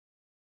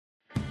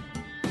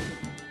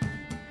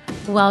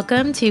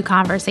Welcome to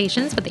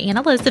Conversations with Ann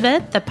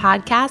Elizabeth, the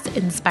podcast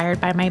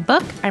inspired by my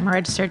book, I'm a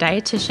Registered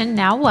Dietitian,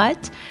 Now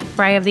What?,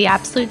 where I have the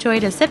absolute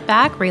joy to sit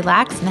back,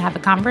 relax, and have a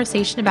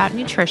conversation about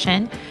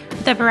nutrition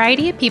with a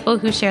variety of people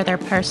who share their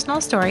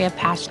personal story of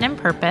passion and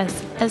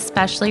purpose,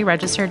 especially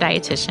registered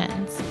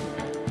dietitians.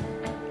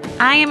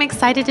 I am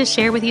excited to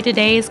share with you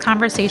today's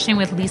conversation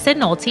with Lisa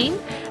Nolte,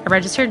 a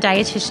registered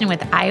dietitian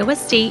with Iowa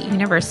State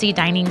University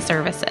Dining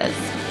Services.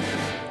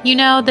 You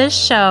know, this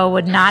show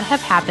would not have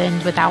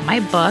happened without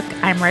my book,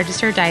 I'm a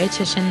Registered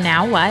Dietitian,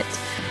 Now What?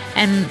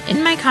 And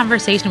in my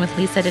conversation with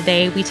Lisa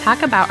today, we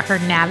talk about her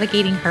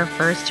navigating her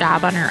first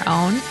job on her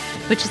own,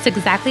 which is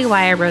exactly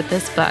why I wrote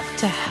this book,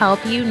 to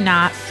help you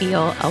not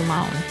feel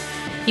alone.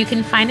 You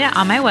can find it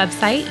on my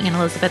website,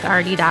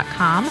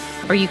 annelizabethrd.com,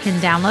 or you can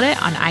download it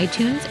on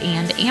iTunes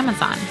and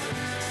Amazon.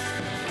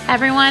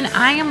 Everyone,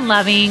 I am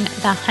loving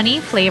the honey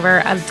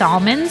flavor of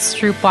Dahlman's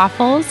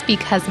Stroopwafels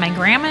because my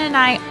grandma and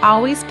I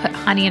always put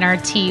honey in our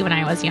tea when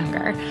I was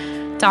younger.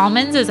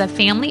 Dahlman's is a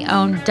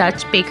family-owned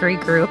Dutch bakery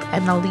group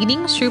and the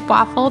leading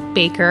stroopwafel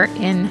baker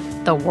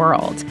in the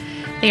world.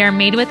 They are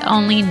made with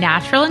only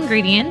natural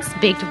ingredients,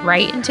 baked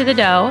right into the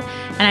dough,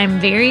 and I'm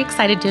very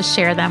excited to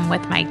share them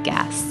with my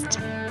guest.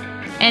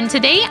 And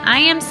today I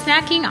am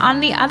snacking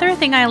on the other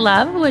thing I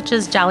love, which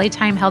is Jolly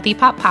Time Healthy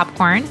Pop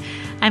Popcorn.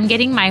 I'm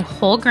getting my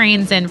whole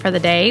grains in for the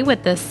day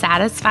with this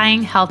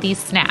satisfying, healthy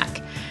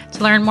snack.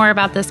 To learn more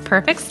about this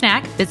perfect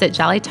snack, visit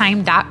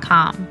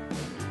jollytime.com.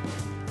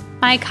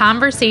 My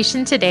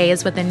conversation today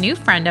is with a new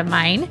friend of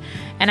mine,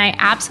 and I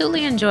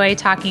absolutely enjoy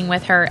talking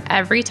with her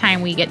every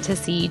time we get to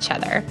see each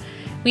other.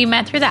 We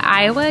met through the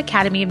Iowa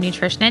Academy of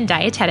Nutrition and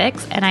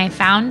Dietetics, and I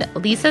found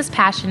Lisa's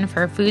passion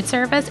for food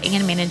service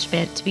and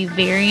management to be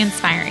very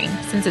inspiring,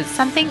 since it's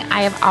something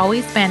I have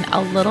always been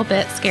a little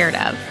bit scared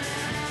of.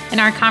 In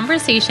our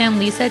conversation,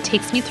 Lisa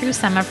takes me through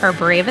some of her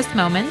bravest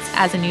moments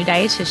as a new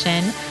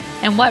dietitian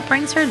and what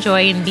brings her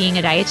joy in being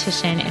a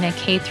dietitian in a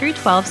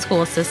K-12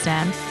 school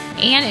system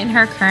and in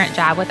her current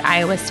job with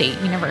Iowa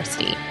State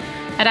University.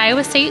 At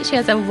Iowa State, she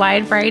has a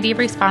wide variety of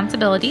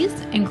responsibilities,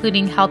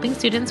 including helping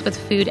students with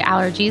food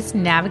allergies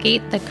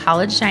navigate the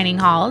college dining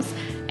halls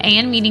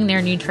and meeting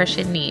their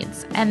nutrition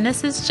needs. And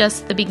this is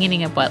just the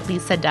beginning of what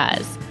Lisa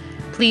does.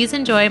 Please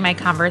enjoy my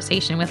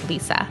conversation with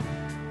Lisa.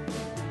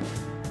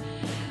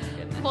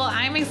 Well,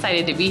 I'm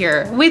excited to be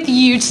here with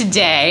you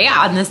today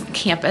on this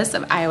campus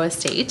of Iowa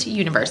State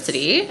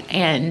University.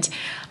 And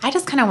I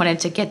just kind of wanted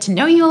to get to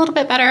know you a little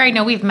bit better. I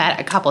know we've met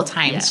a couple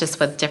times just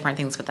with different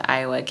things with the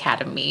Iowa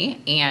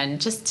Academy,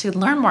 and just to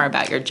learn more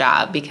about your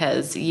job,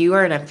 because you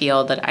are in a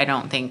field that I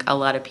don't think a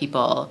lot of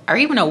people are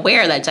even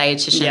aware that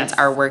dietitians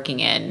are working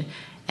in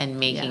and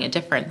making a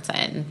difference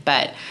in.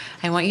 But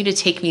I want you to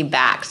take me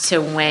back to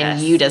when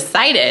you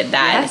decided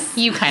that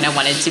you kind of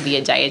wanted to be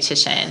a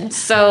dietitian.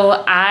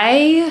 So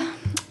I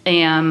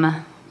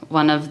am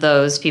one of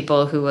those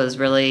people who was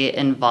really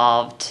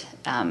involved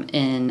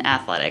in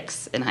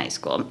athletics in high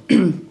school.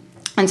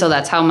 And so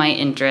that's how my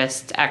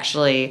interest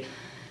actually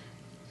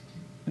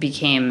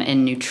became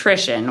in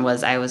nutrition.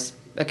 Was I was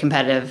a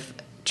competitive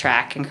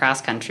track and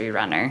cross country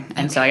runner.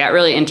 And so I got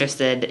really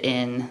interested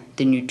in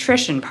the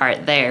nutrition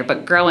part there.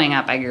 But growing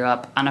up, I grew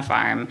up on a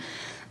farm.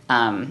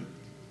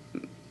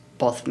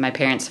 Both my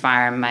parents'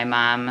 farm, my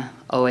mom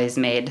always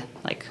made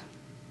like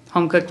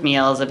home-cooked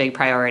meals, a big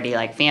priority,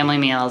 like family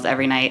meals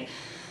every night.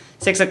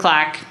 6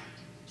 o'clock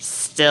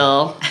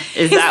still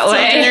is that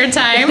way. Dinner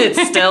time.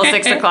 It's still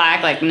 6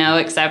 o'clock, like no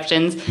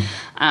exceptions.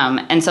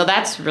 And so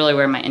that's really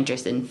where my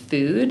interest in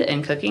food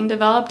and cooking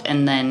developed.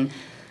 And then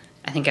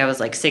I think I was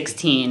like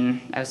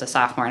 16. I was a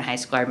sophomore in high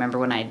school. I remember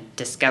when I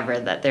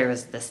discovered that there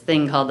was this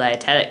thing called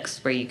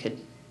dietetics where you could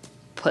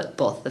put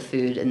both the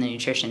food and the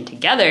nutrition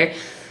together.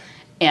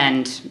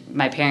 And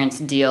my parents'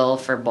 deal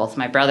for both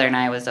my brother and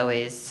I was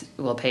always,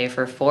 we'll pay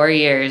for 4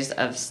 years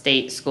of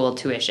state school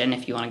tuition.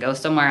 If you want to go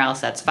somewhere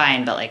else, that's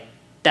fine. But like,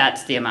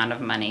 that's the amount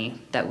of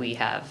money that we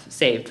have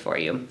saved for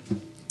you.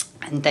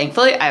 And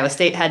thankfully, Iowa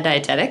State had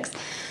dietetics.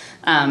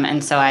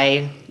 And so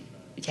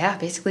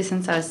basically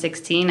since I was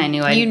 16, I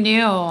knew You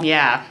knew.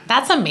 Yeah.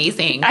 That's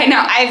amazing. I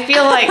know. I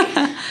feel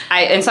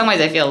like, in some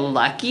ways, I feel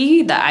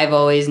lucky that I've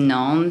always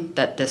known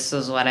that this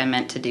was what I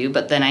meant to do.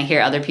 But then I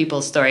hear other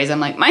people's stories. I'm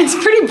like, mine's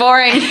pretty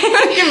boring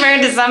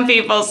compared to some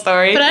people's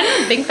stories. But I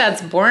don't think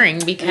that's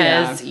boring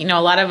because, a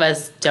lot of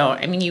us don't.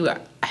 I mean, you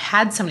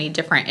had so many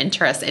different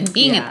interests. And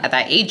being at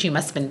that age, you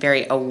must have been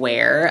very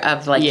aware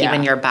of,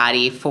 even your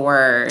body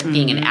for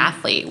being an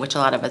athlete, which a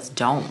lot of us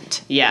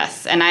don't.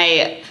 Yes. And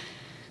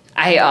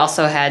I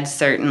also had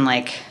certain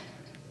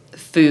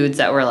foods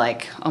that were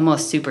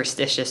almost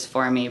superstitious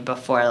for me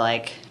before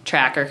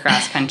track or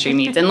cross country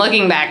meets. And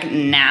looking back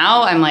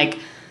now, I'm like,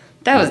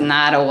 that was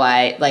not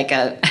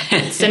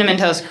a Cinnamon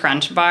Toast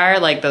Crunch bar,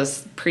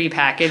 those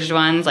pre-packaged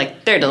ones.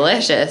 They're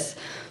delicious.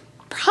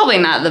 Probably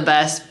not the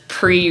best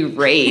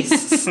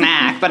pre-race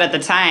snack, but at the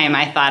time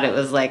I thought it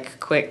was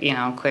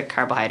quick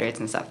carbohydrates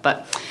and stuff.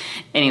 But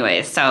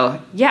anyway,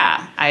 so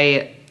yeah,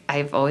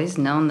 I've always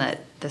known that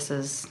this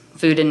is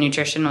food and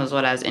nutrition was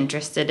what I was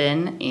interested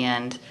in,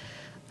 and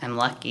I'm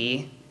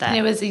lucky that And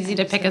it was easy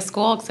to pick a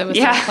school because it was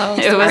Yeah, so close.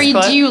 it was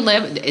close. Do you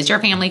live? Is your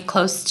family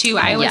close to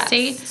Iowa Yes.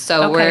 State?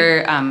 So Okay.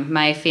 we're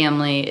my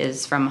family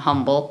is from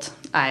Humboldt,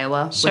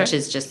 Iowa, Sure. which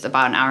is just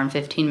about an hour and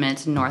 15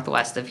 minutes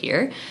northwest of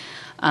here.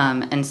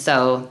 And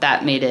so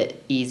that made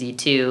it easy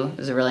too. It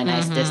was a really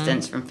nice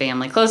distance from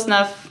family, close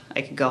enough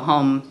I could go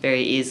home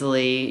very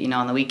easily, you know,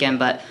 on the weekend,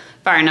 but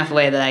far enough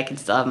away that I could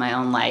still have my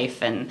own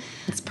life. And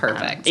It's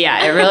perfect.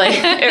 yeah, it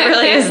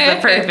really is the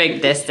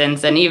perfect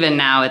distance. And even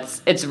now,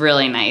 it's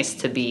really nice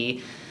to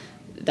be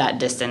that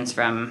distance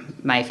from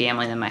my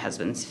family. And my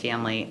husband's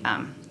family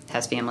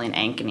has family in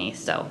Ankeny,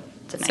 so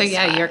it's a nice So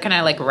yeah, spot. you're kind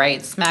of like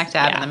right smack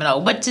dab in Yeah. the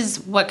middle.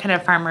 What kind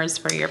of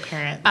farmers were your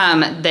parents?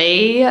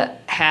 They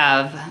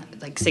have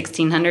like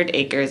 1,600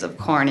 acres of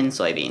corn and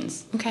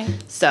soybeans. Okay.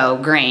 So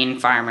grain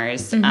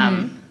farmers.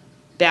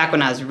 Back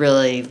when I was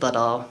really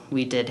little,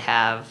 we did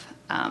have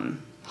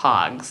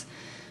hogs,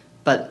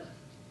 but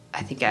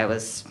I think I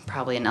was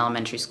probably in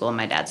elementary school and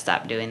my dad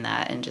stopped doing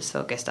that and just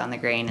focused on the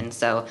grain. And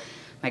so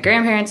my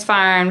grandparents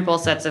farmed,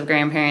 both sets of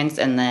grandparents,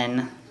 and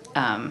then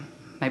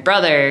my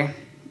brother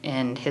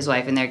and his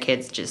wife and their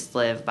kids just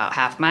live about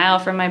half a mile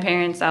from my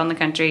parents out in the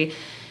country.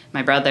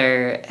 My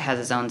brother has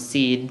his own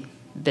seed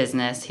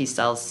business. He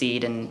sells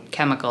seed and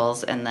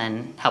chemicals and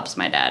then helps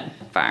my dad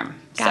farm.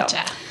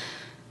 Gotcha. So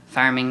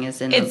farming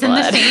is in It's the in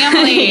the blood.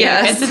 family.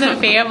 Yes. It's in the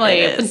family.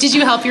 It is. Did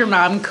you help your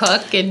mom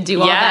cook and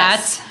do all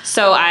that?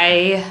 So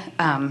I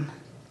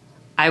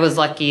was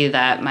lucky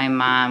that my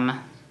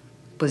mom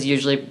was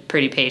usually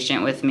pretty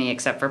patient with me,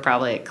 except for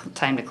probably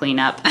time to clean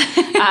up.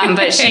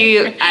 But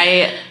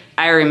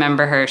I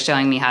remember her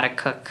showing me how to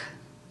cook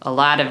a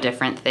lot of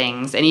different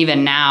things, and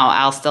even now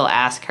I'll still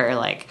ask her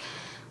like,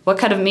 what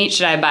kind of meat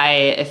should I buy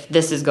if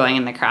this is going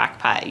in the crock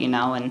pot, you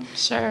know? And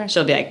Sure.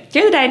 she'll be like,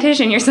 you're the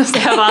dietitian, you're supposed to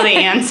have all the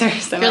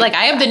answers. And You're like,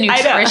 I have the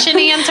I know. nutrition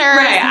answers,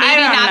 Right, I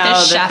maybe don't not know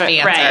the chef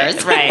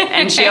answers. Right.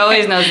 And she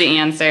always knows the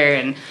answer.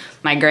 And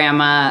my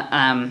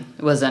grandma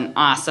was an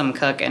awesome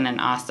cook and an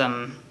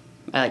awesome,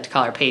 I like to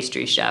call her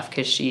pastry chef,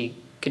 because she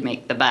could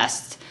make the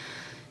best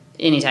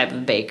any type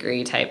of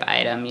bakery type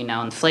item, you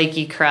know, and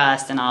flaky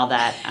crust and all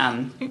that.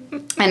 And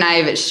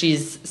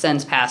she's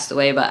since passed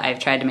away, but I've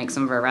tried to make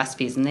some of her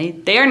recipes, and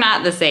they are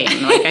not the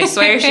same. Like, I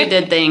swear she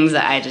did things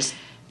that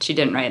she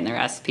didn't write in the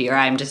recipe, or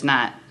I'm just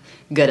not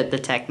good at the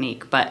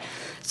technique. But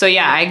so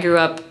yeah, I grew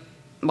up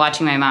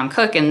watching my mom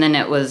cook, and then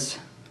it was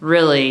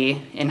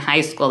really in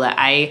high school that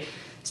I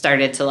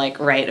started to like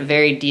write a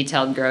very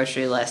detailed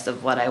grocery list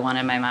of what I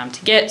wanted my mom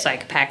to get so I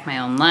could pack my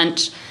own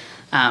lunch.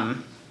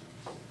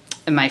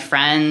 And my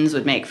friends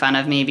would make fun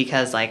of me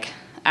because like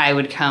I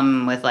would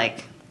come with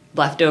like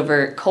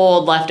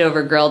cold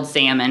leftover grilled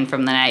salmon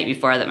from the night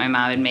before that my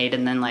mom had made,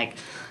 and then like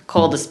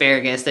cold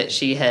asparagus that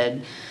she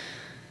had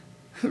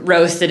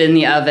roasted in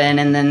the oven,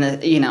 and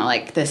then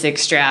like this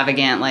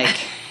extravagant like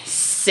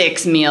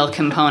 6-meal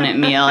component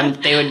meal,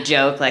 and they would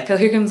joke like, oh,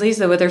 here comes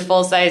Lisa with her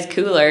full-size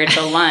cooler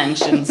to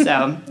lunch. And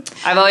so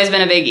I've always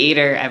been a big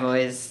eater. I've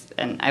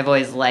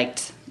always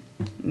liked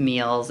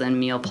meals and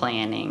meal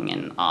planning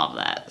and all of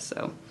that.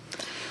 So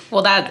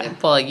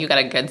Well, you got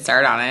a good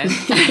start on it.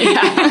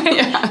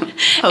 yeah.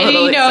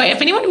 And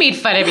if anyone made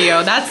fun of you,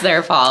 that's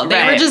their fault. They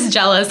were Right. just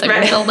jealous of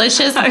your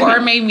delicious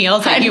gourmet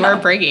meals that you were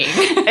bringing.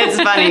 It's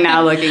funny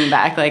now looking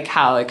back, like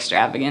how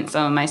extravagant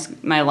some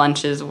of my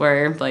lunches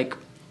were. Like,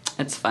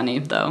 it's funny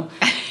though,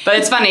 but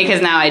it's funny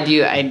because now I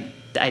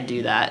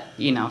do that,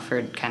 you know, for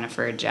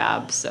a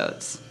job. So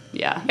it's.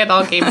 Yeah. It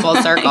all came full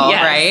circle,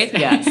 Yes, right?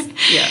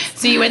 Yes.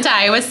 So you went to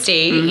Iowa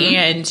State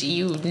and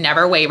you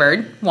never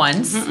wavered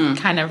once.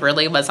 Kind of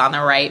really was on the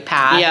right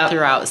path Yep.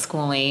 throughout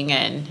schooling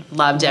and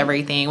loved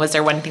everything. Was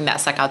there one thing that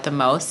stuck out the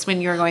most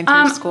when you were going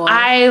through school?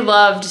 I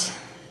loved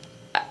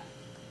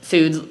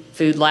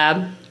food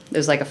lab. It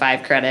was like a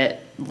 5-credit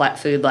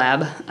food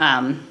lab.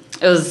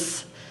 It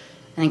was,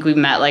 I think we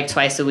met like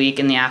twice a week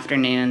in the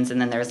afternoons, and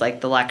then there was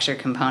like the lecture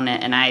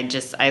component, and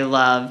I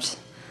loved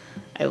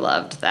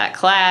that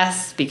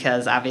class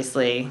because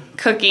obviously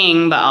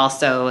cooking, but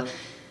also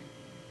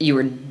you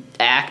were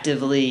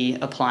actively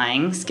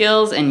applying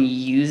skills and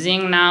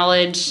using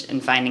knowledge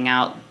and finding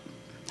out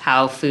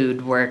how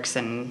food works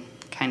and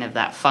kind of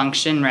that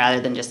function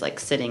rather than just like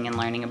sitting and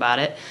learning about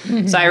it.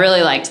 So I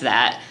really liked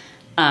that.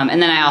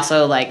 And then I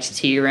also liked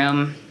tea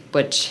room,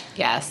 which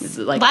yes. is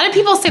like, a lot of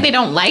people say they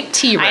don't like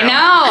tea room.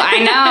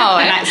 I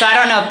know. So I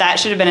don't know if that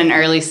should have been an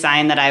early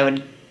sign that I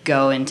would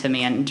go into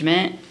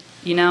management,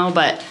 you know,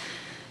 but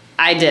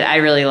I did. I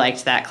really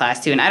liked that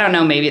class too. And I don't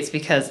know, maybe it's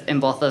because in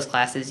both those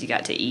classes you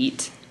got to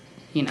eat,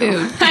 you know.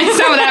 Food. So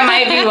that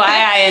might be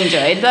why I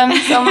enjoyed them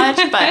so much.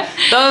 But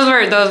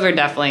those were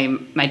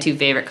definitely my 2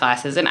 favorite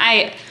classes. And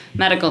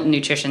medical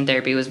nutrition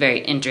therapy was very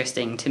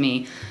interesting to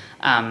me.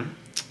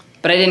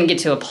 But I didn't get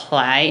to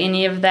apply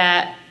any of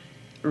that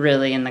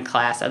really in the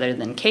class other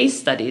than case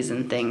studies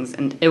and things.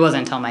 And it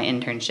wasn't until my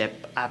internship,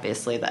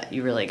 obviously, that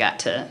you really got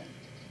to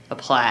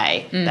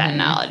apply that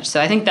knowledge.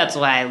 So I think that's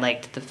why I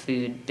liked the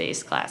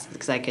food-based classes,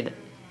 because I could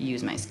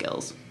use my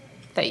skills.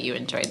 That you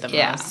enjoyed the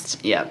Yeah.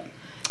 most. Yep.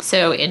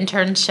 So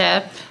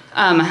internship,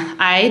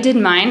 I did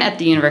mine at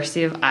the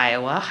University of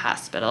Iowa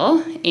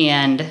Hospital,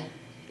 and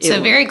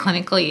very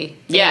clinically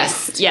based.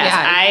 Yes. Yeah.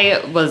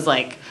 I was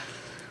like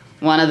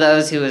one of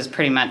those who was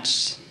pretty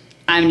much,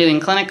 I'm doing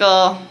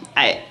clinical,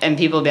 and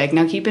people would be like,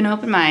 no, keep an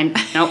open mind.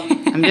 Nope,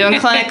 I'm doing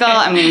clinical.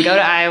 I'm going to go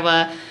to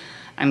Iowa.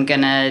 I'm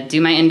going to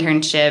do my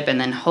internship and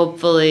then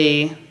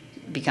hopefully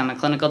become a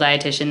clinical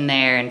dietitian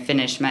there and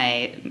finish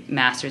my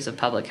Master's of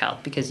Public Health,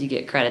 because you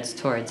get credits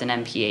towards an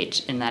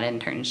MPH in that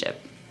internship.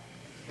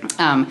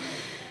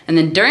 And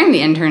then during the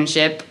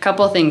internship, a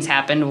couple of things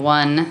happened.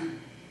 One,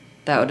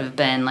 that would have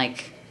been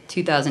like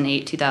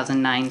 2008,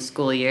 2009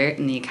 school year,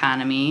 and the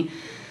economy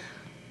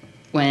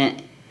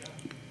went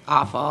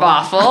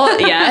awful,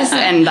 yes,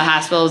 and the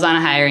hospital was on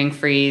a hiring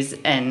freeze,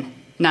 and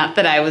not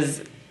that I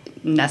was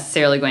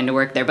necessarily going to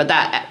work there, but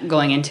that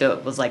going into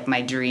it was like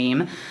my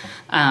dream.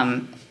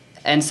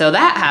 And so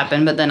that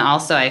happened, but then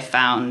also I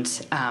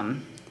found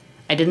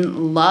I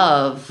didn't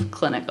love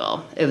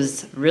clinical. It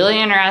was really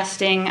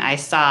interesting. I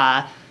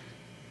saw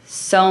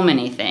so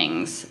many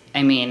things.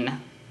 I mean,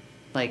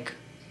 like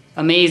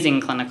amazing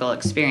clinical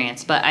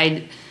experience, but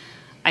I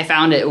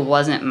found it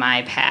wasn't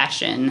my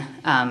passion.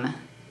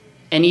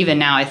 And even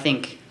now I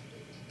think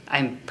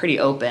I'm pretty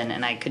open,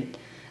 and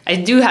I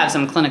do have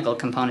some clinical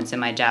components in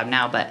my job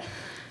now, but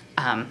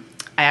I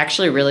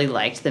actually really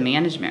liked the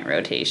management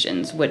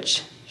rotations,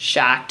 which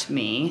shocked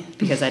me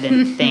because I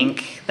didn't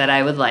think that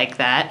I would like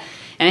that.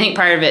 And I think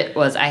part of it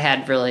was I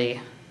had really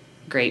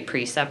great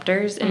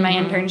preceptors in my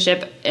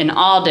internship in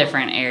all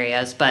different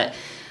areas, but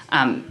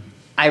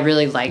I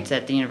really liked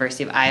at the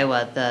University of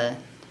Iowa,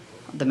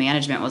 the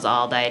management was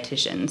all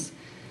dietitians,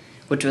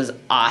 which was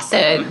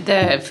awesome.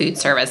 The food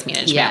service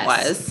management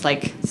was.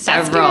 Like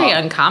several. That's very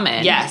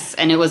uncommon. Yes,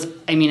 and it was,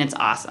 I mean, it's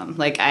awesome.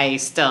 Like, I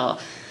still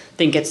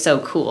think it's so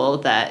cool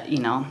that, you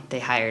know, they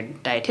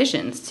hired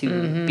dietitians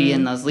to be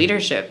in those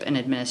leadership and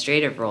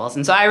administrative roles.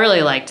 And so I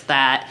really liked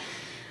that.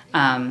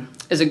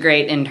 It was a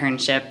great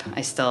internship.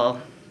 I still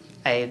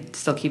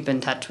keep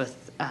in touch with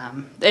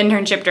the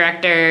internship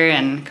director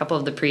and a couple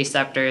of the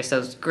preceptors. So it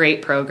was a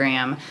great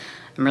program.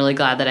 I'm really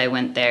glad that I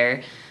went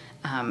there.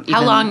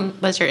 How long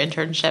was your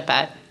internship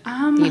at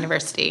the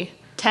university?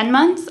 10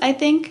 months, I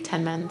think.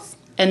 10 months.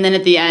 And then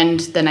at the end,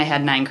 then I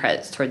had 9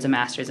 credits towards a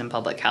master's in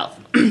public health,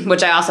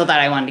 which I also thought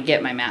I wanted to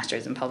get my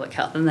master's in public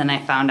health. And then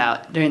I found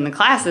out during the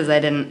classes I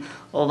didn't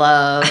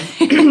love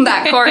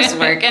that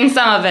coursework. And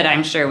some of it,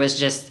 I'm sure, was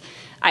just,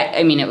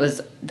 I mean, it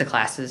was, the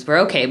classes were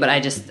okay, but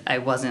I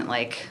wasn't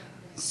like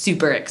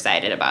super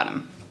excited about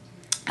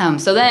them.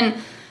 So then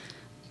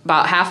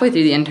about halfway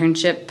through the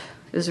internship,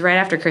 it was right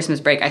after Christmas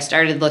break, I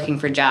started looking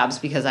for jobs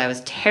because I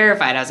was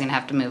terrified I was going to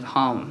have to move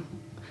home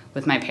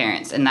with my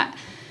parents. And that,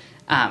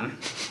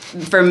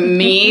 for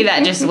me,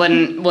 that just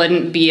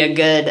wouldn't be a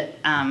good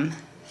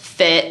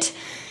fit.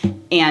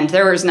 And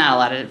there was not a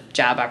lot of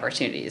job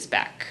opportunities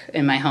back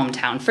in my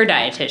hometown for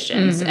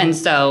dietitians. And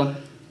so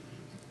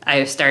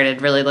I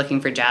started really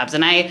looking for jobs.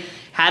 And I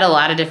had a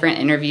lot of different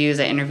interviews.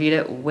 I interviewed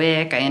at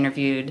WIC. I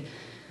interviewed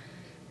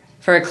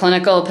for a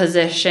clinical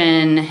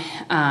position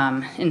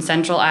in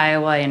central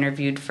Iowa. I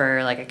interviewed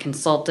for like a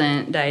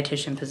consultant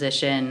dietitian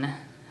position,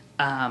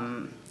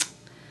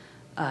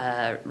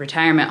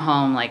 retirement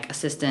home, like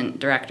assistant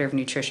director of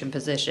nutrition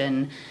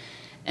position,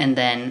 and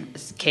then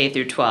K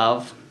through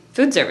 12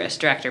 food service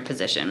director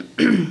position.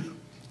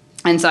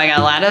 And so I got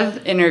a lot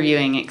of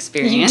interviewing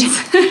experience.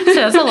 So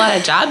that's a lot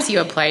of jobs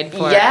you applied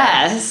for.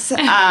 Yes.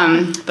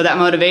 But that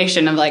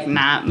motivation of like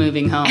not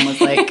moving home was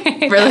like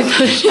really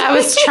pushing. That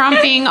was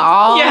trumping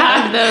all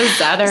of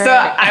those other. So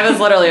I was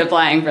literally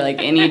applying for like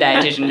any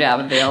dietitian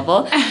job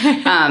available.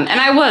 And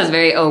I was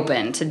very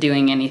open to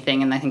doing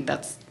anything. And I think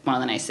that's one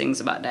of the nice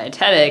things about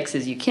dietetics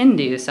is you can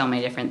do so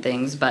many different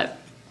things. But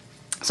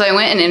so I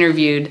went and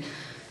interviewed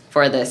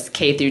for this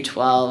K through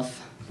 12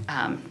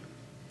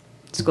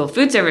 school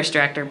food service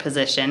director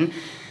position. It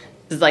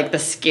was like the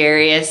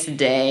scariest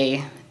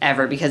day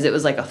ever because it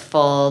was like a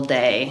full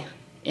day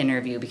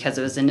interview because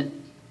it was a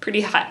pretty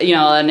high,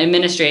 an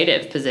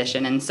administrative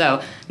position. And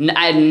so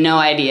I had no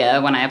idea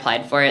when I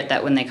applied for it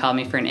that when they called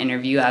me for an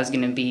interview, I was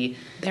going to be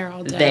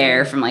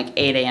there from like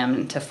 8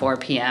 a.m. to 4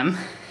 p.m.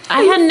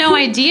 I had no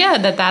idea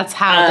that that's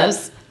how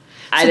those...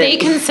 So they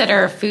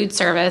consider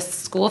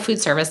school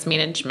food service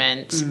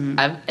management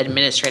an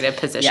administrative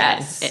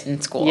position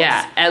in schools.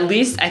 Yeah, at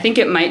least I think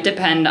it might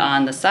depend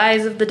on the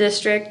size of the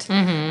district.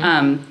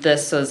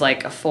 This was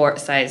like a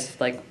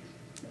 4A.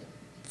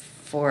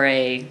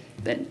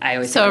 I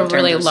always so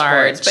really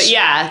large, sports, but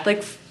yeah,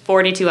 like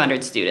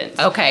 4,200 students.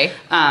 Okay.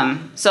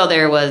 So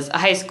there was a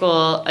high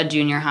school, a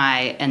junior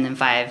high, and then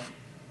 5.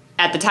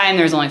 At the time,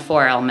 there was only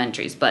 4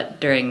 elementaries,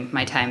 but during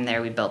my time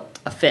there, we built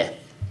a 5th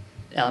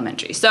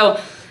elementary. So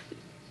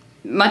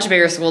much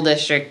bigger school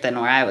district than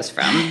where I was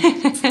from.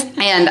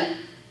 And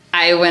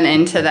I went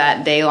into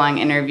that day-long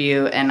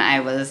interview, and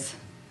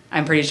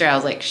I'm pretty sure I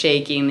was like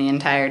shaking the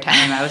entire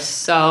time. I was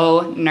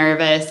so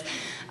nervous.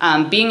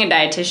 Being a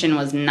dietitian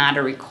was not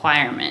a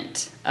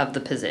requirement of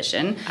the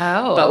position.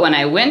 Oh. But when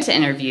I went to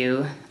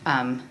interview,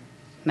 my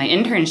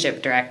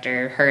internship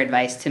director, her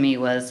advice to me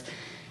was,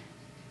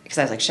 because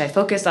I was like, should I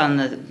focus on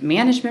the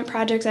management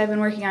projects I've been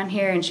working on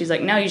here? And she's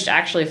like, no, you should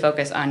actually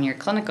focus on your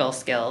clinical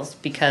skills,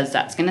 because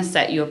that's going to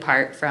set you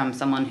apart from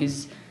someone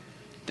who's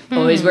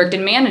always worked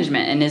in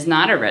management and is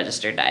not a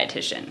registered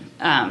dietitian.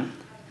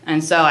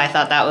 And so I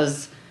thought that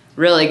was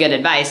really good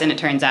advice, and it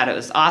turns out it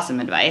was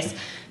awesome advice,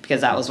 because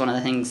that was one of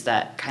the things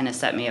that kind of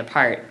set me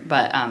apart.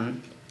 But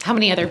how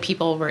many other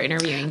people were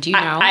interviewing? Do you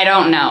know? I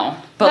don't know.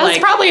 But that's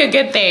probably a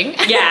good thing.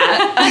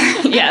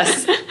 Yeah.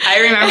 Yes. I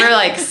remember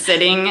like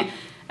sitting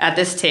at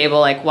this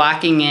table, like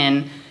walking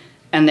in,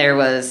 and there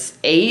was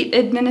 6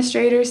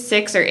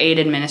 or 8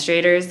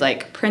 administrators,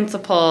 like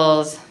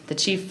principals, the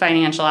chief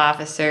financial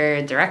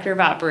officer, director of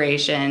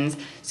operations,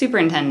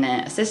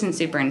 superintendent, assistant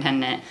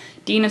superintendent,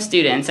 dean of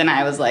students, and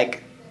I was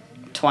like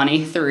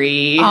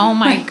 23. Oh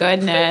my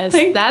goodness.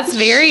 Like, that's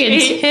very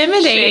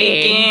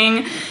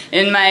intimidating. Shaking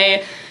in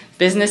my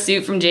business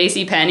suit from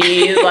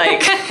JCPenney,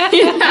 like,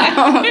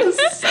 it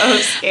was so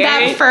scary.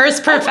 That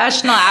first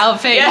professional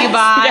outfit you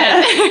bought.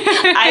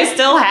 Yes. I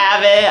still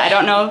have it. I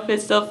don't know if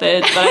it still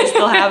fits, but I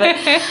still have it.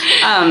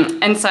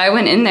 And so I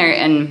went in there,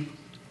 and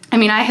I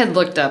mean, I had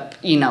looked up,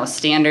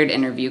 standard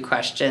interview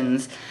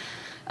questions.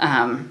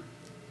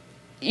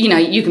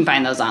 You can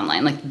find those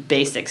online, like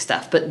basic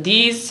stuff. But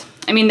these,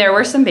 there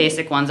were some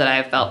basic ones that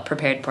I felt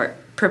prepared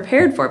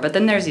for, but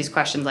then there's these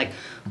questions like,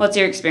 what's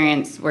your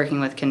experience working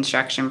with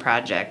construction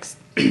projects?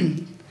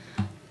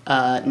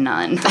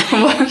 None.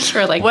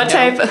 Sure, like what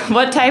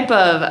type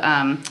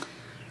of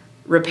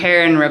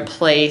repair and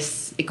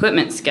replace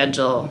equipment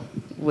schedule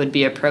would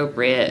be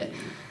appropriate?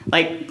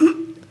 Like,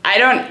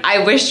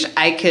 I wish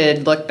I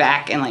could look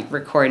back and like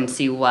record and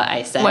see what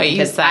I said. What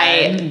you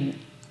said.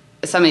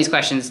 Some of these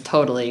questions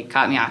totally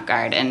caught me off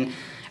guard, and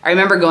I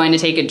remember going to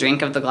take a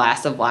drink of the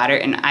glass of water,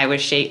 and I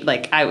was shaking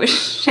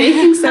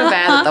so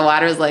bad that the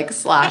water was like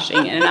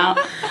sloshing in and out.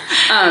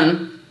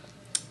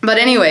 But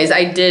anyways,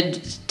 I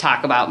did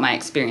talk about my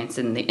experience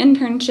in the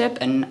internship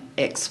and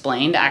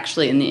explained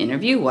actually in the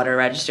interview what a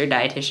registered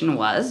dietitian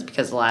was,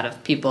 because a lot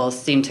of people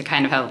seem to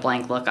kind of have a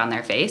blank look on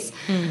their face.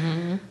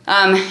 Mm-hmm.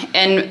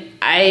 And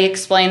I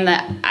explained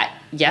that,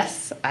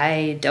 yes,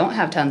 I don't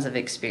have tons of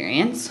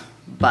experience,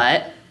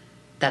 but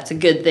that's a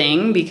good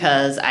thing,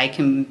 because I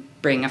can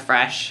bring a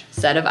fresh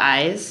set of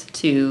eyes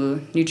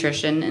to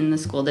nutrition in the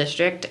school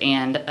district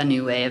and a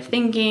new way of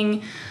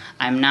thinking.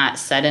 I'm not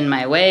set in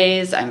my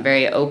ways. I'm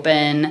very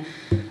open.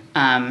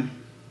 And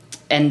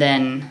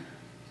then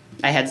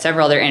I had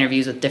several other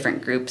interviews with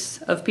different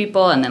groups of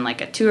people, and then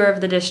like a tour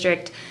of the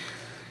district.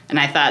 And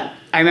I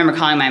remember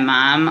calling my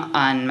mom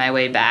on my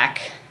way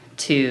back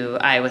to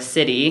Iowa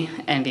City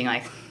and being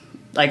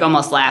like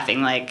almost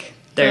laughing, like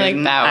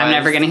I'm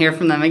never going to hear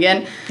from them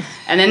again.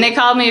 And then they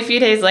called me a few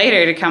days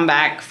later to come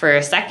back for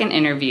a second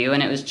interview,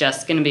 and it was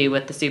just going to be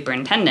with the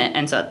superintendent.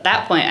 And so at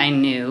that point, I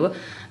knew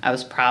I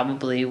was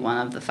probably one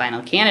of the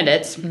final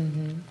candidates.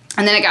 Mm-hmm.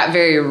 And then it got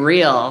very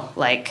real.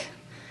 Like,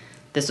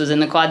 this was in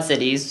the Quad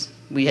Cities.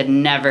 We had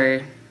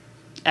never,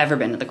 ever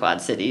been to the Quad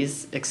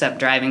Cities, except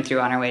driving through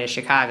on our way to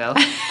Chicago.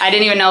 I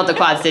didn't even know what the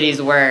Quad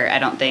Cities were, I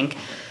don't think.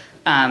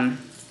 And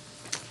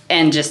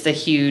just a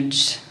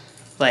huge,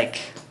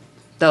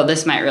 though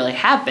this might really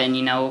happen,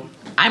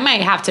 I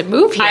might have to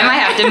move here.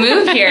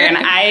 And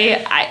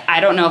I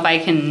don't know if I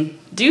can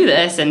do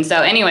this. And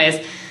so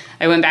anyways,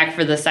 I went back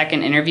for the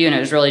second interview, and it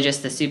was really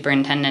just the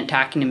superintendent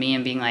talking to me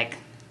and being like,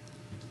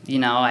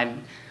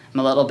 I'm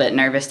a little bit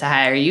nervous to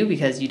hire you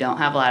because you don't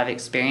have a lot of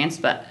experience,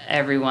 but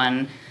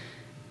everyone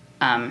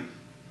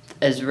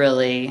is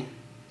really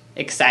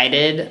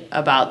excited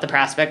about the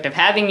prospect of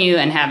having you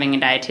and having a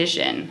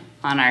dietitian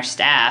on our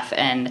staff.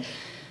 And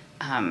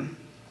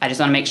I just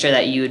want to make sure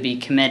that you would be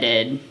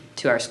committed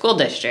to our school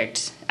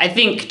district. I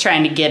think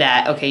trying to get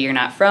at, okay, you're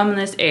not from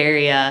this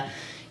area,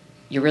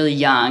 you're really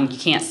young. You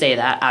can't say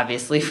that,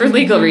 obviously, for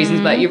legal reasons,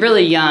 but you're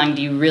really young.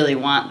 Do you really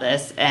want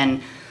this?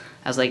 And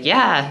I was like,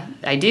 yeah,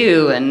 I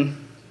do. And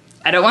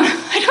I don't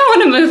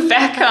want to move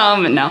back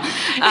home. No.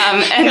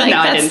 And no,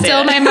 that's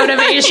still my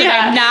motivation.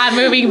 Yeah. I'm not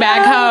moving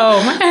back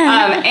home.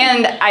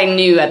 And I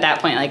knew at that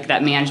point,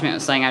 that management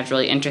was something I was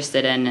really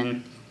interested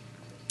in.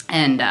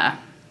 And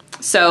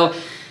so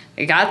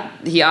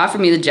he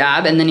offered me the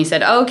job, and then he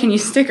said, oh, can you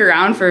stick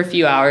around for a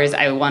few hours?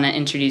 I want to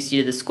introduce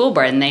you to the school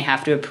board, and they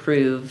have to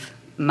approve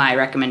my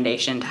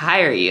recommendation to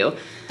hire you.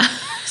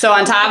 So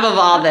on top of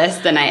all this,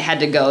 then I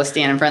had to go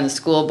stand in front of the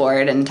school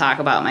board and talk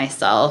about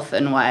myself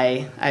and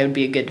why I would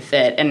be a good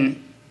fit.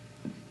 And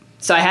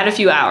so I had a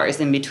few hours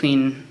in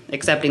between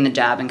accepting the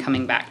job and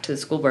coming back to the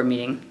school board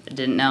meeting. I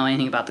didn't know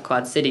anything about the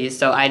Quad Cities,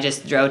 so I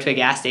just drove to a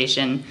gas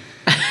station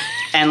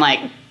and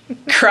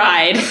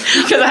cried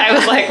because I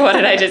was like, what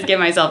did I just get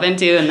myself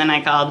into? And then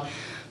I called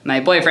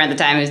my boyfriend at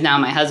the time, who's now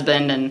my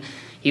husband, and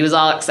he was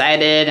all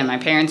excited, and my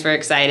parents were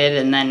excited.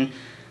 And then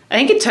I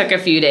think it took a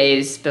few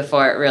days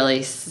before it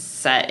really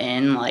set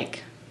in,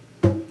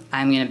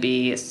 I'm going to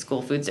be a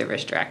school food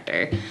service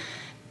director.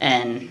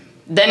 And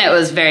then it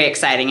was very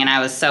exciting, and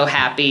I was so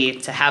happy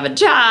to have a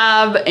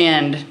job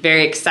and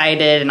very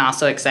excited, and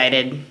also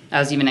excited. I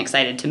was even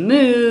excited to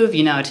move, to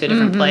a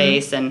different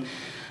place. And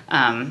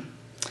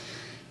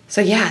So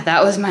yeah,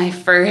 that was my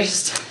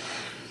first.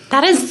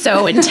 That is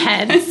so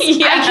intense.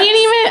 Yes. I can't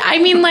even, I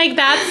mean, like,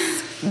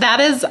 that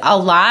is a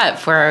lot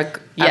for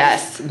a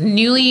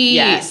newly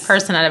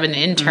person out of an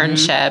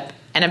internship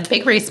and a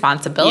big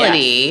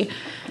responsibility.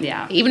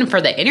 Yeah. Even for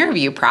the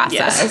interview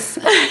process.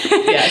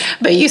 Yes.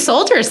 But you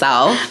sold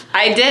yourself.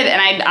 I did.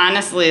 And I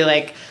honestly,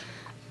 like,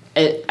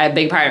 a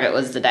big part of it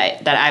was the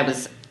diet that I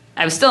was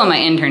still in my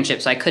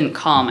internship, so I couldn't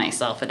call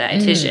myself a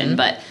dietitian,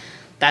 but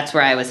that's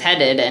where I was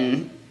headed.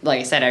 And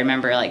like I said, I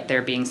remember like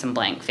there being some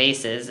blank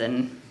faces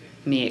and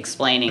me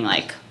explaining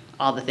like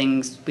all the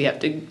things we have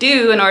to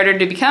do in order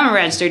to become a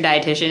registered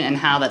dietitian and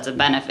how that's a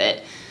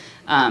benefit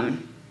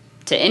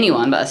to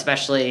anyone, but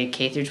especially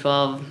K through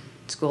 12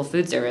 school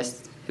food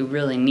service who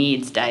really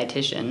needs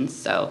dietitians.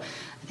 So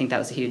I think that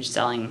was a huge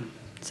selling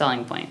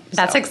point.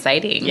 That's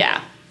exciting.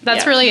 Yeah.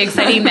 That's really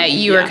exciting that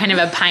you were kind of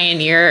a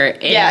pioneer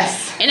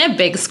in a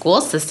big school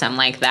system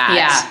like that.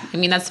 Yeah. I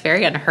mean, that's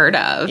very unheard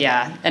of.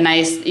 Yeah. And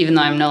even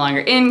though I'm no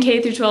longer in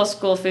K through 12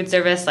 school food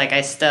service, like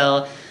I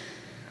still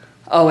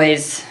I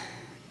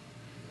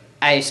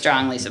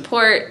strongly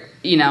support,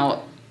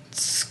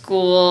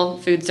 school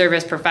food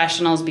service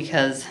professionals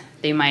because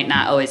they might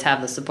not always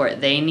have the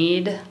support they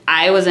need.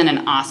 I was in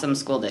an awesome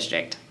school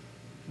district.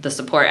 The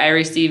support I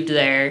received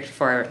there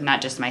for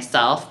not just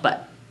myself,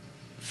 but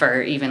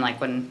for even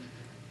like when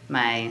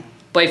my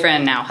boyfriend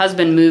and now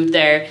husband moved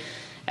there,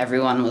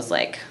 everyone was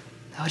like,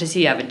 oh, does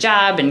he have a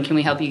job? And can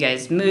we help you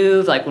guys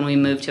move? Like when we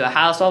moved to a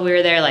house while we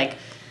were there, like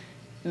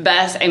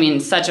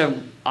such a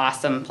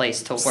awesome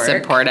place to work.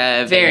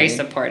 Supportive. Very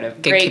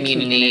supportive. Good Great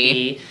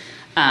community.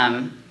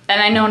 And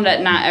I know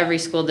that not every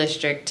school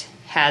district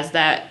has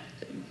that,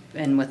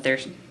 and with their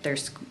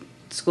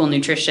school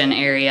nutrition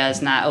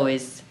areas doesn't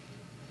always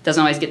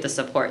get the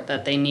support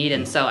that they need.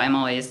 And so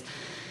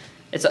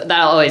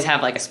that'll always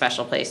have like a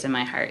special place in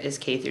my heart is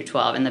K through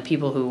 12 and the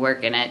people who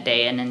work in it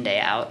day in and day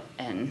out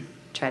and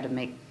try to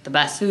make the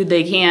best food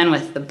they can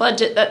with the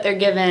budget that they're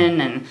given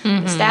and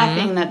the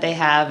staffing that they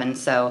have. And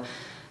so,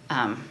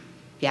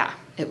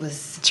 it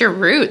was. It's your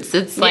roots.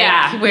 It's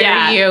like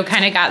where you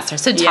kind of got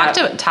started.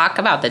 So talk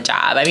about the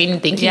job. I mean,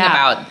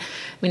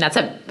 that's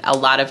a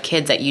lot of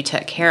kids that you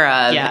took care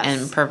of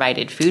and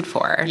provided food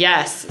for.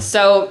 Yes.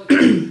 So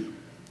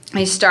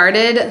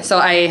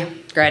I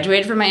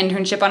graduated from my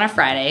internship on a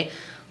Friday,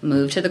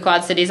 moved to the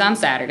Quad Cities on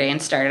Saturday,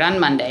 and started on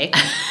Monday.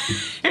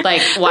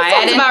 Like why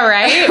I didn't about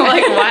right.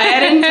 Like why I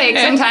didn't take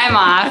some time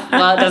off.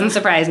 Well, it doesn't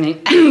surprise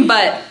me.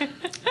 But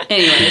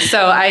anyway,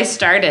 so I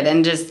started,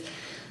 and just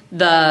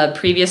the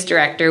previous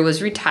director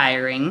was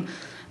retiring,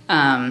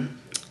 and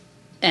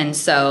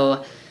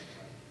so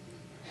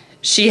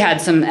she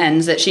had some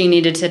ends that she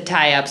needed to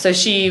tie up. So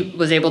she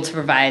was able to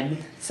provide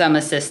some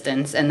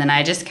assistance, and then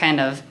I just kind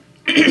of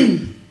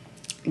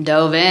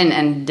dove in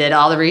and did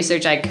all the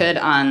research I could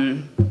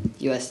on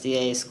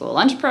USDA school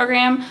lunch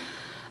program.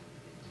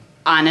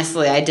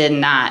 Honestly, I did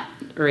not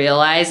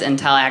realize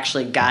until I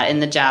actually got in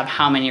the job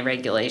how many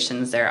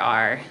regulations there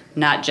are,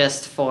 not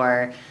just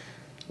for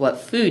what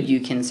food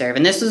you can serve.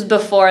 And this was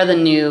before the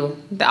new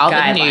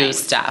guidelines. The new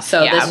stuff.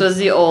 So this was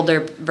the older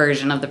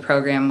version of the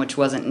program, which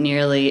wasn't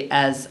nearly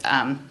as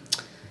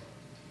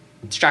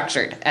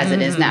structured as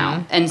it is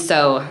now. And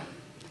so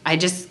I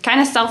just kind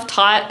of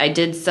self-taught. I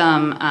did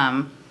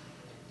some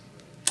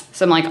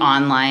like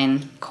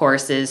online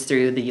courses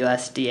through the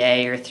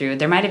USDA or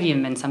there might have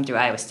even been some through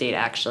Iowa State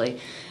actually.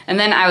 And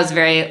then I was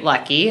very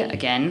lucky,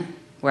 again,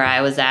 where I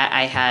was at,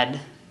 I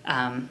had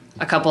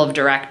a couple of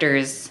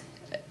directors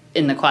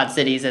in the Quad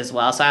Cities as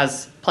well. So I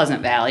was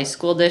Pleasant Valley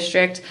School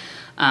District,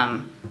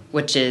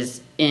 which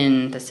is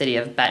in the city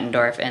of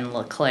Bettendorf and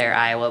LeClaire,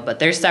 Iowa. But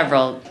there's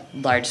several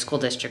large school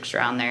districts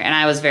around there. And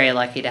I was very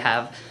lucky to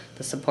have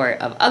the support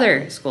of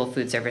other school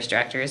food service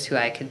directors who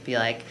I could be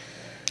like,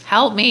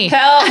 help me.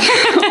 Help.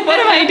 What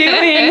am I doing?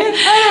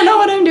 I don't know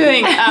what I'm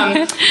doing.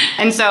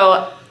 And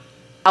so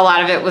a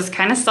lot of it was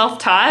kind of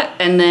self-taught,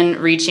 and then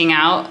reaching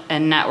out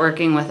and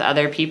networking with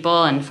other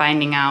people and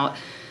finding out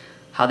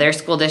how their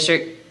school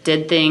district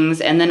did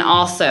things. And then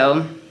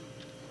also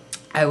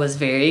I was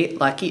very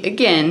lucky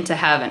again to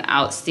have an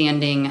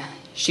outstanding,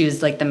 she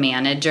was like the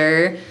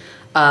manager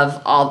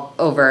of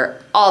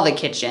over all the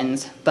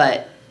kitchens,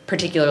 but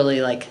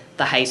particularly like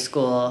the high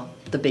school,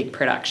 the big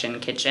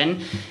production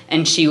kitchen.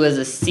 And she was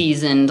a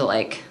seasoned,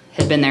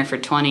 had been there for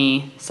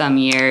 20 some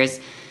years.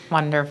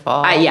 Wonderful.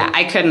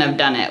 I couldn't have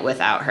done it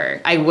without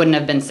her. I wouldn't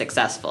have been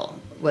successful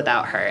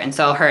without her. And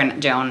so her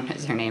and Joan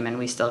is her name, and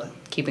we still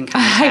keep in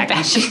contact.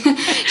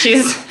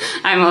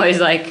 I'm always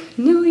like,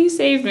 no, you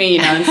saved me,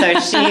 And so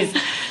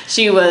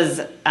she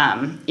was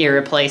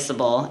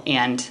irreplaceable.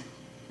 And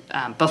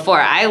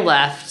before I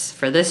left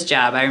for this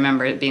job, I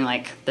remember it being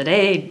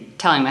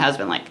telling my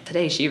husband,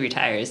 today she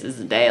retires is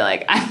the day,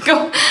 I'm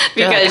going,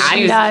 because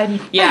I'm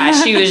done.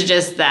 She was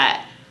just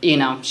that, she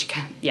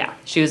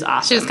was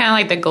awesome. She was kind of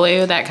like the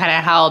glue that kind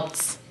of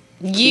helped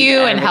you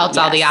and helped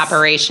all the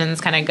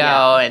operations kind of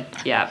go.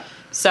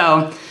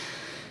 So,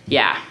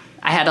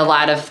 I had a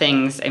lot of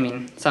things. I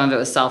mean, some of it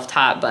was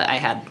self-taught, but I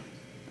had,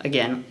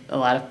 again, a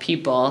lot of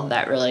people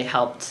that really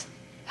helped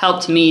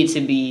helped me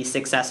to be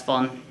successful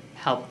and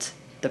helped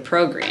the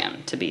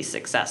program to be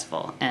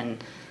successful.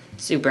 And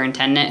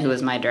superintendent, who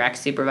was my direct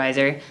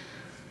supervisor,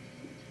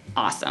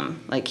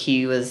 awesome. Like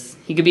he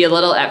could be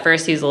at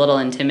first he was a little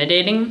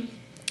intimidating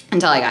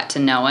until I got to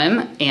know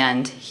him,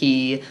 and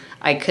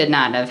I could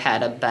not have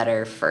had a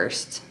better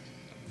first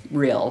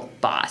real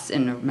boss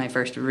in my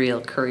first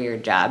real career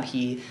job.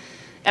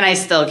 And I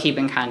still keep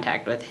in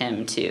contact with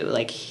him too.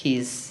 Like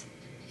he's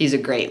a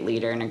great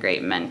leader and a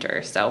great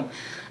mentor. So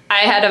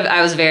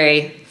I was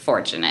very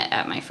fortunate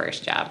at my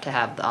first job to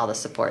have all the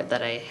support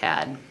that I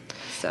had.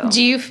 So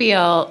do you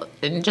feel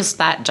in just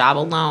that job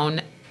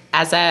alone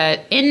as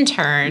an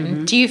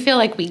intern, do you feel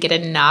like we get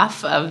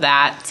enough of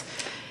that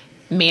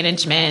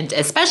management,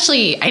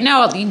 especially,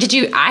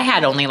 I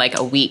had only like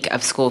a week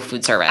of school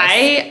food service.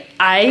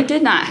 I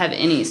did not have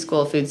any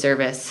school food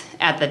service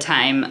at the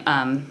time,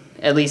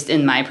 at least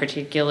in my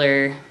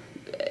particular,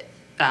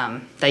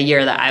 the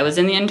year that I was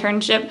in the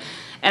internship.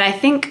 And I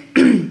think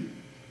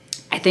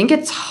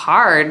it's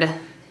hard,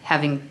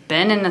 having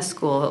been in a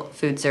school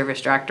food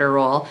service director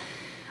role,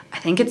 I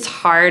think it's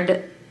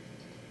hard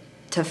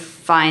to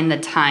find the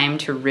time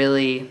to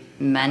really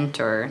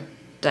mentor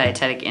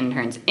dietetic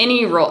interns.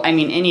 Any role,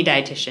 any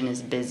dietitian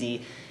is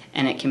busy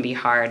and it can be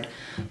hard,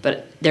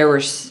 but there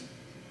were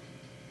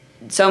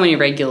so many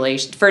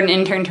regulations for an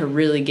intern to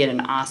really get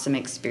an awesome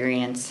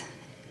experience.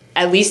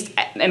 At least,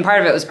 and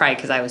part of it was probably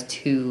because I was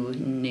too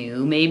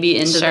new maybe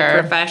into the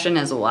profession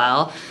as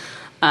well.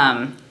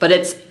 But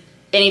it's,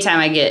 anytime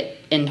I get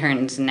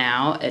interns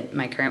now at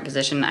my current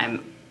position,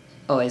 I'm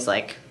always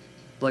like,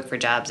 look for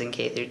jobs in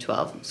K through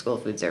 12 school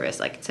food service.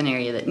 Like, it's an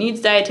area that needs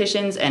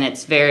dietitians, and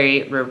it's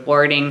very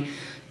rewarding,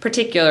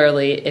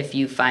 particularly if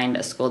you find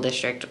a school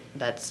district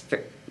that's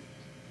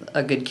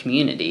a good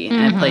community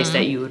and a place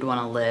that you would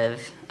want to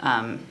live.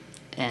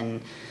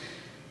 And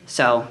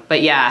so,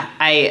 but yeah,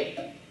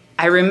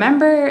 I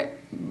remember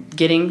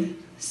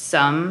getting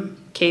some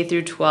K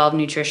through 12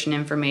 nutrition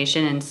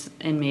information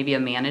in maybe a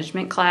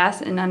management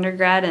class in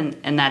undergrad,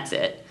 and that's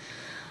it.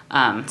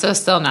 So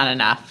still not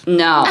enough.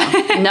 No,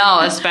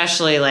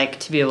 especially like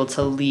to be able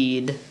to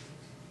lead,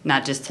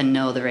 not just to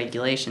know the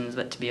regulations,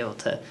 but to be able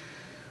to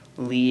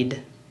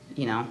lead,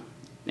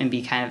 and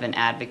be kind of an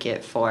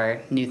advocate for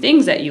new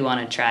things that you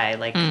want to try,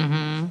 like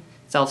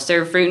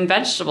self-serve fruit and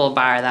vegetable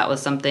bar. That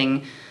was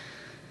something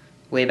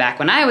way back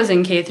when I was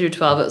in K through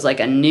 12. It was like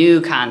a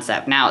new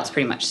concept. Now it's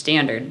pretty much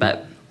standard,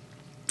 but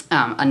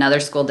another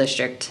school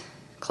district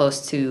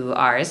close to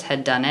ours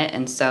had done it,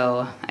 and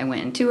so I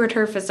went and toured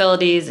her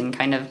facilities and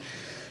kind of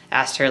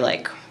asked her,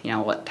 like,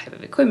 what type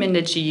of equipment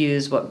did she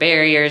use, what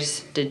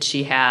barriers did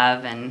she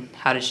have, and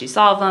how did she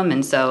solve them.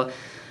 And so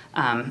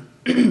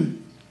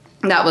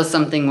that was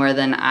something where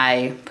then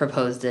I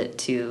proposed it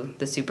to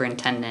the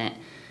superintendent,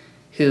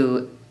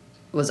 who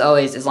was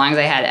always, as long as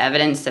I had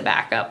evidence to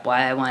back up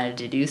why I wanted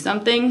to do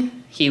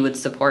something, he would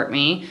support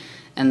me,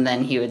 and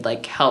then he would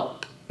like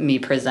help me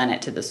present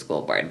it to the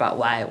school board about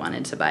why I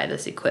wanted to buy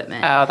this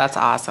equipment. Oh, that's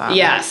awesome.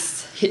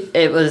 Yes.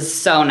 It was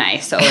so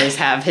nice to always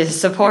have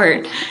his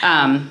support.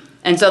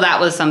 And so that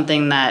was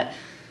something that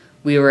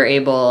we were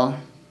able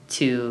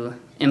to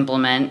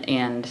implement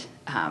and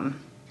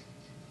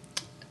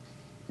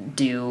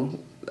do.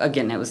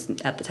 Again, it was,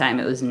 at the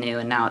time it was new,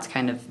 and now it's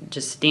kind of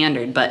just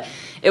standard, but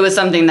it was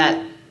something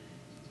that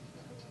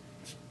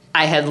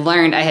I had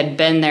learned. I had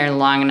been there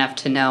long enough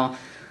to know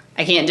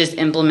I can't just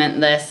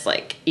implement this,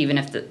 like, even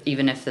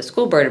if the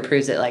school board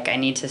approves it, like, I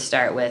need to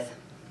start with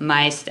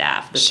my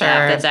staff, the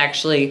staff that's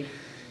actually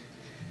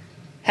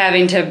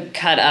having to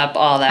cut up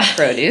all that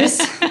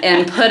produce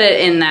and put it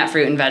in that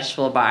fruit and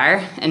vegetable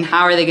bar. And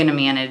how are they going to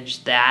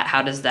manage that?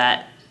 How does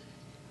that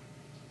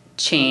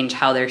change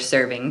how they're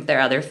serving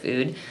their other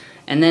food?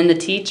 And then the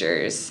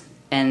teachers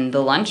and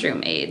the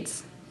lunchroom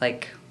aides,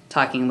 like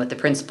talking with the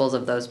principals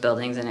of those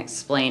buildings and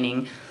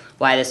explaining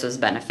why this was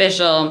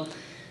beneficial.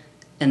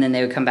 And then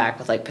they would come back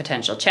with like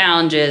potential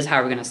challenges.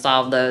 How are we going to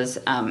solve those?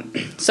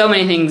 So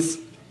many things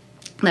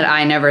that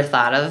I never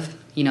thought of,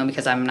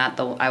 because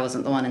I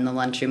wasn't the one in the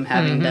lunchroom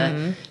having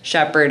to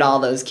shepherd all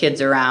those kids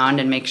around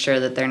and make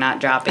sure that they're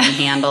not dropping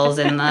handles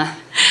in the.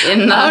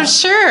 Oh,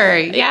 sure,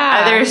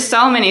 yeah. There's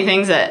so many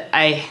things that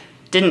I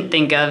didn't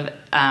think of.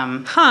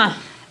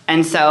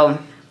 And so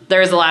there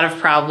was a lot of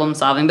problem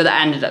solving, but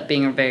that ended up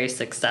being a very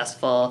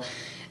successful,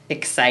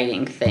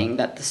 exciting thing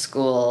that the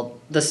school,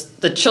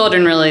 the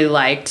children really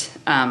liked.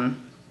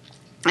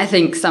 I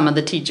think some of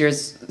the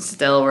teachers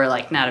still were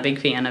like not a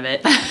big fan of it,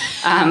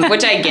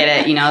 which I get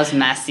it. It's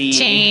messy,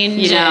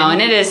 change,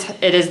 and it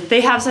is.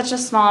 They have such a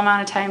small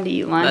amount of time to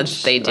eat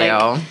lunch. They do,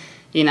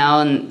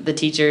 and the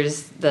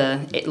teachers,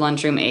 the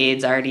lunchroom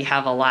aides already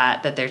have a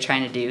lot that they're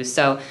trying to do.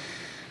 So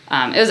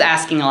it was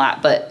asking a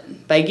lot,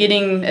 but by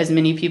getting as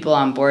many people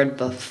on board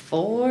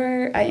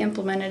before I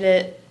implemented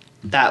it,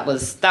 that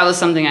was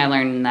something I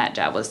learned in that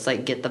job, was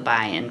like get the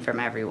buy-in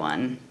from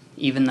everyone.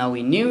 Even though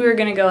we knew we were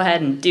going to go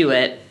ahead and do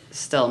it, it's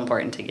still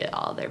important to get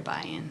all their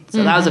buy-in.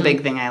 So that was a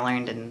big thing I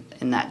learned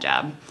in that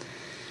job.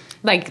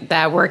 Like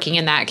that working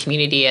in that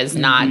community is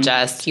not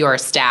just your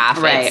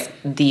staff, Right. it's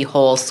the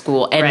whole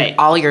school and Right.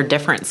 all your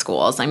different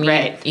schools. I mean,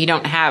 Right. you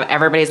don't have,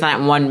 everybody's not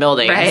in one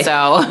building. Right.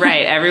 So,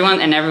 Right.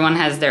 Everyone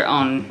has their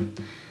own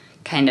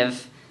kind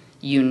of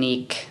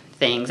unique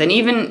things. And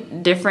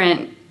even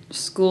different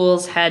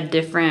schools had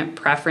different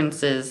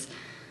preferences.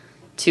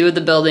 Two of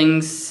the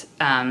buildings,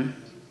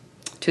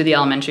 two of the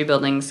elementary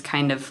buildings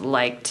kind of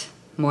liked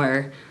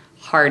more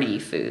hearty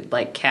food,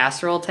 like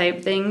casserole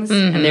type things.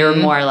 And they were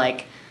more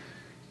like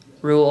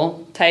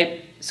rural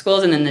type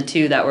schools. And then the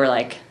two that were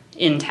like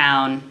in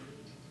town,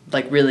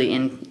 like really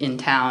in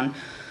town,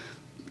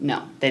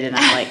 no, they did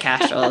not like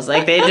casseroles.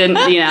 Like they didn't,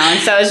 and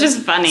so it's just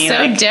funny. So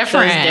like,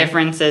 different. Those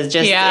differences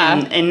just Yeah.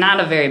 in not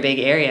a very big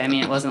area. I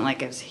mean, it wasn't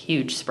like it was a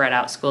huge spread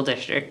out school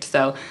district.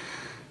 So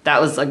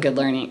that was a good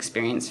learning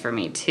experience for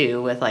me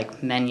too, with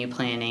like menu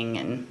planning,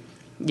 and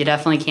you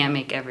definitely can't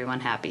make everyone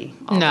happy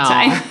all the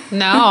time.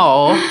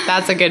 No,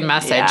 that's a good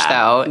message Yeah.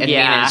 though. In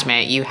Yeah.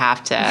 management, you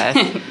have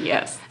to,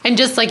 Yes. and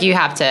just like you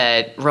have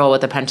to roll with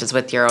the punches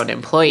with your own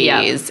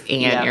employees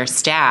and Yep. your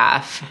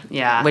staff.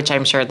 Yeah. Which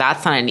I'm sure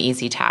that's not an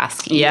easy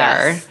task either.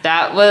 Yes,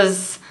 that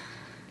was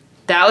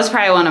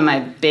probably one of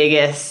my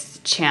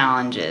biggest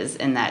challenges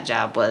in that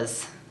job,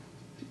 was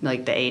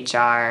like the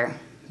HR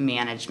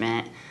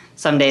management.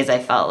 Some days I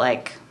felt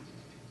like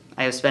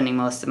I was spending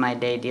most of my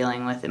day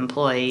dealing with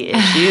employee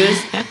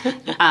issues,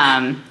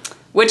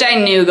 which I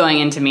knew going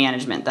into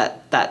management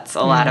that's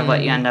a lot of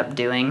what you end up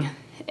doing.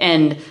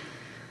 And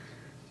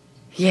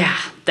yeah,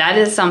 that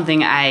is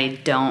something I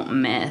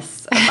don't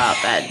miss about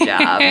that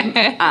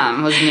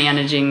job, was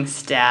managing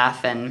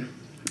staff. And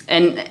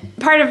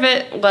part of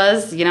it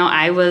was,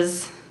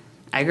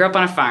 I grew up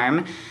on a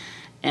farm,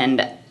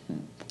 and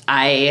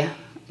I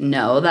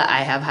know that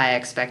I have high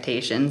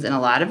expectations in a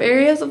lot of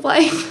areas of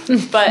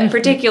life, but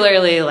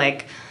particularly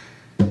like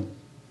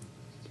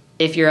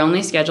if you're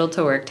only scheduled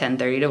to work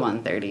 10:30 to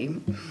 1:30,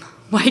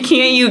 why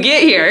can't you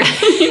get here?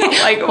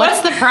 Like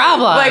What's the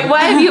problem? Like,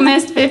 why have you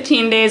missed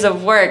 15 days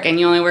of work and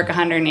you only work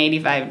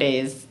 185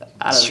 days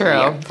out of the year?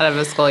 Out of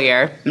a school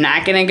year. I'm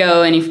not gonna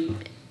go anyways.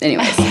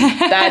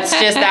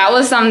 That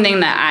was something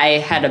that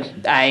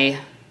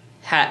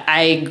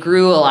I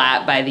grew a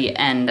lot by the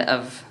end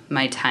of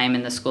my time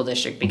in the school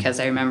district, because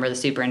I remember the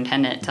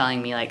superintendent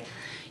telling me, like,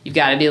 you've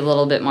got to be a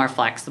little bit more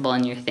flexible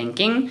in your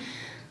thinking.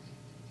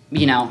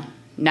 You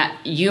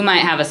might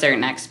have a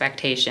certain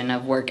expectation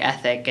of work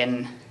ethic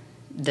and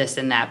this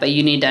and that, but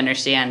you need to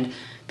understand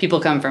people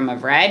come from a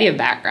variety of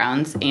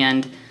backgrounds,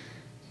 and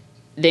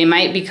they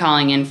might be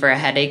calling in for a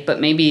headache, but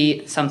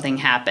maybe something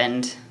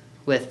happened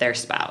with their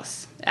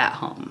spouse at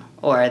home,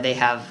 or they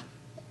have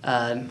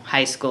a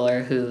high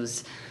schooler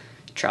who's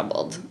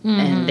troubled,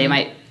 and they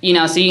might,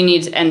 so you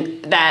need to,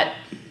 and that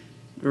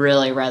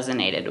really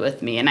resonated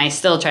with me. And I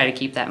still try to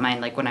keep that in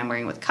mind, like when I'm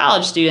working with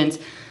college students,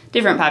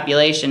 different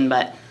population,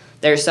 but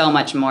there's so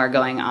much more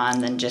going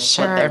on than just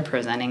what they're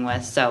presenting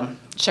with. So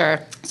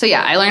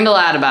yeah, I learned a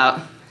lot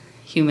about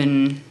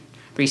human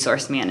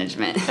resource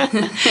management.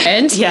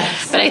 And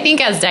yes. But I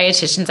think as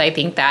dietitians, I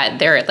think that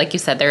there, like you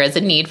said, there is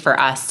a need for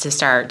us to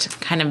start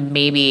kind of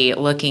maybe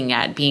looking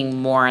at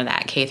being more in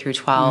that K through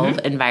 12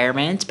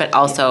 environment, but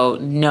also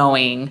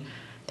knowing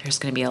there's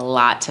going to be a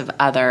lot of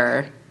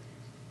other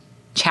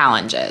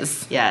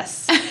challenges.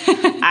 Yes.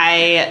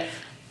 I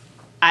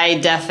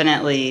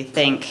definitely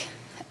think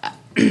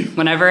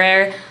whenever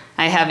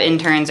I have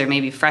interns or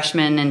maybe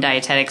freshmen in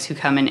dietetics who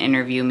come and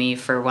interview me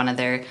for one of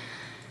their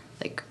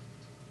like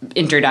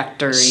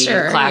introductory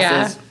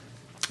classes,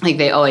 like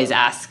they always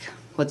ask,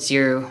 what's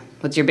your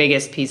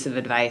biggest piece of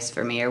advice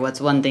for me, or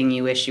what's one thing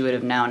you wish you would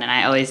have known? And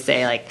I always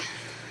say, like,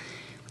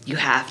 you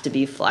have to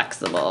be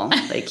flexible.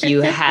 Like,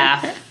 you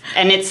have,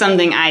 and it's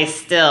something I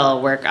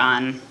still work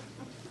on,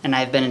 and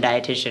I've been a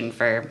dietitian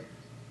for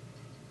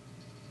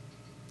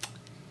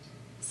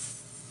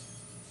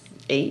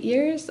 8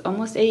 years,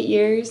 almost 8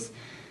 years.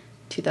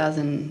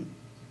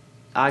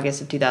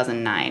 August of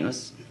 2009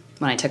 was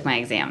when I took my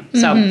exam.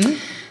 So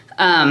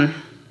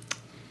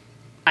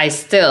I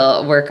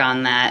still work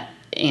on that,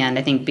 and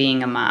I think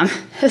being a mom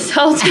has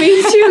helped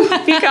me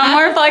to become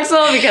more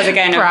flexible, because it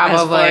kind of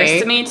has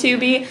forced me to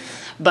be.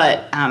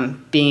 But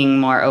being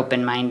more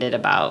open-minded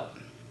about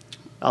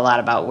a lot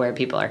about where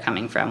people are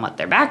coming from, what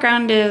their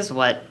background is,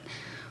 why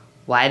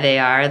they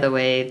are the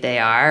way they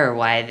are, or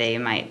why they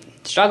might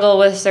struggle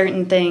with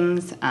certain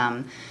things.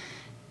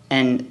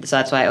 And so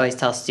that's why I always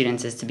tell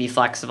students is to be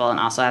flexible and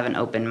also have an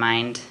open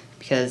mind,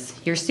 because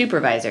your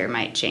supervisor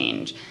might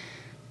change.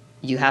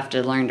 You have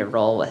to learn to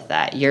roll with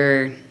that.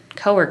 Your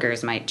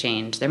coworkers might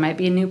change. There might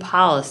be a new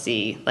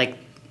policy. Like,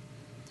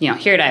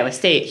 here at Iowa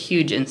State,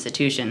 huge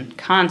institution,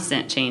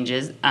 constant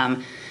changes.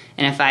 And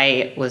if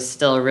I was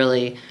still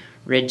really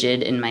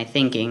rigid in my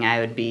thinking, I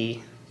would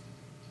be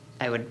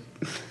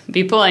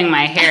pulling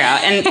my hair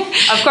out. And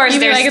of course,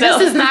 there's like, still,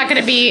 this is not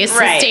going to be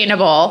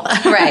sustainable.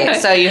 Right.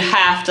 So you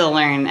have to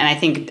learn. And I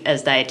think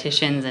as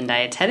dietitians and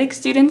dietetic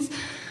students,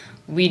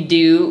 we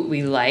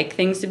like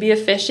things to be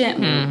efficient.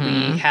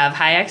 We have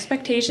high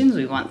expectations.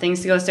 We want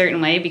things to go a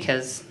certain way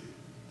because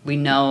we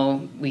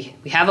know we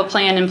have a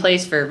plan in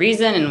place for a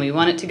reason and we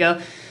want it to go.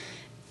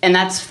 And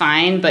that's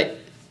fine, but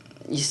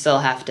you still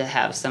have to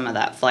have some of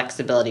that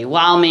flexibility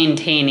while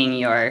maintaining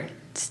your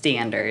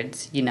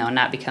standards,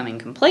 not becoming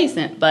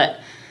complacent, but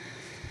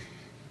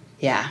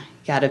yeah,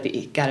 gotta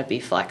be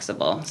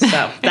flexible.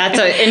 So that's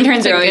what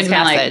interns are always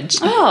kind of like,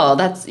 oh,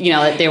 that's,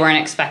 they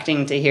weren't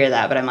expecting to hear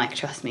that, but I'm like,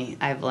 trust me,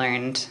 I've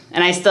learned,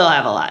 and I still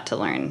have a lot to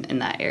learn in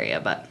that area,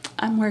 but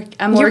I'm work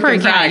in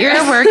progress. You're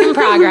a work in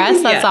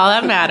progress. That's all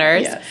that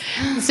matters.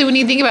 Yes. So when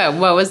you think about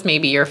what was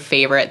maybe your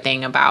favorite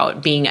thing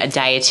about being a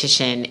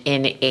dietitian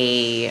in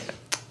a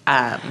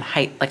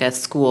like a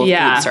school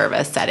food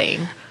service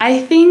setting,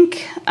 I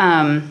think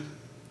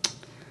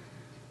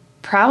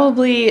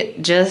probably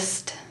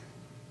just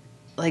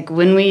like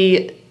when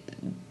we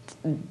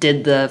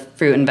did the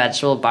fruit and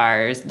vegetable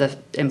bars,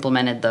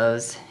 implemented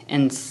those,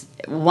 and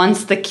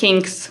once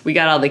we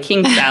got all the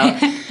kinks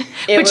out,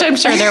 which I'm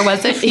sure there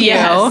was a few.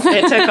 Yes,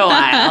 it took a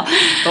while,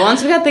 but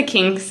once we got the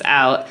kinks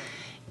out,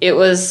 it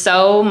was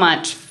so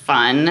much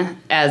fun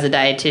as a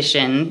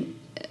dietitian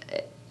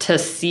to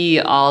see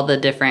all the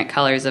different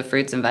colors of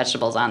fruits and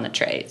vegetables on the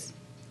trays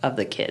of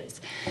the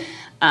kids.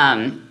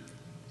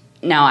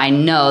 Now, I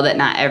know that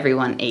not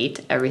everyone ate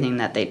everything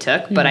that they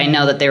took, but I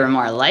know that they were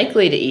more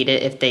likely to eat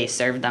it if they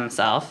served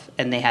themselves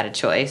and they had a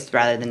choice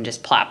rather than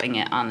just plopping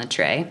it on the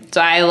tray.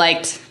 So I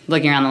liked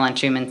looking around the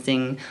lunchroom and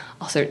seeing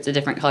all sorts of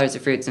different colors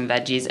of fruits and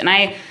veggies. And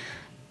I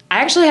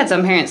actually had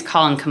some parents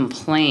call and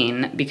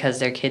complain because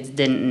their kids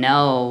didn't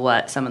know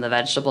what some of the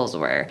vegetables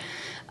were,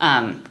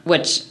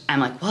 which I'm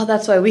like, well,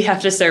 that's why we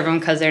have to serve them,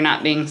 because they're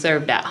not being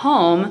served at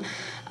home.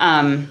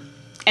 And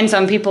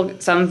some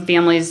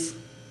families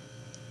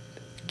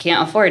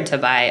can't afford to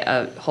buy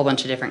a whole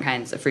bunch of different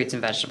kinds of fruits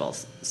and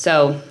vegetables.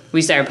 So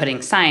we started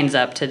putting signs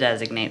up to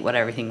designate what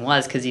everything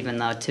was, because even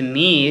though to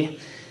me,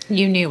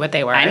 you knew what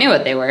they were. I knew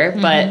what they were,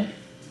 but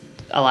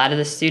a lot of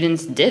the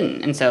students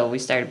didn't. And so we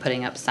started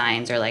putting up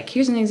signs, or like,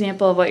 here's an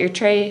example of what your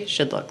tray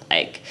should look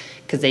like,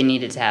 because they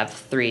needed to have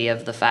 3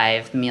 of the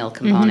 5 meal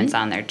components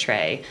on their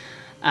tray.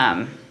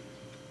 And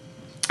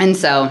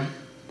so,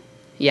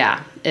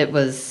 yeah, it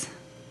was,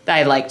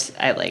 I liked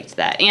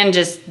that. And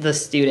just the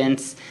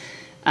students,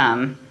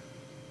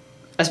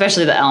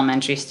 especially the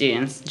elementary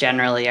students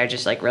generally are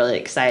just like really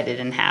excited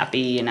and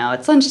happy.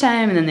 It's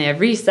lunchtime and then they have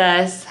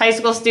recess. High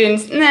school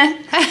students,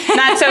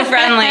 not so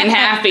friendly and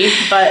happy,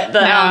 but the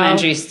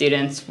elementary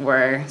students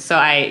were. So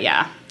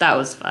that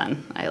was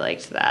fun. I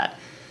liked that.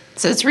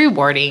 So it's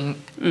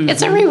rewarding.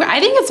 It's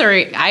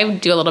I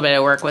do a little bit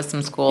of work with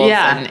some schools,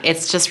 and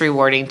it's just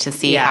rewarding to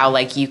see how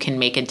like you can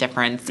make a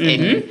difference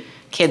in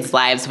kids'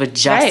 lives with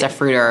just a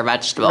fruit or a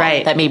vegetable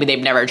that maybe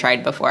they've never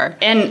tried before.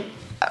 And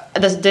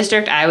the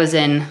district I was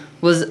in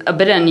was a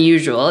bit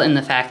unusual in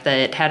the fact that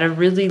it had a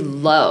really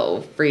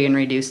low free and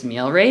reduced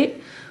meal rate,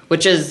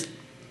 which is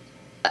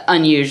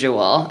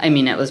unusual. I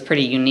mean, it was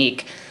pretty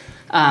unique.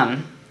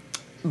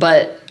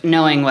 But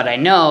knowing what I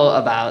know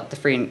about the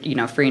free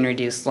and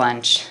reduced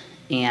lunch,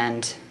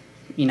 and,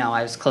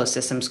 I was close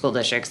to some school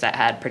districts that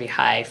had pretty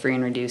high free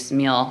and reduced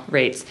meal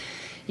rates,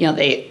 I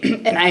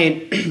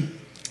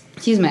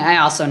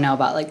also know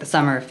about like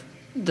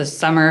the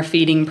summer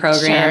feeding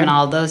program and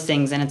all those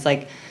things. And it's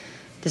like,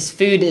 this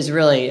food is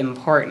really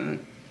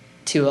important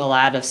to a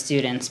lot of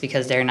students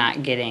because they're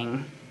not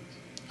getting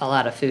a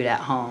lot of food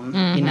at home,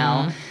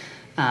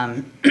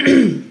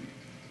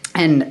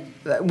 and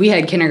we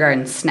had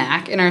kindergarten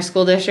snack in our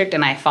school district,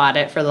 and I fought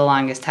it for the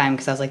longest time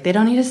because I was like, they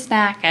don't need a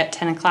snack at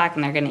 10 o'clock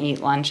and they're going to eat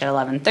lunch at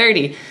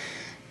 11:30.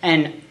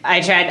 And I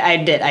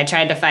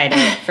tried to fight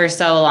it for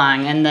so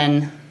long. And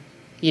then,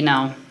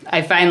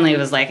 I finally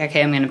was like,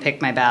 okay, I'm going to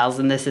pick my battles,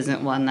 and this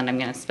isn't one that I'm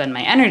going to spend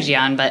my energy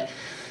on. But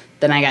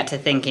then I got to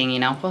thinking,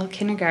 well,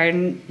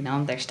 kindergarten,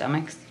 their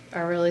stomachs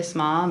are really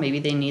small. Maybe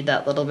they need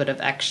that little bit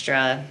of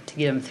extra to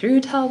get them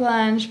through till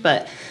lunch.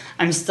 But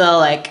I'm still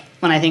like,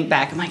 when I think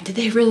back, I'm like, did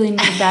they really need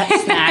that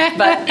snack?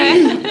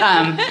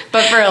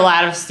 But for a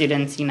lot of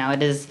students,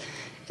 it is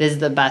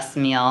the best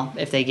meal.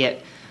 If they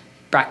get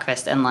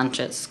breakfast and lunch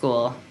at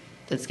school,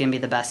 it's going to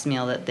be the best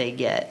meal that they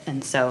get.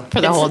 And so for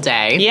the whole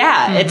day.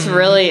 Yeah, it's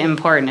really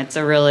important. It's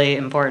a really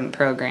important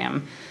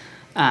program.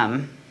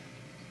 And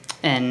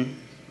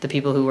the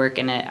people who work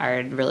in it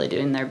are really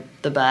doing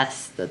the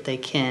best that they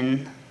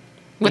can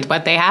with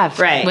what they have,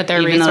 right? With their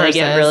even resources. Though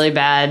they get really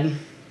bad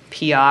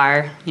PR,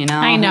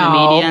 I know, the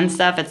media and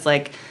stuff. It's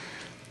like,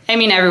 I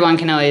mean, everyone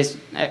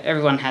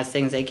has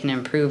things they can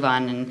improve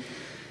on,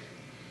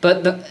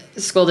 but the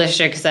school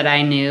districts that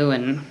I knew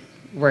and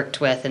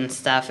worked with and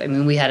stuff. I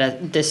mean, we had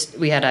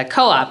a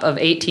co-op of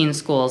 18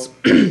 schools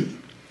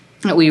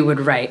that we would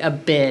write a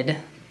bid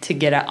to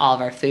get all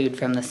of our food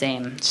from the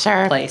same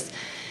place.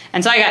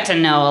 And so I got to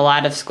know a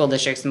lot of school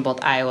districts in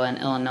both Iowa and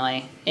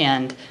Illinois,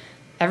 and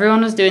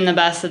everyone was doing the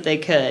best that they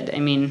could. I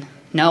mean,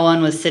 no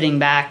one was sitting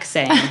back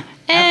saying,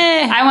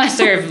 I want to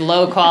serve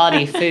low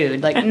quality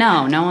food. Like,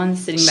 no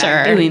one's sitting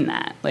back doing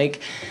that.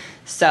 Like,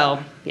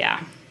 so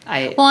yeah,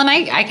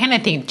 I kind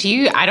of think,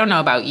 I don't know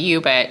about you,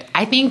 but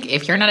I think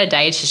if you're not a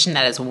dietitian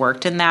that has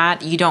worked in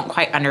that, you don't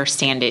quite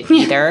understand it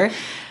either.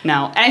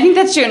 No. And I think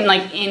that's true in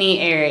like any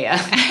area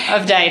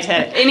of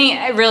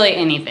really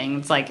anything.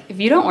 It's like, if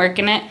you don't work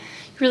in it, you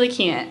really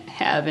can't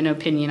have an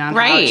opinion on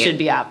how it should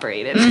be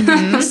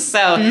operated.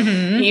 So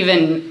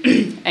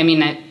even, I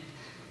mean,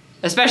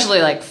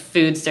 especially like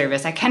food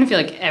service, I kind of feel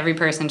like every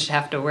person should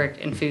have to work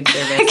in food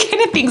service. I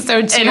kind of think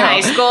so too. In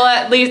high school,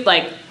 at least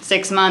like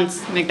 6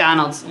 months,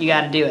 McDonald's, you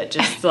got to do it.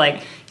 Just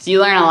like, so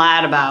you learn a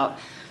lot about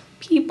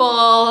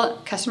people,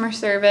 customer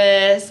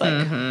service,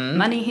 like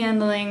money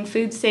handling,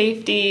 food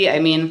safety. I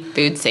mean,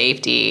 food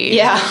safety.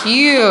 Yeah.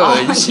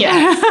 Huge.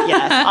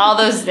 Yes. All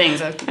those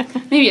things.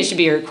 Maybe it should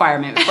be a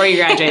requirement before you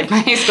graduate from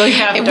high school.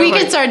 If we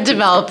could start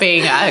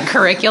developing a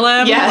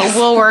curriculum,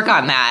 we'll work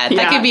on that. Yeah.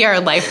 That could be our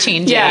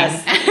life-changing.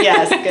 Yes,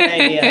 good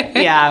idea.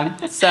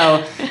 Yeah.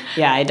 So,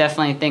 yeah, I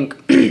definitely think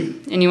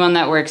anyone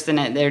that works in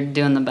it, they're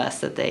doing the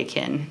best that they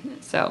can.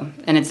 So,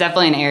 and it's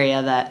definitely an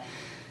area that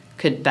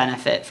could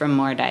benefit from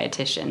more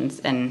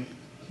dietitians, and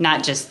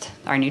not just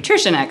our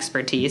nutrition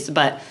expertise,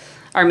 but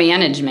our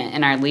management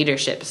and our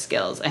leadership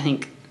skills. I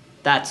think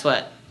that's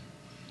what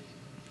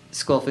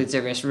school food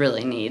service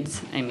really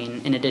needs. I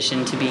mean, in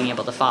addition to being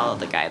able to follow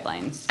the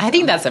guidelines. I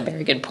think that's a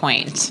very good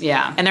point.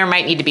 Yeah. And there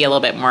might need to be a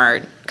little bit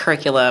more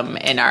curriculum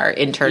in our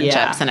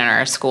internships and in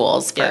our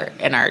schools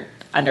in our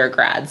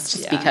undergrads,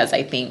 just because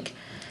I think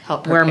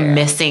we're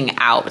missing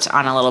out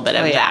on a little bit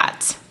of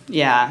that.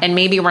 Yeah. And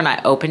maybe we're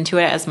not open to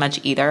it as much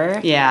either.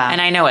 Yeah.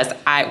 And I know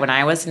when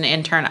I was an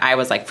intern, I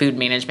was like food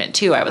management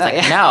too. I was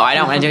no, I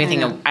don't want to do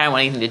anything. I don't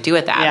want anything to do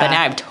with that. Yeah. But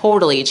now I've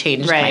totally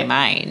changed my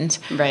mind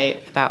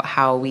about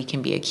how we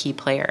can be a key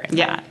player in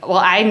that. Well,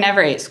 I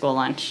never ate school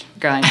lunch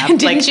growing up.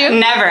 Didn't you?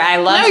 Never. I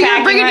love packing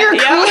you're bringing your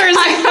coolers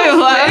I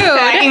love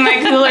packing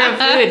my cooler of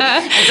food.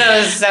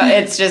 And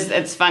so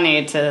it's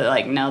funny to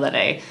like know that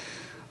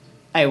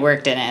I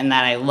worked in it and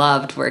that I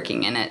loved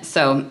working in it.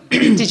 So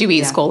did you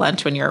eat school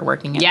lunch when you were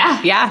working in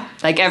it? Yeah.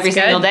 Like every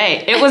single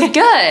day. It was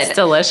good. It's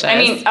delicious. I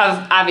mean,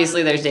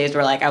 obviously there's days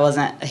where like I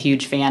wasn't a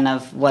huge fan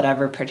of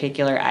whatever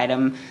particular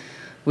item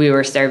we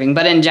were serving.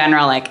 But in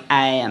general, like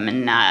I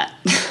am not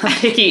a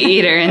picky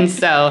eater. And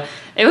so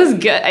it was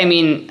good. I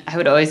mean, I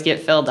would always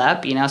get filled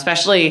up,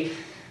 especially,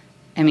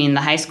 I mean,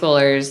 the high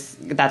schoolers,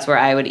 that's where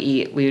I would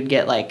eat. We would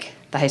get like,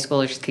 the high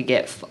schoolers could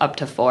get up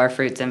to 4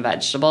 fruits and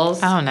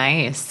vegetables. Oh,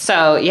 nice.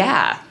 So,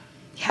 yeah.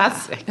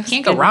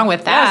 Can't go wrong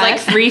with that. It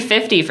was like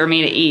 $3.50 for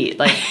me to eat.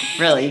 Like,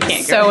 really, you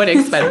can't go so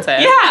inexpensive.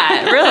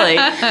 Yeah,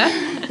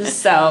 really.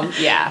 So,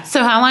 yeah.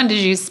 So how long did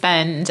you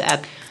spend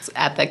at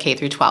the K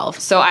through 12?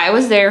 So I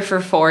was there for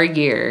 4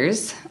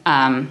 years.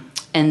 And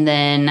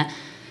then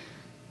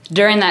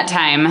during that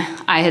time,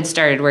 I had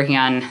started working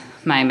on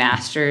my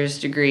master's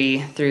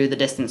degree through the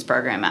distance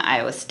program at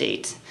Iowa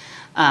State.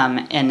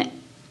 And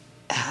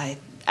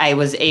I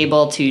was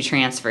able to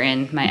transfer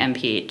in my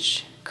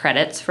MPH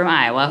credits from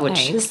Iowa,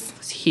 which was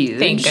huge.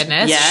 Thank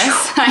goodness.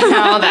 Yes, I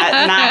know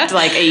that knocked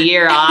like a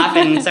year off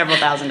and several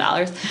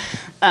 $1,000s.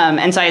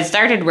 And so I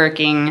started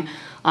working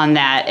on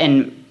that,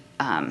 and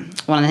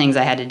one of the things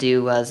I had to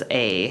do was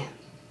it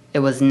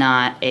was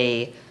not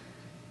a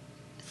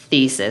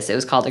thesis. It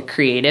was called a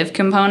creative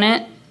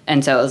component,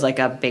 and so it was like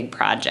a big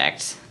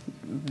project,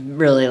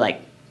 really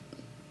like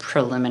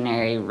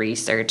preliminary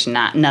research,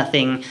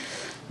 nothing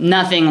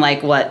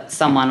like what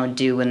someone would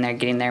do when they're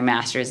getting their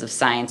master's of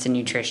science in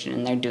nutrition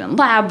and they're doing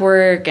lab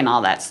work and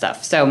all that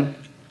stuff. So,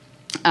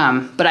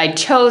 but I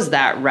chose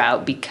that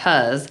route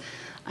because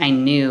I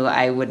knew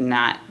I would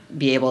not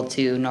be able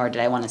to, nor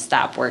did I want to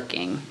stop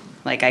working.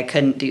 Like I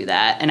couldn't do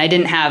that. And I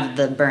didn't have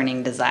the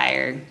burning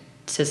desire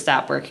to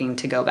stop working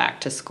to go back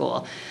to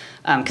school.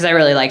 Because I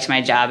really liked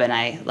my job and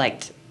I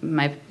liked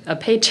a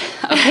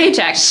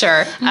paycheck.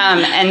 Sure.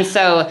 And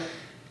so,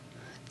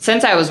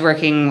 since I was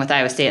working with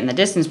Iowa State in the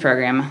distance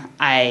program,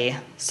 I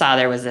saw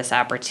there was this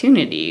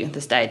opportunity,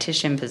 this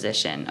dietitian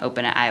position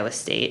open at Iowa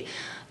State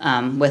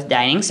with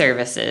dining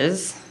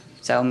services,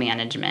 so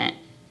management.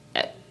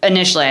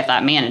 Initially, I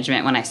thought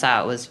management when I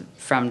saw it was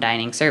from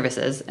dining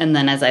services. And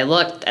then as I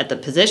looked at the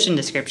position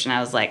description, I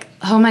was like,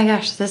 oh my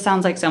gosh, this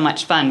sounds like so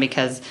much fun,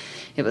 because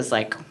it was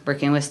like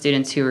working with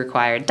students who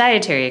required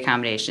dietary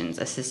accommodations,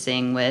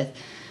 assisting with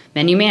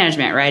menu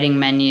management, writing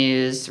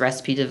menus,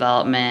 recipe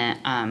development,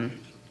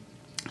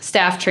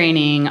 staff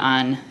training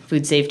on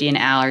food safety and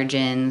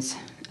allergens,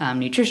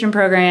 nutrition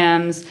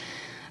programs,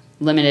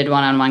 limited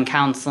one-on-one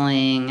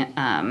counseling,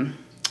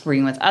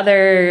 working with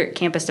other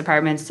campus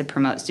departments to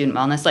promote student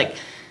wellness, like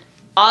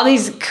all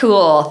these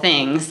cool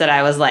things that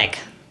I was like,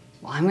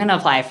 well, I'm going to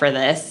apply for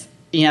this,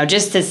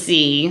 just to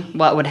see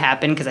what would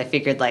happen, because I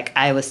figured like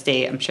Iowa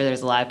State, I'm sure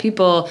there's a lot of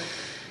people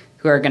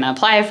who are going to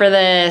apply for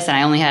this, and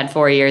I only had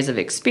 4 years of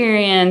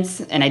experience,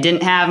 and I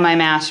didn't have my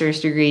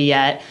master's degree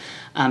yet.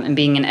 And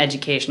being an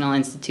educational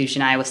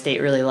institution, Iowa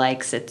State really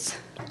likes its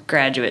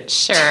graduate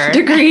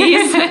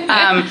degrees.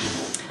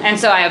 And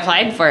so I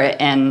applied for it,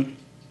 and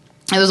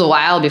it was a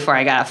while before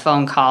I got a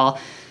phone call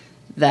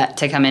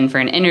to come in for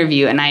an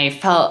interview, and I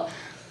felt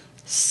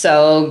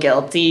so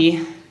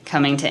guilty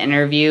coming to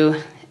interview,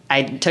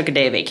 I took a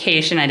day of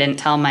vacation. I didn't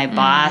tell my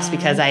boss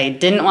because I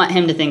didn't want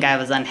him to think I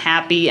was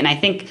unhappy. And I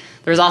think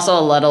there was also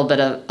a little bit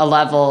of a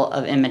level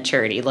of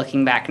immaturity.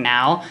 Looking back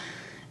now,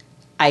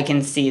 I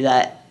can see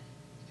that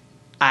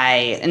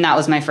and that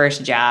was my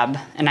first job,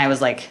 and I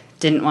was like,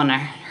 didn't want to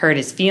hurt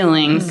his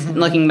feelings. And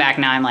looking back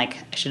now, I'm like,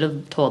 I should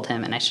have told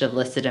him and I should have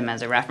listed him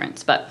as a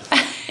reference. But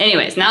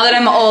anyways, now that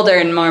I'm older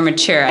and more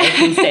mature, I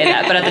can say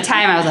that. But at the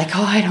time, I was like,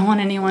 I don't want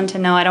anyone to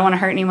know. I don't want to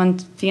hurt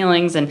anyone's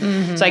feelings.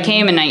 And so I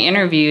came and I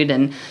interviewed,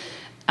 and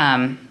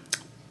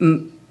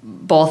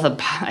both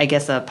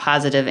a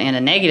positive and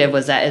a negative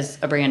was that is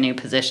a brand new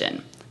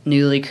position,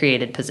 newly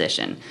created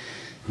position.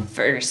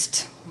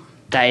 First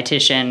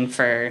dietitian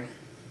for,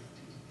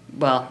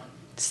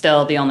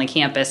 still the only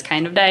campus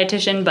kind of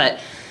dietitian, but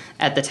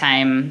at the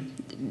time,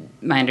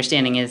 my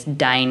understanding is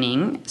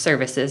dining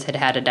services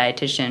had a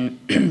dietitian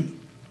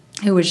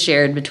who was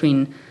shared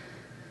between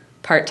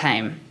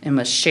part-time and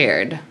was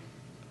shared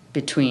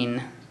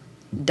between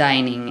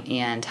dining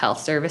and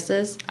health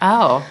services.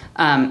 Oh.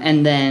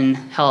 And then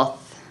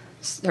health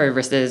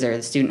services, or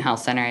the student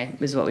health center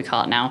is what we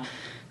call it now,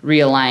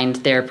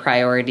 realigned their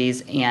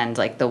priorities, and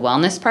like the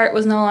wellness part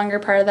was no longer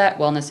part of that,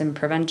 wellness and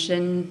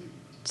prevention.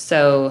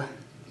 So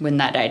when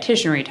that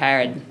dietitian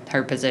retired,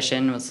 her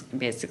position was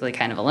basically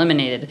kind of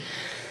eliminated.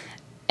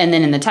 And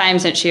then in the time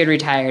since she had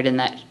retired and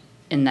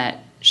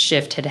that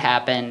shift had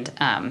happened,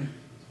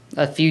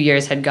 a few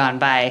years had gone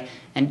by,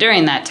 and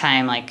during that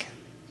time, like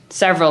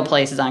several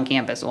places on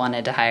campus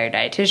wanted to hire a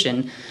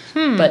dietitian,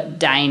 but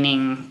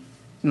dining,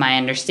 my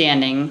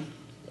understanding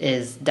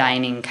is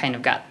dining kind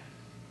of got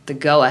the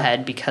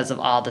go-ahead because of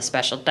all the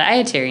special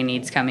dietary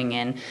needs coming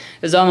in.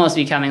 It was almost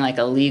becoming like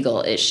a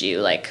legal issue.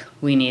 Like,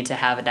 we need to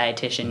have a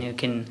dietitian who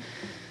can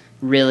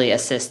really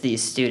assist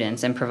these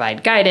students and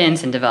provide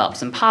guidance and develop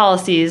some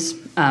policies.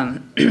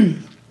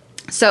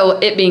 So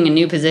it being a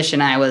new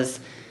position, I was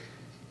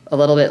a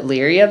little bit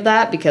leery of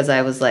that, because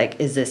I was like,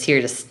 is this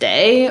here to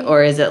stay?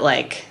 Or is it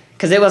like,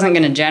 because it wasn't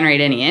going to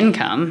generate any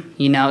income,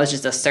 it was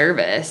just a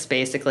service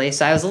basically.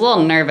 So I was a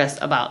little nervous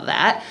about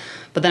that.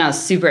 But then I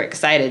was super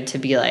excited to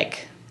be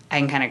like, I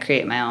can kind of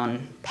create my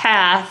own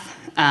path,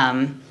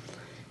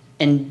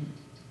 and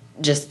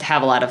just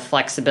have a lot of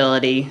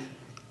flexibility,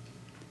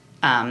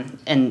 and,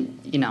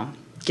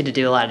 get to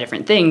do a lot of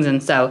different things.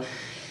 And so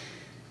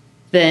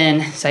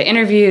I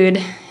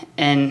interviewed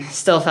and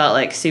still felt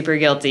like super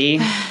guilty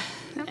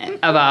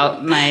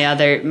about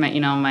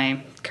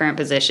my current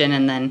position.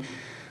 And then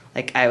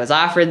like I was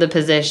offered the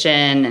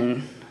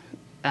position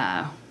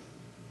and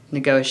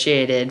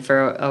negotiated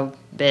for a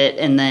bit,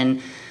 and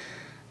then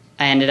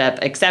I ended up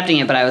accepting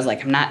it, but I was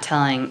like, I'm not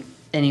telling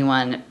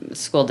anyone,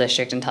 school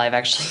district, until I've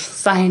actually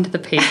signed the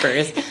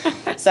papers.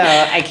 So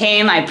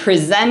I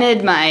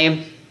presented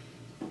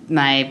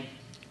my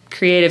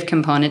creative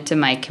component to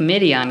my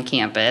committee on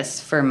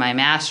campus for my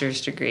master's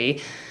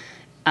degree,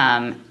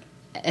 and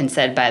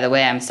said, by the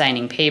way, I'm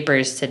signing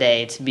papers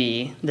today to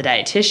be the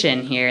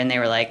dietitian here. And they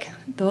were like,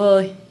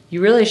 well,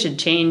 you really should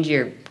change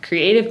your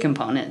creative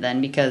component then,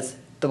 because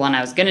the one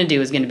I was going to do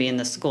was going to be in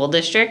the school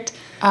district.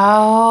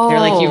 Oh. They're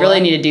like, you really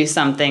need to do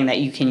something that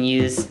you can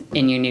use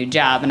in your new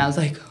job. And I was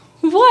like,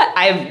 what?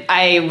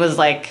 I was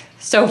like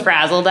so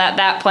frazzled at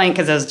that point,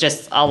 because there was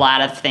just a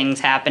lot of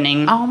things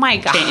happening. Oh my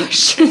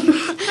gosh.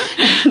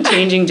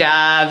 Changing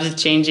jobs,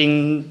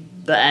 changing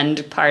the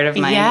end part of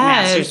my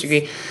master's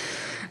degree.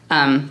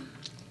 And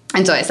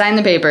so I signed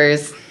the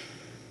papers,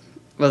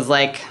 was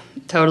like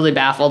totally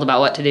baffled about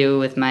what to do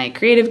with my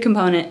creative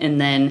component, and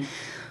then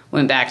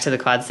went back to the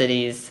Quad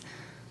Cities.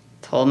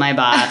 Told my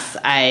boss,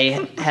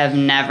 I have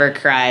never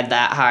cried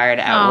that hard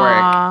at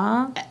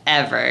work,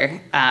 ever.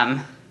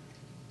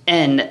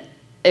 And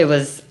it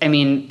was,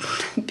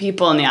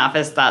 people in the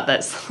office thought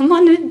that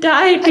someone had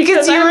died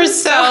because you were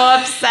so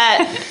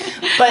upset.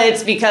 But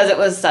it's because it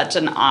was such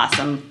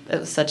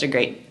a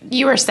great...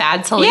 You were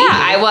sad to leave. Yeah,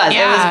 I was.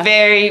 Yeah. It was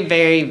very,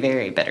 very,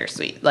 very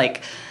bittersweet.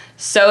 Like,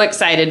 so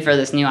excited for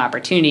this new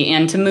opportunity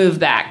and to move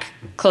back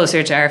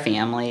closer to our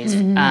families,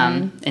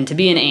 and to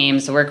be in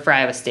Ames, to work for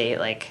Iowa State,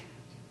 like...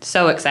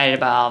 So excited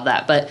about all of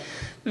that, but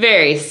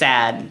very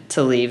sad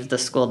to leave the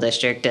school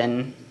district,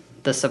 and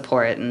the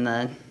support and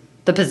the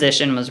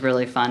position was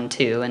really fun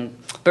too.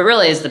 But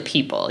really it's the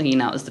people, it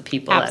was the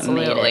people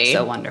Absolutely. That made it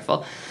so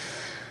wonderful.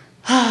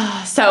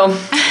 So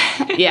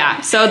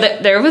yeah, so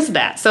there was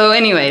that. So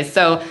anyways,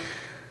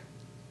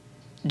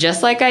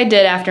 just like I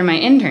did after my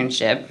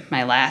internship,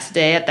 my last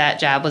day at that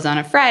job was on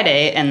a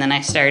Friday, and then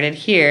I started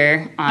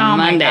here on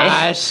Monday. Oh my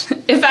gosh.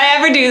 If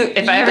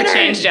I ever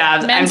change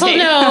jobs, mental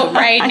note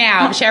right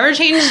now. If she ever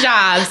changes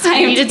jobs,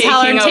 I need to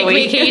tell her to take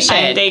vacation.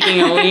 I'm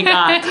taking a week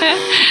off.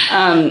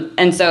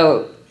 And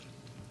so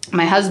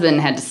my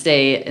husband had to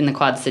stay in the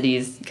Quad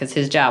Cities because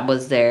his job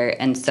was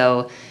there, and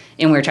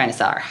we were trying to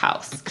sell our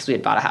house because we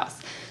had bought a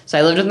house. So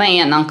I lived with my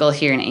aunt and uncle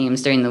here in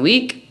Ames during the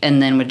week,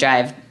 and then would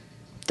drive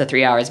the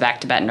 3 hours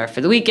back to Bettendorf for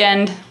the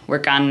weekend,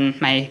 work on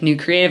my new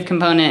creative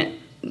component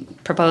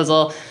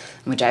proposal,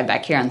 and would drive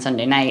back here on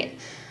Sunday night.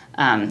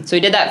 So we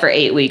did that for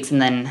 8 weeks,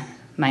 and then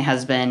my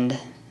husband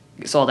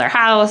sold our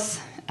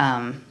house.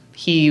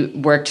 He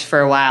worked for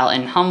a while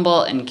in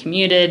Humboldt and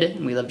commuted.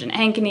 We lived in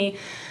Ankeny.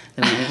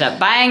 Then we ended up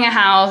buying a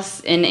house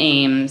in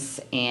Ames,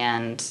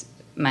 and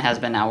my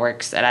husband now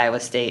works at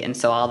Iowa State, and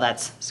so all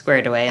that's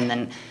squared away, and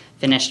then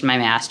finished my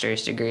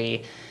master's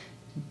degree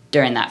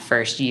during that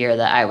first year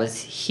that I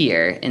was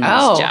here in this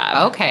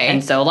job. Okay.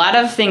 And so a lot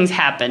of things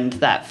happened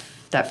that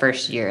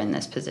first year in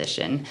this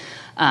position.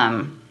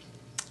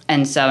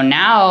 And so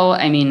now,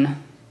 I mean,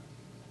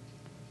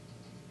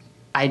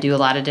 I do a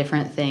lot of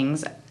different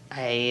things.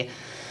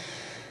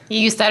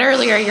 You said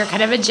earlier you're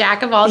kind of a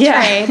jack of all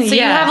trades, so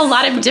you have a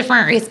lot of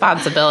different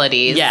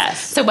responsibilities.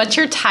 Yes. So what's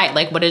your title?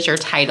 Like, what is your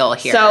title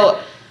here?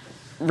 So,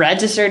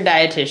 registered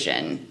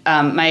dietitian.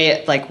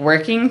 My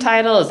working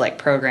title is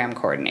program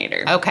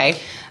coordinator. Okay.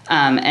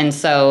 And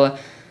so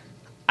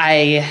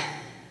and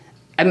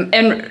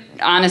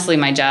honestly,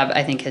 my job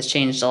I think has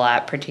changed a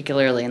lot,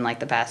 particularly in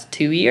the past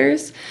 2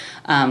 years.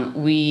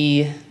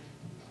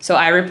 So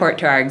I report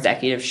to our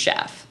executive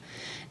chef,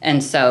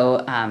 and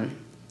so.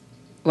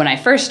 When I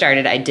first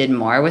started, I did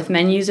more with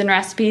menus and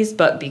recipes,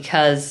 but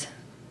because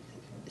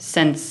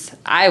since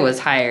I was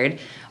hired,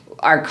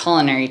 our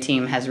culinary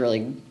team has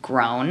really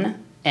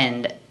grown,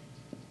 and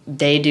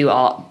they do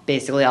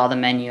basically all the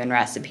menu and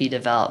recipe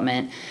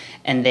development,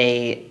 and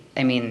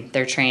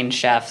they're trained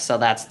chefs, so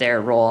that's their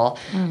role.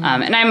 Mm-hmm.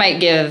 And I might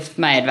give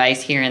my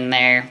advice here and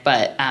there,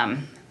 but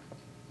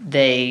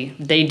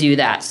they do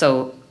that.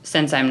 So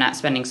since I'm not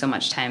spending so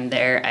much time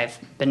there, I've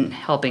been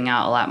helping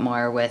out a lot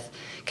more with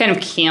kind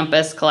of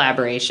campus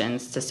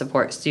collaborations to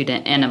support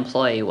student and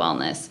employee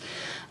wellness.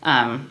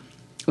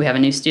 We have a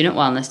new student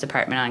wellness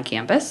department on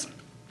campus,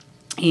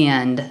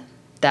 and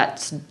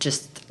that's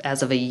just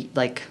as of a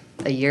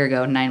year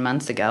ago, 9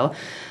 months ago.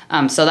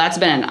 So that's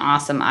been an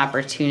awesome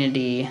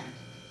opportunity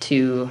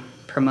to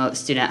promote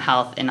student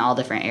health in all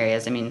different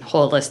areas. I mean,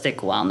 holistic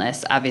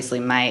wellness. Obviously,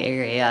 my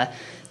area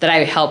that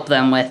I help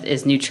them with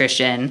is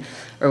nutrition,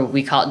 or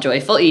we call it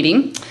joyful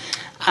eating.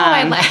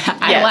 I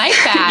like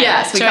that.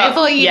 Yes,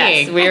 joyful eating.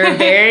 Yes, we were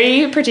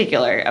very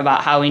particular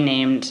about how we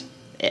named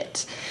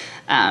it.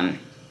 And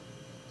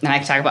I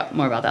can talk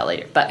more about that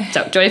later. But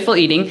so joyful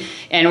eating,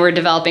 and we're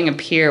developing a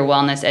peer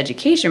wellness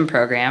education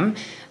program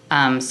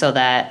so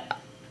that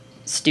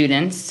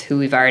students who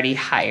we've already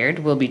hired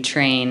will be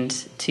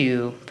trained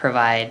to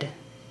provide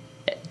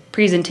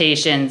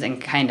presentations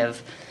and kind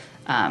of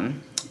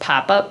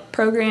pop-up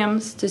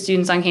programs to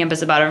students on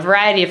campus about a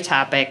variety of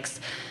topics.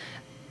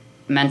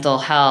 Mental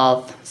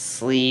health,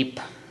 sleep,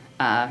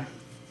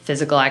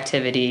 physical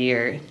activity,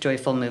 or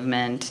joyful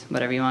movement,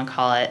 whatever you want to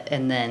call it,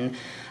 and then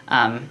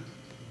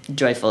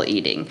joyful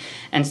eating.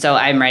 And so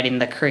I'm writing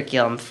the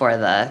curriculum for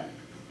a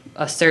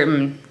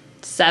certain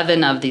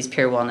 7 of these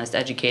peer wellness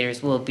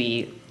educators will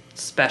be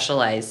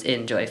specialized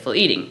in joyful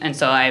eating. And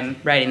so I'm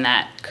writing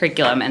that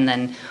curriculum, and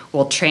then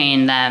we'll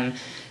train them,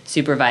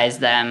 supervise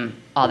them,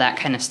 all that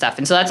kind of stuff.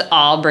 And so that's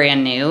all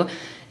brand new.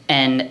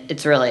 And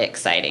it's really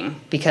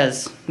exciting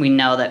because we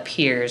know that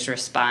peers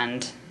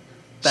respond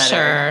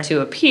better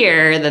to a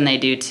peer than they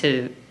do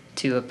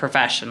to a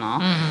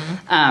professional.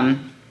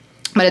 Mm-hmm.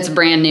 But it's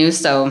brand new,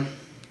 so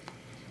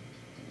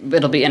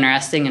it'll be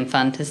interesting and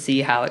fun to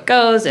see how it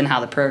goes and how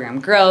the program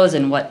grows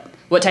and what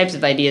types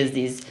of ideas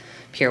these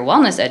peer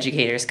wellness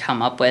educators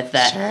come up with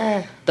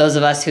that those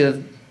of us who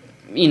have,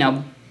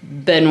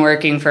 been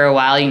working for a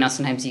while,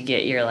 sometimes you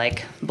get your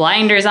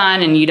blinders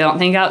on and you don't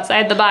think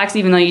outside the box,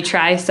 even though you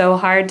try so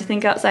hard to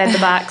think outside the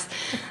box.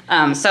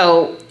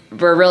 So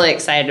we're really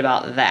excited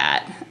about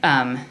that.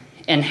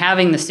 And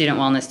having the student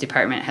wellness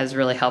department has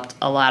really helped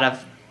a lot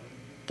of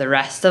the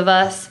rest of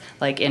us,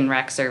 in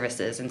rec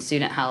services and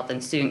student health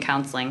and student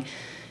counseling,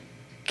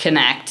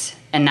 connect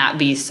and not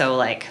be so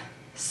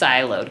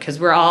siloed, because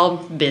we're all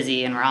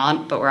busy and we're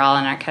all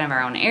in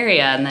our own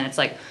area, and then it's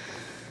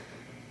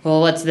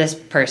well, what's this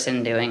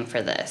person doing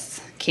for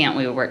this? Can't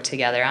we work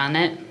together on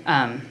it?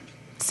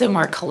 So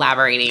more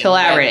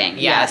collaborating.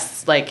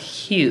 Yes.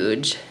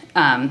 Huge.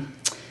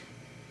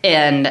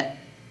 And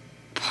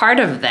part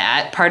of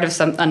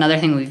another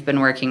thing we've been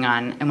working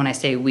on, and when I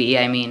say we,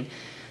 I mean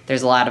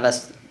there's a lot of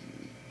us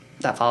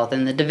that fall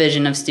within the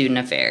Division of Student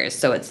Affairs.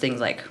 So it's things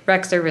like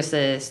rec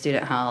services,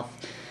 student health,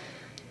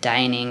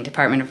 dining,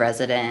 Department of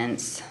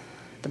Residence,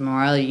 the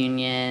Memorial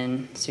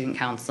Union, student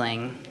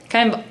counseling,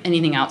 kind of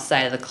anything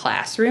outside of the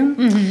classroom.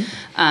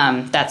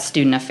 Mm-hmm. That's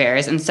student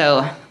affairs. And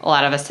so a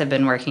lot of us have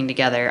been working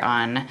together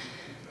on,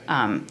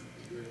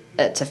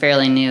 it's a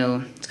fairly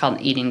new, it's called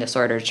an eating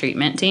disorder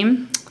treatment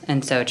team.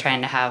 And so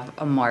trying to have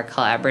a more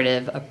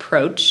collaborative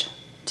approach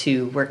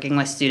to working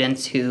with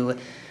students who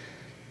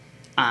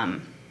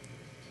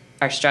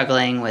are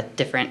struggling with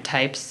different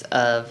types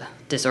of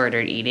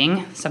disordered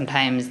eating.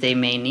 Sometimes they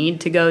may need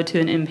to go to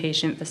an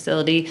inpatient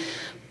facility,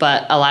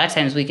 but a lot of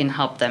times we can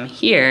help them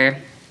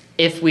here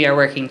if we are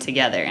working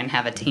together and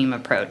have a team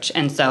approach.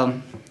 And so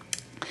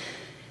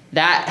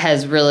that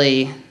has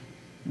really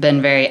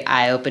been very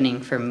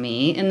eye-opening for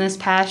me in this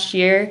past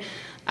year.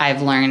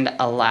 I've learned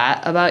a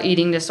lot about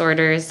eating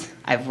disorders.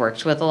 I've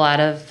worked with a lot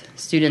of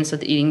students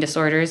with eating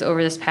disorders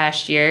over this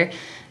past year.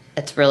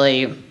 It's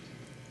really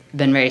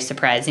been very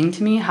surprising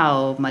to me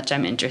how much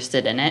I'm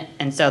interested in it.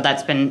 And so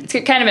it's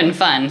kind of been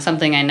fun,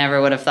 something I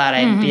never would have thought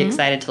I'd be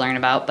excited to learn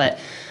about. But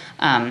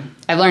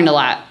I've learned a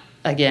lot,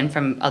 again,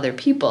 from other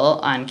people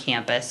on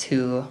campus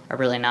who are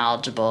really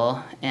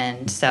knowledgeable.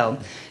 And so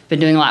I've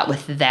been doing a lot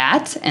with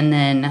that. And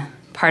then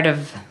part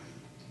of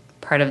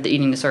the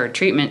eating disorder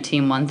treatment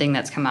team, one thing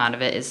that's come out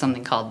of it is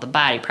something called the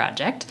Body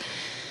Project.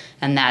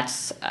 And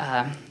that's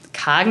a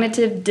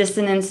cognitive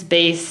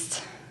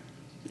dissonance-based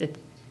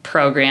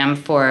program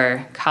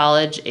for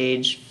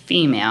college-age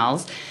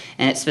females.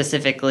 And it's 2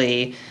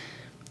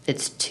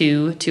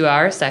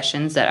 2-hour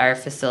sessions that are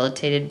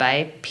facilitated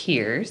by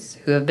peers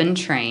who have been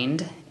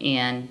trained,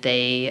 and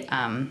they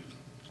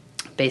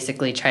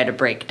basically try to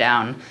break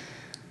down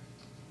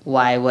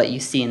why what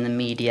you see in the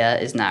media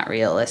is not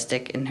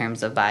realistic in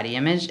terms of body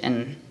image,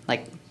 and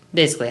like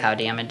basically how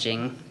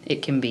damaging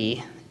it can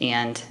be.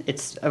 And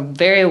it's a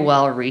very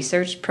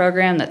well-researched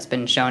program that's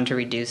been shown to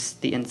reduce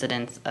the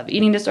incidence of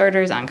eating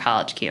disorders on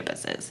college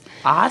campuses.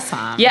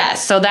 Awesome. Yeah,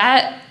 so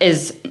that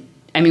is,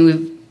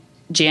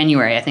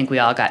 January, I think we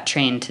all got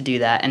trained to do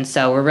that. And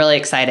so we're really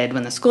excited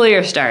when the school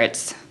year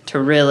starts to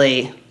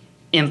really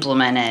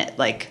implement it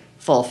like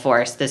full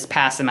force. This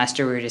past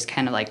semester, we were just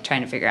kind of like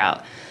trying to figure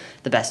out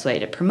the best way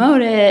to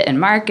promote it and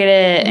market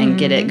it and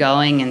get it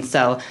going. And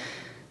so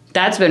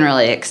that's been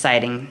really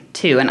exciting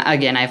too. And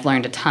again, I've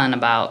learned a ton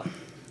about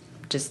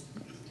just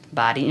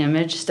body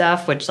image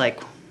stuff, which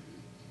like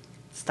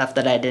stuff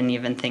that I didn't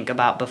even think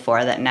about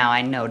before that now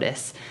I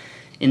notice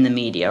in the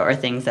media or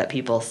things that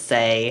people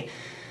say.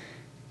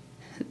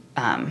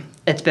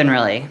 It's been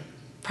really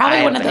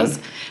probably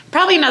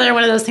another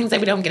one of those things that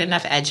we don't get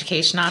enough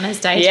education on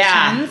as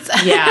dietitians.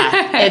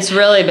 Yeah. It's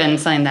really been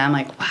something that I'm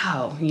like,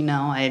 wow,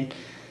 I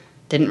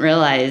didn't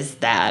realize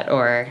that,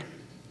 or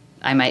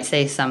I might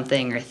say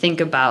something or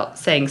think about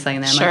saying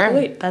something that I'm like,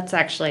 wait, that's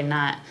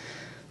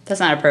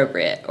not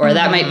appropriate. Or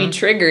that might be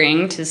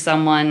triggering to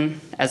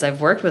someone. As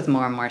I've worked with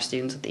more and more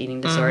students with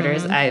eating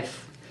disorders,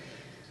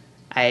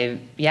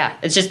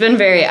 it's just been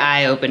very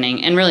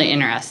eye-opening and really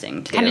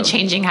interesting too. Kind of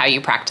changing how you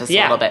practice a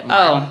little bit more.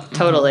 Oh,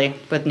 totally.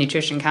 With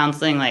nutrition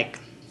counseling, like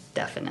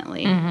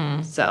definitely.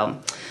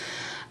 So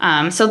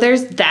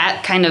there's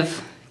that kind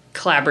of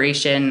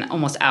collaboration,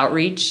 almost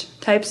outreach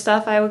type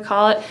stuff, I would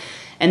call it.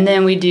 And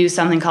then we do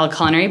something called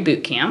Culinary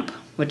Boot Camp,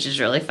 which is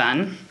really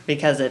fun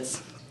because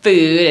it's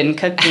food and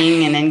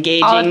cooking and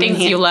engaging. All the things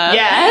you love.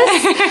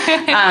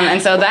 Yes. And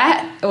so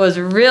that was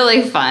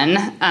really fun.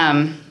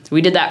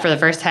 We did that for the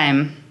first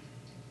time.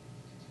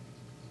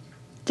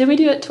 Did we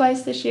do it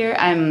twice this year?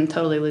 I'm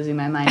totally losing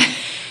my mind.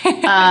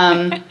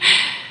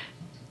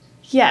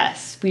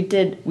 Yes, we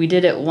did. We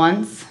did it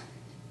once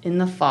in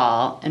the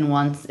fall and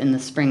once in the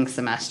spring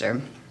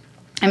semester.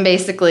 And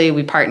basically,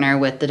 we partner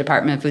with the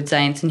Department of Food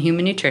Science and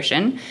Human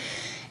Nutrition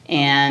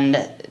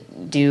and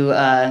do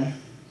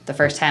the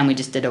first time we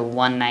just did a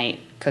one-night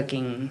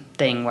cooking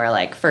thing where,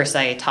 like, first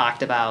I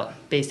talked about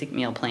basic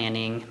meal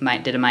planning,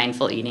 did a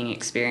mindful eating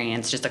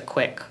experience, just a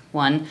quick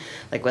one,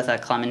 like with a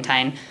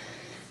Clementine.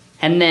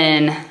 And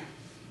then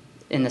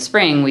in the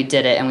spring, we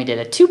did it, and we did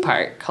a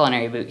 2-part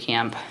culinary boot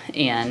camp.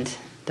 And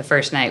the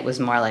first night was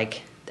more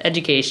like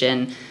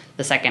education.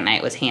 The second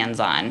night was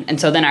hands-on.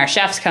 And so then our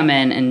chefs come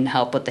in and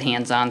help with the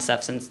hands-on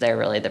stuff since they're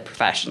really the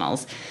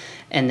professionals.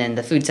 And then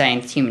the food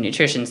science, human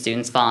nutrition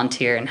students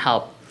volunteer and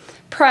help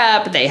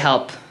prep. They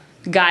help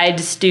guide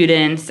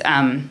students.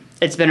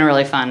 It's been a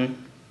really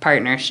fun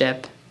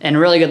partnership and a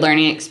really good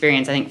learning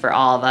experience, I think, for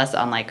all of us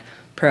on, like,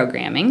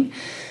 programming,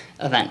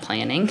 event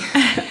planning,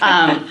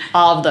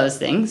 all of those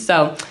things.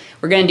 So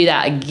we're going to do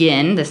that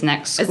again this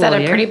next school year. Is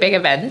that a pretty big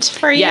event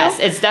for you? Yes,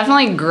 it's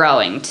definitely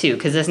growing too,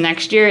 because this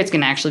next year it's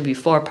going to actually be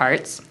 4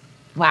 parts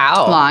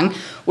long,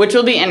 which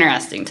will be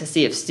interesting to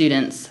see if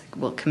students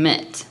will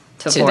commit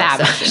to 4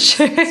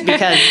 sessions.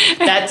 Because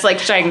that's like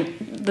striking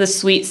the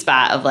sweet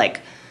spot of,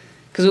 like,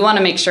 because we want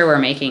to make sure we're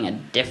making a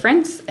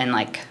difference. And,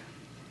 like,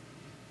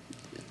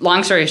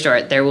 long story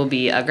short, there will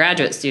be a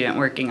graduate student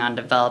working on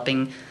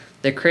developing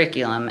the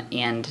curriculum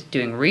and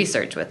doing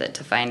research with it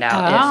to find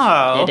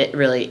out if it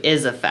really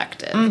is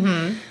effective.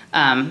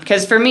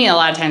 Because for me, a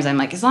lot of times I'm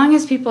like, as long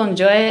as people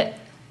enjoy it,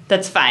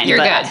 that's fine. You're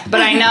good. But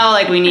I know,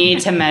 like, we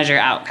need to measure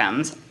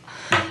outcomes.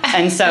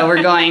 And so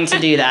we're going to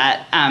do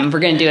that. We're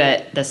going to do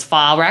it this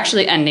fall. We're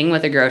actually ending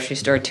with a grocery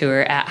store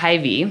tour at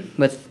Hy-Vee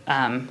with,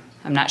 I'm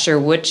not sure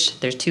which,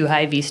 there's 2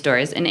 Hy-Vee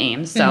stores in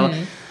Ames. So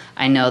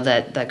I know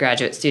that the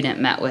graduate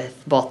student met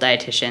with both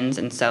dietitians,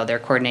 and so they're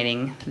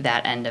coordinating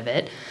that end of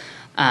it.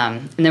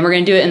 And then we're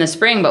going to do it in the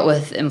spring, but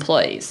with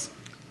employees,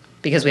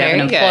 because we have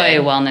an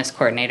employee wellness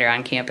coordinator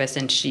on campus,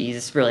 and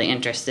she's really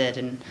interested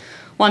and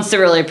wants to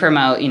really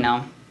promote,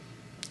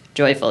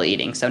 joyful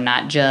eating. So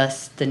not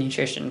just the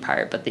nutrition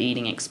part, but the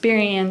eating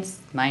experience,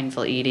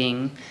 mindful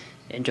eating,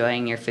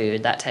 enjoying your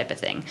food, that type of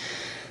thing.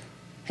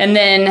 And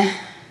then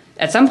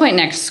at some point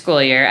next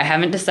school year, I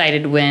haven't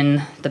decided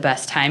when the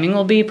best timing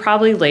will be,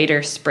 probably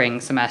later spring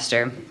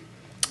semester,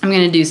 I'm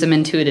going to do some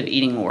intuitive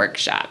eating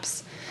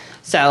workshops.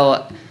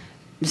 So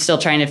I'm still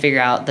trying to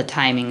figure out the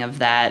timing of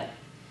that,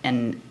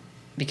 and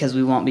because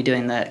we won't be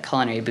doing the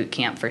culinary boot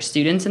camp for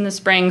students in the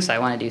spring, so I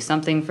want to do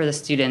something for the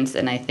students,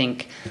 and I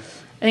think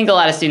a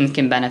lot of students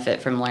can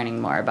benefit from learning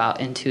more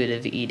about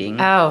intuitive eating.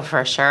 Oh,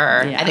 for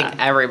sure. Yeah. I think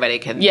everybody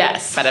could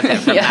Yes. benefit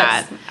from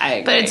Yes, that. I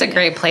agree. But it's a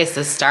great place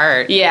to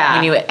start. Yeah.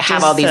 When you have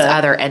Just all these to-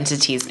 other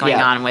entities going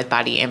Yeah. on with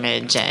body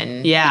image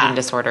and Yeah. eating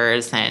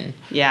disorders and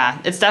Yeah,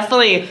 it's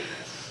definitely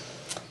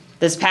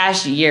this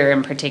past year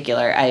in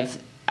particular.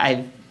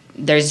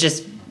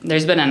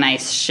 There's been a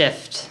nice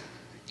shift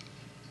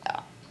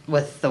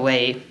with the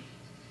way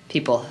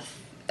people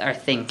are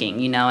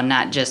thinking, and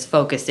not just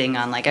focusing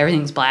on like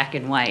everything's black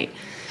and white,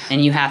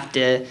 and you have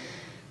to.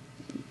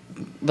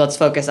 Let's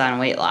focus on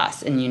weight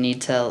loss, and you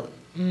need to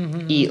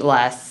eat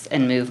less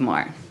and move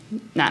more.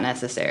 Not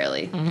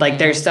necessarily. Like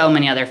there's so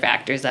many other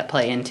factors that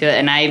play into it,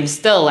 and I'm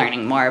still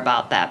learning more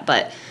about that.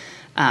 But,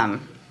 and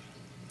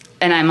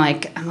I'm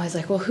always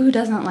like, well, who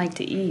doesn't like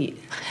to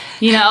eat?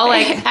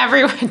 Like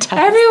everyone does.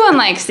 everyone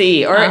likes to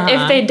eat, or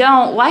if they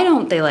don't, why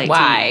don't they like to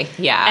Why? eat?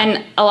 Yeah.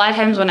 And a lot of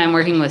times when I'm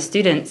working with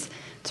students,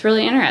 it's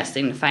really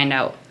interesting to find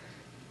out.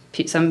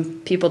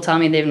 Some people tell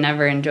me they've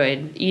never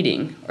enjoyed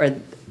eating, or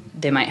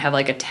they might have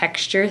like a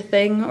texture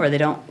thing, or they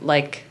don't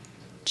like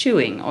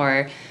chewing,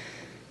 or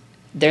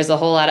there's a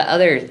whole lot of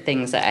other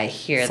things that I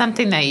hear.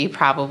 Something that you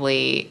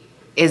probably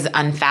is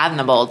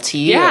unfathomable to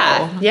you.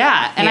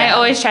 Yeah. And I Yeah.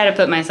 always try to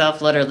put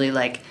myself literally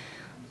like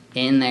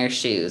in their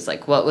shoes.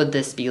 Like, what would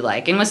this be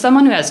like? And with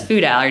someone who has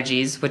food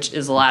allergies, which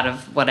is a lot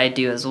of what I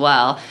do as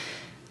well,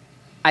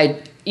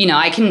 I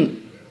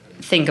can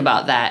think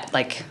about that.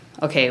 Like,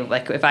 okay,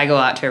 like if I go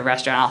out to a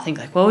restaurant, I'll think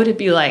like, what would it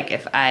be like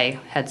if I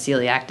had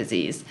celiac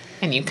disease?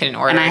 And you couldn't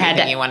order And I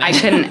anything you wanted. I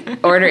couldn't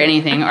order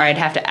anything, or I'd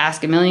have to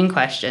ask a million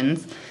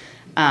questions.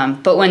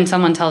 But when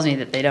someone tells me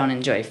that they don't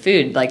enjoy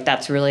food, like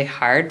that's really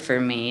hard for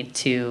me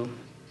to.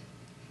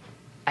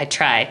 I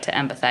try to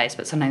empathize,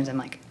 but sometimes I'm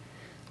like,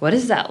 what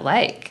is that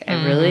like?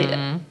 I really,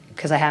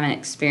 because I haven't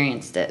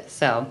experienced it.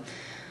 So,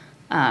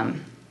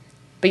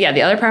 but yeah,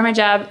 the other part of my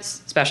job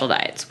is special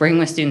diets, working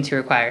with students who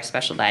require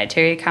special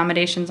dietary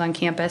accommodations on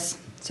campus.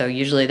 So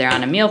usually they're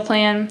on a meal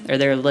plan, or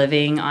they're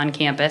living on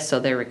campus, so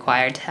they're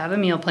required to have a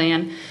meal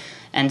plan.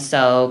 And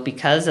so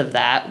because of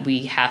that,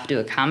 we have to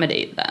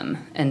accommodate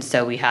them. And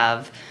so we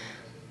have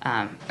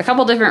a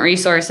couple different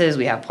resources.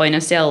 We have point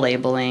of sale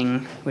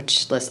labeling,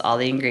 which lists all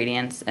the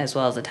ingredients, as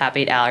well as the top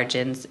 8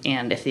 allergens,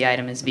 and if the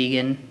item is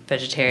vegan,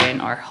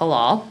 vegetarian, or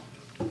halal.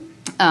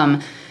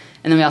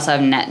 And then we also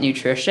have Net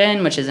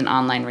Nutrition, which is an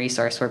online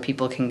resource where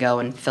people can go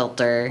and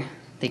filter.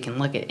 They can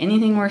look at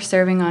anything we're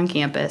serving on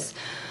campus.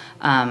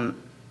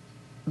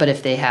 But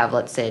if they have,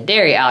 let's say, a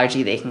dairy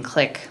allergy, they can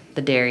click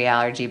the dairy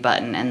allergy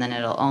button, and then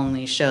it'll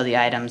only show the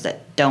items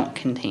that don't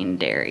contain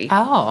dairy.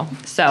 Oh.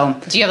 So,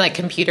 Do you have like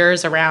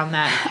computers around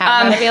that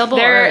have that available?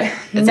 Or is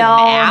it no,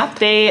 an app?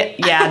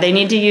 they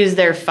need to use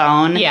their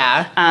phone.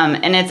 Yeah.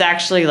 And it's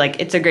actually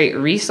it's a great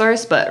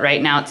resource, but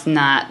right now it's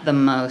not the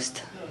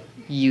most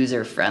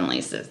user-friendly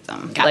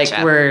system.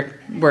 Gotcha. Like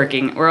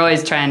we're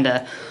always trying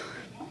to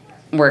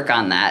work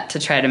on that to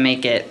try to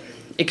make it.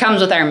 It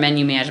comes with our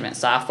menu management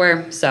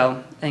software, so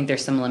I think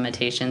there's some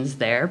limitations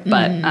there,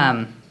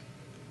 but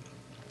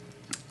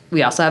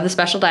we also have the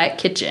Special Diet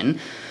Kitchen,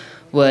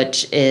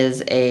 which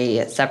is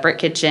a separate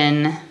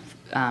kitchen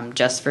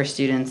just for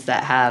students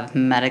that have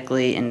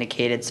medically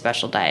indicated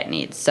special diet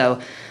needs.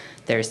 So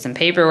there's some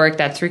paperwork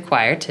that's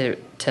required to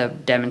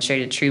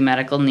demonstrate a true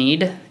medical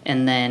need,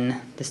 and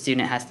then the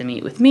student has to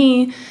meet with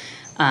me,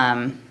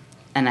 and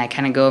I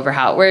kind of go over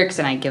how it works,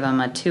 and I give them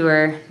a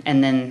tour,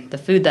 and then the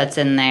food that's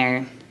in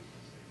there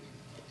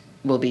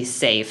will be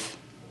safe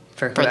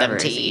for them whoever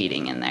to is eat.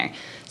 eating in there.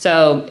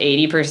 So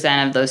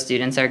 80% of those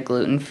students are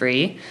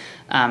gluten-free.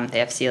 They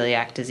have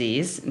celiac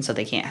disease, and so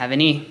they can't have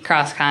any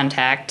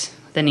cross-contact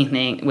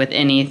with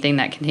anything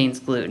that contains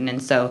gluten.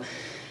 And so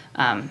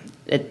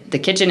the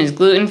kitchen is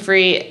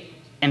gluten-free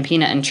and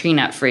peanut and tree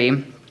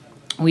nut-free.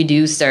 We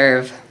do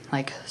serve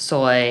like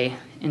soy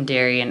and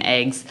dairy and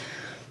eggs,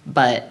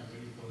 but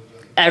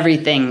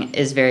everything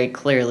is very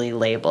clearly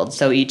labeled.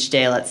 So each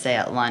day, let's say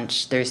at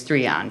lunch, there's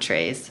 3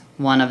 entrees.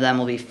 One of them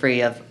will be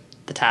free of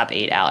the top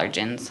 8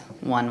 allergens.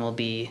 One will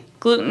be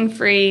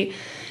gluten-free,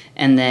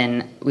 and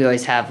then we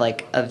always have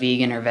like a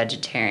vegan or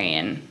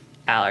vegetarian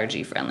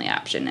allergy-friendly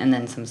option, and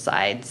then some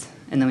sides.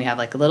 And then we have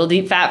like a little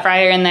deep fat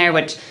fryer in there,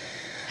 which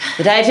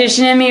the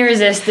dietitian in me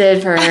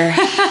resisted for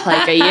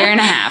like a year and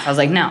a half. I was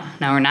like, no,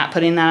 we're not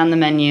putting that on the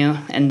menu.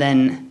 And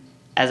then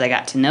as I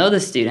got to know the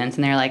students,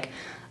 and they're like,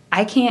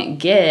 I can't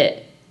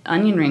get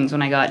onion rings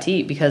when I go out to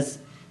eat because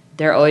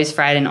they're always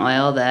fried in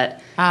oil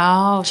that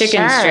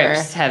chicken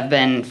strips have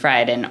been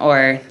fried in,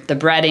 or the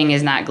breading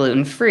is not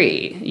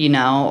gluten-free,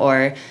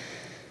 or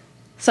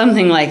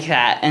something like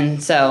that.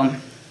 And so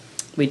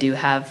we do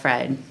have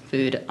fried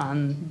food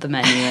on the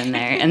menu in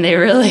there, and they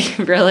really,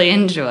 really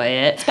enjoy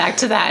it. Back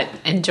to that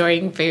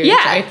enjoying food,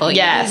 joyful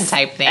eating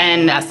type thing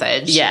and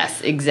message. Yes,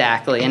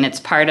 exactly. And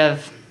it's part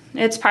of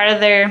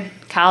their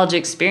college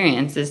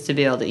experience is to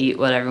be able to eat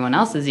what everyone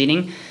else is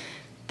eating.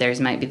 Theirs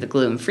might be the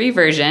gluten-free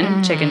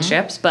version, chicken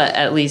strips, but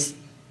at least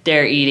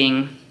they're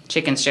eating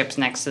chicken strips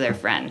next to their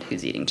friend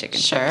who's eating chicken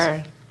strips.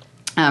 Sure.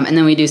 And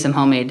then we do some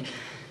homemade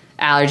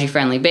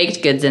allergy-friendly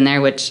baked goods in there,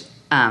 which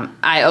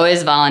I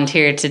always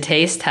volunteer to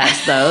taste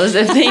test those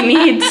if they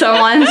need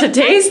someone to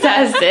taste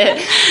test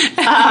it.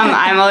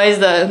 I'm always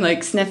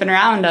sniffing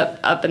around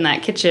up in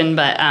that kitchen,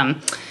 but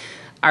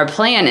our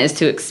plan is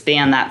to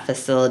expand that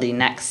facility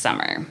next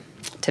summer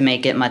to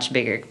make it much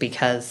bigger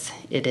because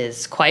it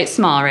is quite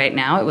small right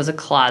now. It was a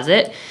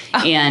closet,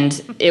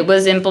 and it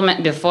was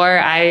implemented before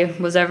I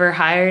was ever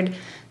hired.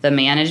 The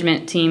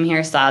management team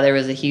here saw there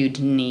was a huge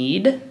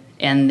need,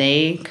 and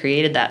they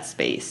created that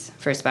space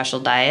for special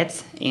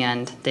diets,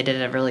 and they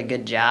did a really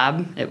good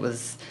job. It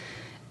was,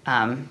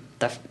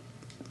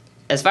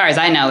 as far as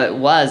I know, it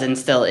was and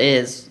still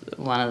is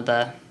one of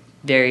the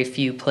very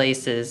few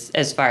places,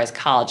 as far as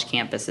college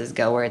campuses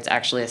go, where it's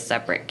actually a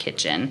separate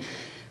kitchen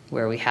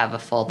where we have a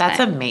full time.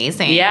 That's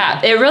amazing.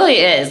 Yeah, it really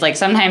is. Like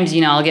sometimes,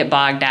 I'll get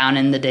bogged down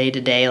in the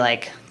day-to-day,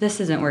 like this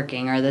isn't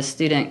working or this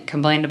student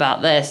complained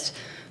about this.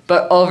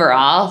 But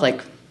overall,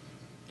 like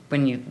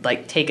when you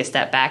take a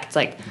step back, it's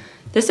like,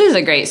 this is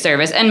a great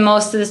service. And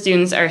most of the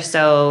students are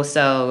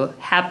so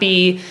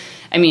happy.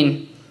 I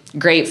mean,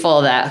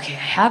 grateful that, okay, I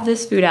have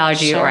this food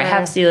allergy or I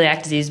have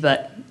celiac disease,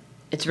 but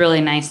it's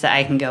really nice that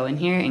I can go in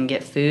here and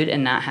get food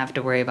and not have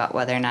to worry about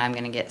whether or not I'm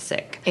going to get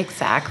sick.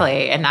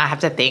 Exactly. And not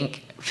have to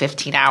think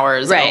 15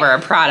 hours over a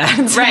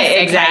product.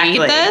 Right, exactly.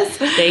 Can I eat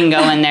this? They can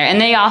go in there.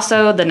 And they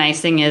also, the nice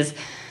thing is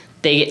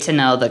they get to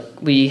know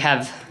that we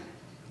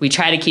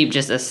try to keep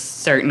just a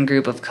certain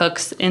group of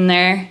cooks in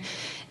there,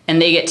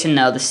 and they get to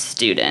know the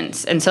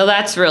students. And so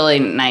that's really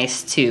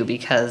nice too,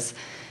 because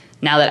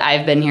now that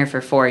I've been here for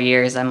 4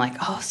 years, I'm like,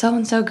 oh,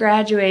 so-and-so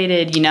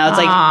graduated. It's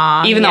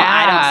like, even though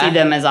I don't see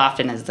them as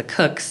often as the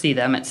cooks see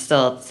them, it's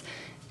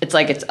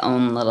like its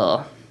own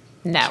little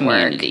network.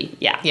 Community.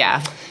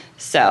 Yeah.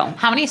 So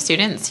how many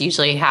students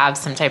usually have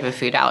some type of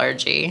food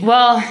allergy?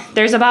 Well,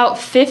 there's about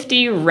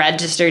 50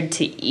 registered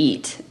to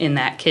eat in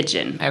that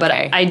kitchen. Okay. But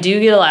I do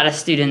get a lot of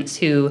students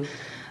who,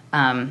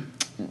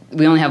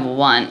 we only have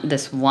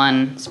this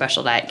one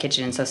special diet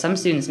kitchen. So some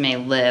students may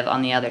live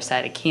on the other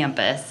side of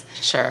campus.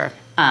 Sure.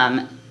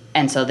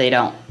 And so they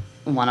don't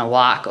want to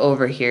walk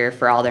over here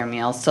for all their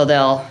meals. So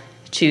they'll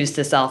choose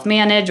to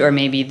self-manage, or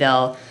maybe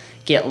they'll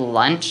get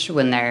lunch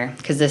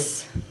because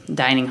this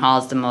dining hall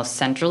is the most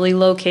centrally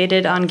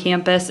located on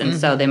campus, and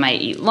so they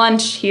might eat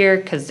lunch here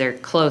because they're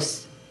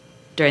close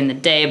during the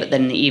day, but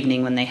then in the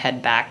evening when they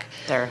head back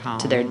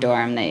to their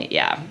dorm, but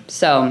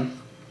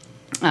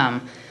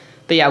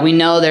yeah, we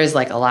know there's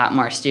a lot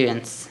more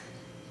students,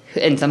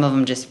 and some of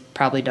them just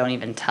probably don't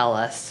even tell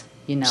us,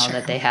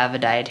 that they have a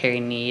dietary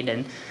need,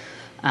 and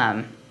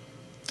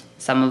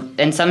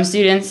some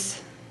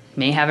students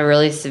may have a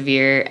really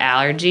severe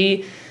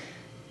allergy,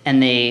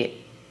 and they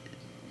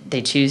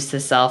choose to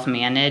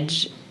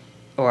self-manage,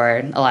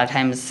 or a lot of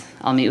times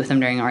I'll meet with them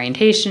during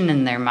orientation,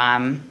 and their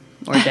mom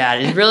or dad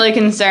is really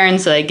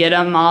concerned, so they get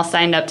them all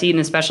signed up to eat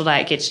in a special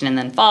diet kitchen, and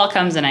then fall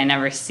comes and I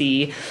never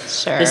see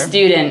the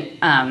student,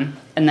 and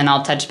then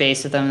I'll touch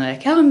base with them,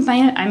 like, oh,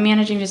 I'm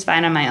managing just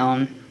fine on my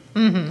own.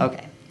 Mm-hmm.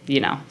 Okay.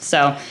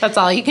 So that's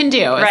all you can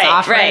do is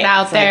offer it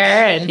out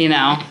there, and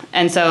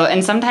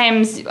and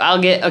sometimes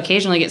I'll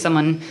occasionally get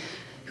someone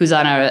who's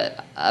on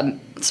a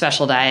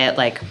special diet.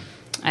 Like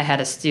I've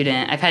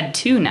had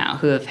 2 now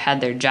who have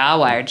had their jaw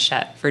wired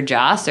shut for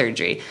jaw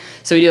surgery.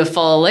 So we do a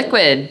full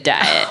liquid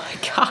diet. Oh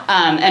my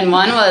God. And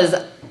one was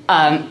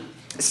a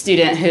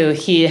student who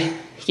he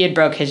had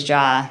broke his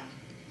jaw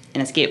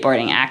in a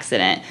skateboarding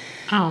accident.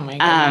 Oh my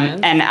goodness.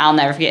 And I'll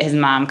never forget his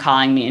mom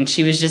calling me, and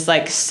she was just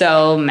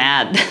so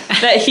mad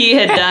that he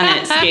had done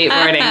it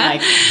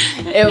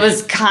skateboarding. It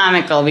was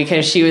comical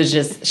because she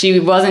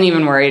wasn't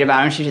even worried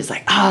about him. She was just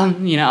like,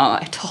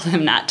 I told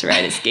him not to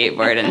ride a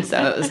skateboard, and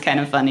so it was kind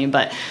of funny.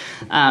 But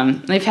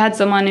we've had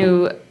someone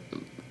who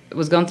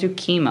was going through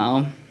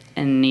chemo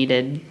and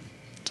needed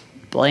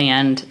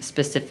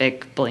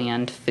specific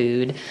bland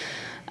food.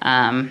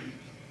 And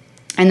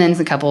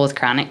then a couple with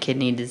chronic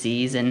kidney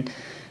disease, and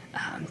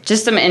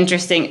just some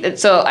interesting.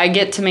 So I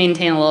get to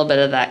maintain a little bit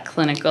of that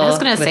clinical. I was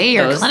going to say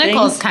your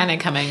clinical's kind of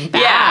coming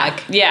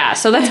back. Yeah.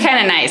 So that's kind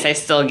of nice. I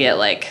still get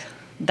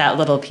that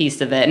little piece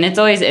of it, and it's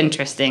always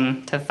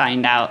interesting to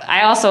find out.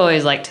 I also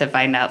always like to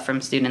find out from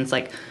students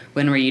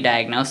when were you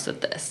diagnosed with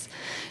this,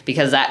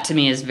 because that to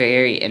me is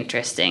very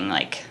interesting.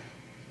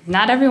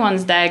 Not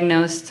everyone's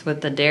diagnosed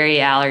with the dairy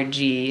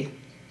allergy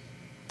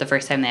the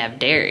first time they have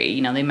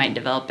dairy. They might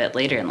develop it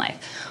later in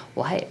life.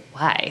 Why?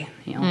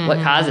 What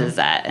causes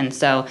that? And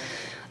so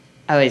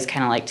I always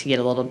kind of like to get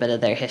a little bit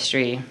of their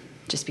history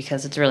just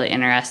because it's really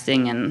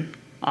interesting, and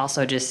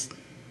also I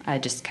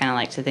just kind of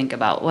like to think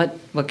about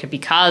what could be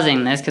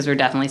causing this, because we're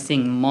definitely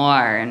seeing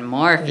more and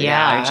more food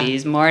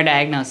allergies, more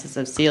diagnosis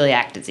of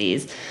celiac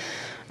disease.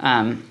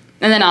 And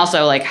then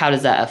also how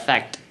does that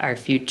affect our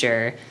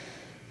future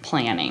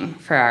planning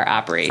for our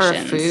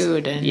operations? For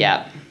food and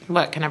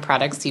what kind of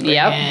products you bring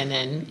in,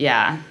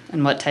 and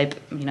and what type,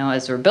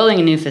 as we're building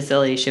a new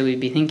facility, should we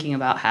be thinking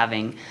about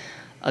having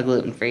a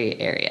gluten-free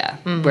area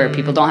where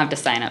people don't have to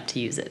sign up to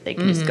use it? They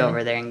can just go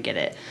over there and get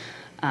it.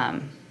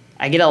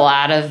 I get a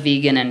lot of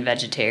vegan and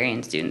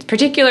vegetarian students,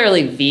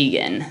 particularly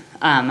vegan.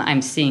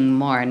 I'm seeing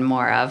more and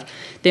more of.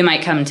 They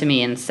might come to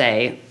me and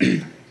say,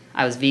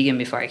 I was vegan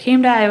before I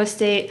came to Iowa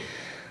State.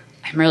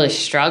 I'm really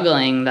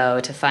struggling, though,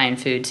 to find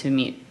food to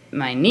meet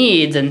my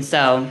needs. And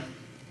so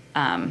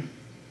a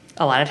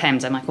lot of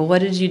times I'm like, well, what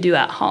did you do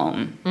at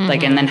home?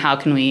 Like, and then how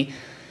can we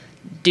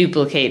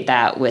duplicate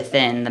that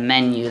within the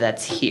menu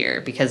that's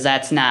here? Because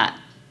that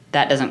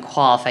doesn't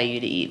qualify you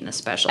to eat in the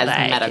special As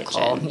diet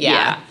medical, kitchen.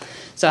 yeah.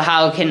 So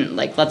how can,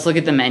 like, let's look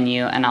at the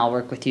menu and I'll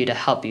work with you to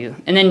help you.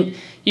 And then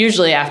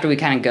usually after we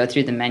kind of go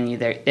through the menu,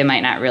 they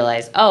might not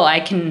realize, oh, I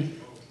can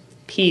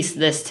piece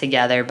this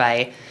together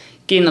by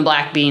getting the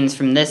black beans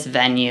from this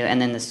venue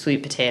and then the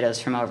sweet potatoes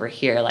from over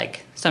here.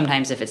 Like,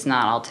 sometimes if it's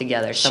not all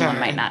together, someone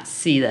might not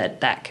see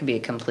that could be a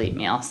complete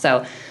meal.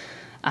 So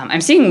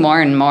I'm seeing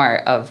more and more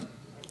of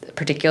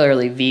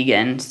particularly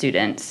vegan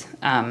students.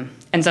 And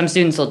some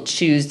students will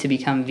choose to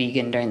become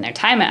vegan during their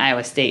time at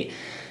Iowa State.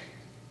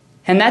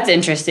 And that's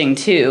interesting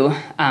too.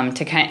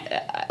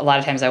 A lot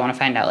of times I want to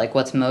find out like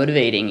what's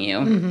motivating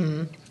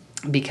you,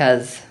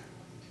 because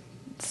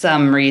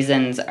some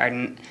reasons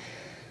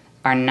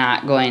are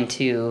not going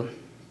to.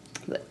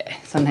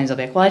 Sometimes they'll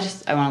be like, "Well,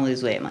 I want to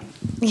lose weight." I'm like,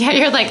 yeah,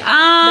 you're like, it's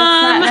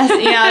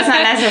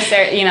not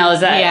necessary.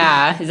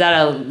 Is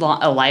that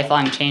a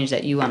lifelong change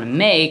that you want to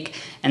make?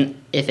 And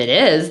if it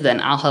is,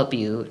 then I'll help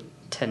you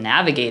to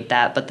navigate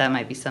that. But that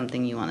might be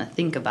something you want to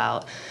think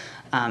about.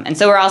 And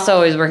so we're also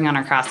always working on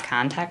our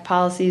cross-contact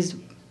policies,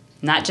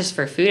 not just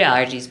for food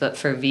allergies, but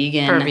for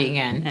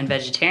vegan and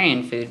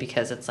vegetarian food,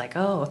 because it's like,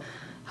 oh,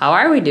 how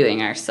are we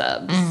doing our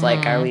subs?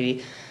 Like, are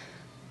we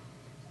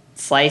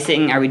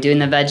slicing? Are we doing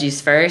the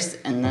veggies first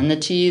and then the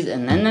cheese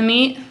and then the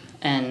meat?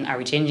 And are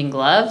we changing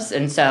gloves?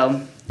 And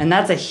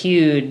that's a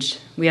huge,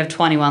 we have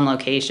 21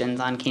 locations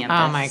on campus.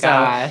 Oh my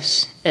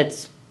gosh.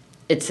 So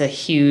it's a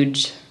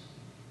huge,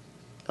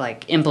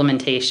 like,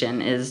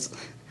 implementation is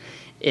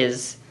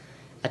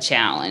a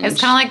challenge.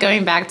 It's kind of like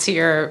going back to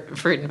your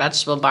fruit and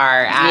vegetable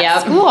bar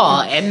at school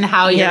and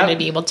how you're going to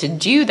be able to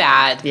do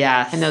that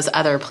in those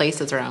other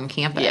places around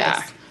campus.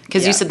 Yeah.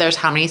 Because you said there's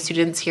how many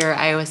students here at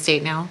Iowa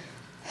State now?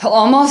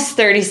 Almost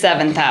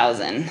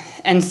 37,000.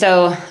 And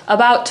so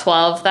about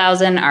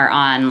 12,000 are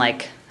on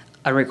like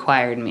a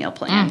required meal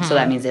plan. So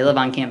that means they live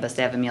on campus,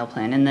 they have a meal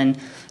plan.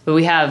 But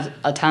we have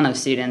a ton of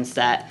students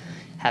that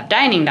have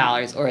dining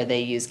dollars, or they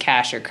use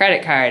cash or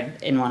credit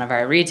card in one of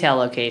our retail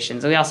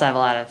locations. We also have a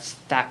lot of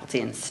faculty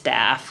and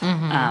staff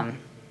that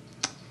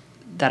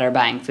are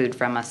buying food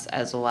from us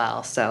as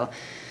well. So,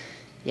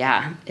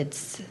 yeah,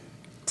 it's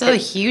a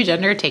huge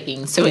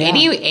undertaking. So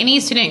any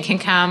student can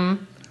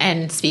come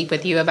and speak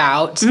with you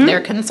about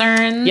their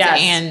concerns. Yes.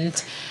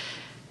 And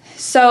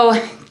so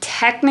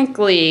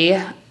technically,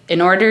 in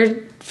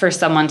order for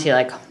someone to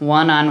like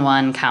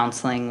one-on-one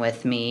counseling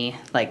with me,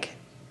 like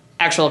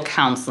actual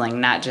counseling,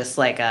 not just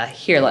like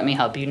here, let me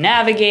help you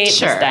navigate this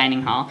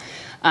dining hall.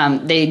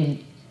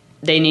 They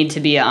need to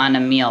be on a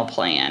meal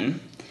plan.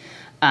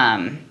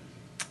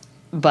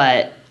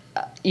 But,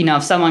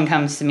 if someone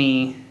comes to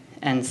me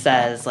and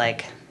says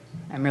like,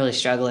 I'm really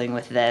struggling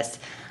with this,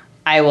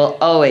 I will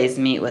always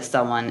meet with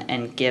someone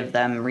and give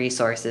them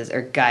resources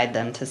or guide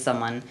them to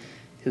someone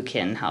who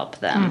can help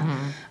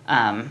them.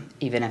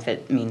 Even if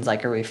it means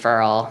like a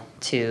referral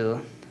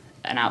to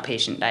an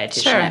outpatient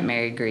dietitian at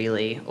Mary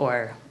Greeley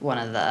or one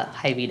of the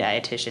Hy-Vee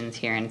dietitians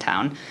here in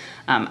town.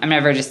 I'm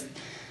never just...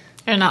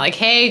 They're not like,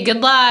 hey, good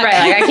luck. Right,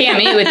 like I can't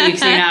meet with you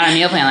because you're not on a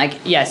meal plan. Like,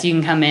 yes, you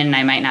can come in and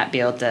I might not be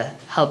able to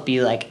help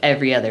you like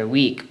every other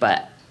week,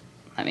 but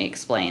let me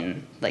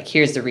explain, like,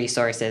 here's the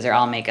resources, or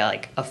I'll make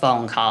a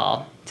phone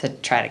call to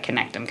try to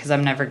connect them, because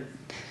I'm never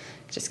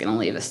just going to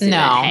leave a student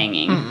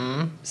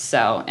hanging.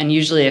 So, and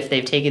usually if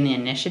they've taken the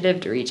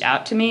initiative to reach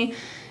out to me,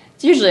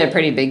 it's usually a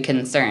pretty big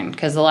concern,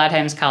 because a lot of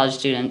times college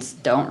students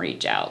don't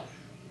reach out.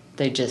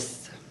 They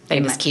just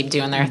keep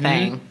doing their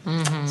thing.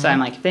 So I'm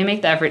like, if they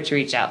make the effort to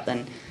reach out,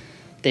 then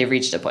they've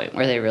reached a point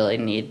where they really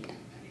need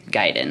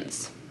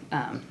guidance.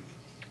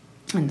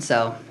 And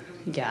so,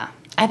 yeah.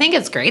 I think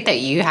it's great that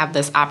you have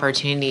this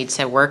opportunity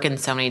to work in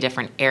so many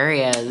different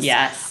areas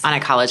on a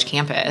college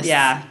campus.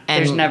 Yeah,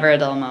 and there's never a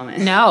dull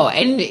moment. No,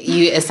 and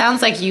it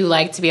sounds like you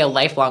like to be a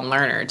lifelong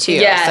learner, too.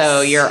 Yes.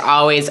 So you're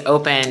always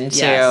open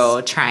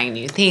to trying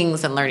new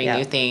things and learning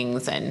new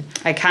things. And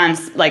I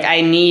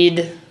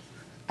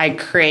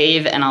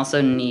crave and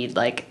also need,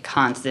 like,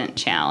 constant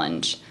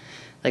challenge.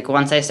 Like,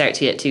 once I start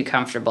to get too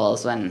comfortable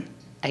is when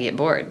I get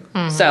bored.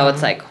 So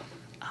it's like...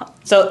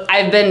 So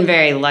I've been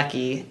very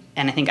lucky,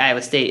 and I think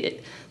Iowa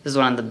State, this is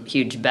one of the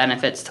huge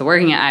benefits to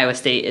working at Iowa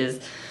State, is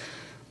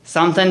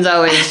something's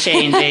always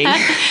changing.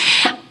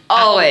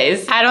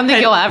 Always. I don't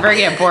think you'll ever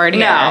get bored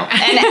here. No.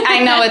 And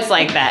I know it's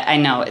like that. I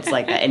know it's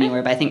like that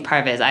anywhere, but I think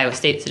part of it is Iowa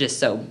State's just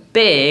so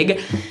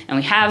big, and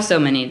we have so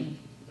many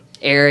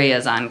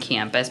areas on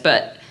campus.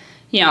 But,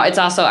 it's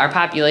also our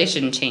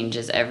population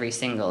changes every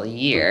single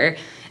year.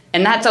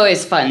 And that's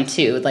always fun,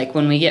 too. Like,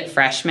 when we get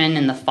freshmen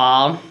in the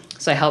fall,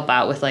 so I help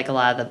out with, like, a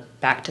lot of the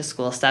back to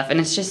school stuff, and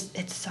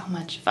it's so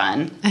much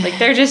fun. Like,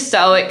 they're just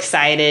so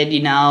excited,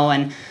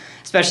 and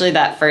especially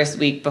that first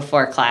week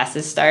before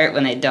classes start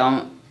when they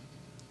don't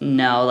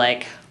know,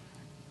 like,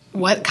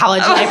 what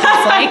college life is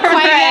like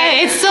quite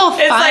yet. It's still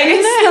fun.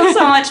 It's still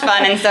so much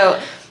fun. And so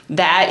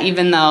that,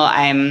 even though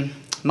I'm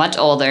much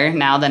older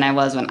now than I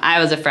was when I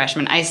was a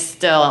freshman, I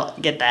still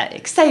get that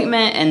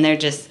excitement, and they're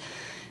just,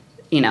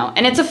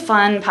 and it's a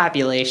fun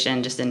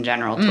population just in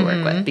general to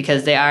work with,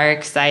 because they are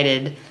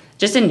excited.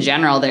 Just in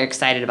general, they're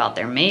excited about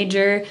their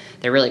major.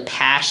 They're really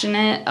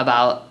passionate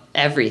about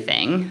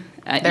everything.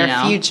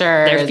 Their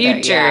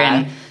future.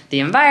 And the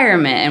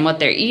environment and what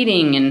they're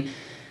eating, and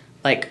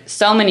like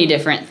so many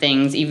different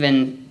things,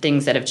 even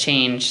things that have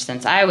changed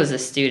since I was a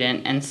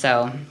student. And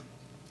so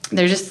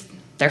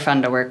they're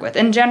fun to work with.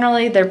 And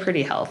generally, they're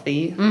pretty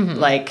healthy.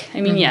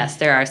 Yes,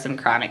 there are some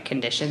chronic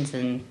conditions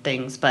and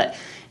things, but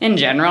in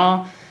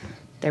general,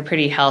 they're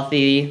pretty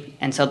healthy.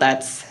 And so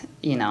that's,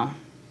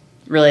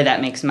 really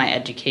that makes my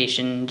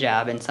education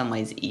job in some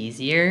ways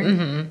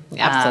easier.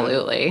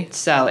 Absolutely.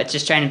 So it's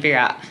just trying to figure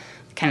out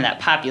kind of that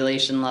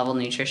population level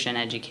nutrition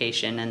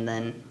education, and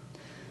then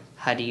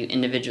how do you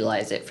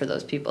individualize it for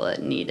those people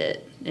that need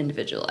it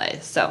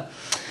individualized. So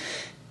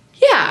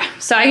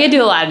so I could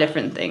do a lot of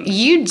different things.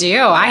 You do.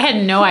 I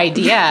had no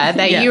idea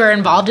that you were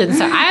involved in.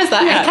 So I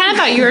kind of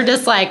thought you were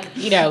just like,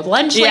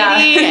 lunch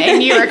lady,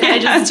 and you were kind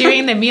of just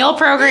doing the meal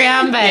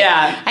program. But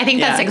I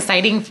think that's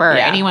exciting for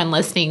anyone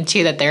listening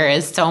too, that there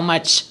is so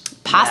much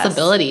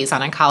possibilities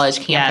on a college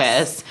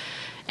campus.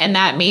 And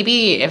that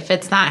maybe if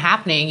it's not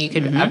happening, you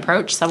could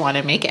approach someone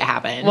and make it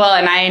happen. Well,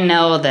 and I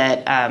know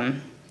that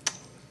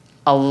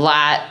a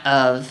lot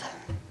of,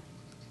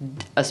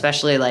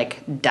 especially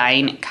like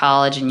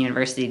college and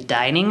university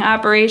dining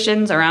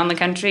operations around the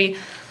country,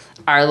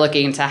 are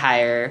looking to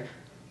hire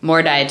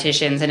more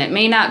dietitians. And it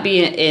may not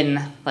be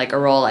in like a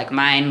role like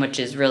mine, which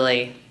is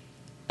really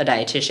a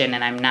dietitian,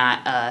 and I'm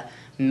not a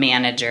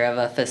manager of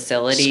a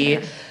facility,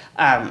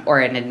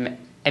 or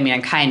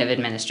I'm kind of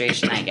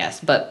administration, I guess,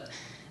 but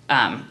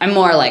I'm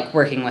more like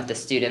working with the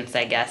students,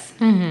 I guess.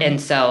 And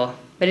so,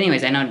 but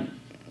anyways, I know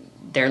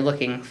they're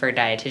looking for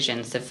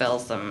dietitians to fill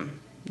some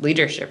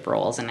leadership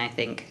roles, and I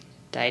think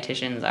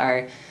dietitians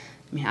are,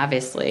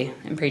 obviously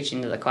I'm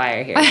preaching to the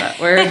choir here, but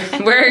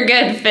we're a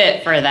good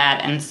fit for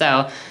that. And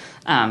so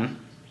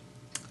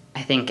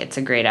I think it's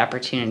a great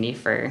opportunity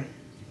for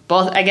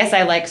both. I guess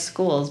I like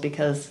schools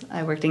because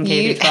I worked in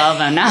K-12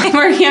 and now I'm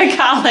working at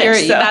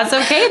college. So. That's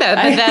okay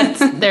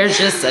though. There's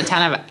just a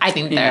ton of, I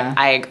think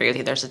I agree with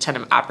you. There's a ton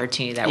of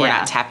opportunity that we're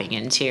not tapping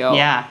into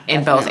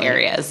in both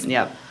areas.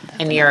 Yep.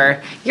 And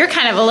you're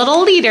kind of a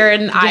little leader,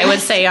 and I would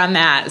say on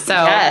that. So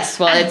yes,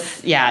 well,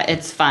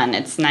 it's fun.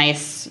 It's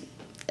nice.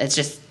 It's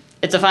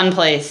a fun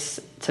place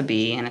to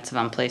be, and it's a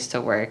fun place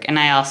to work. And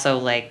I also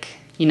like,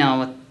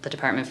 with the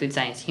Department of Food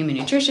Science, Human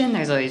Nutrition,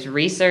 there's always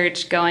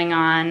research going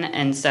on,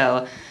 and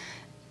so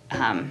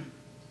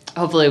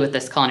hopefully with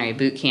this culinary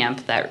boot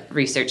camp, that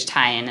research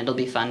tie-in, it'll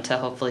be fun to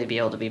hopefully be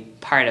able to be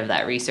part of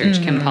that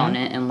research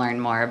component and learn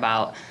more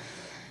about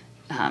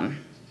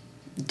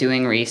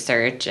doing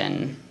research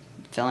and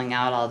filling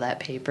out all that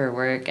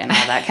paperwork and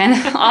all that kind of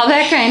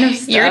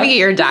stuff. You're gonna get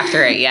your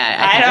doctorate yet?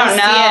 I don't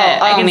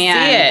know. I can see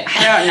it.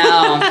 I don't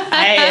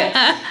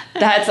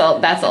know.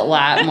 That's a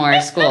lot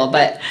more school.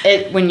 But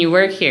when you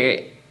work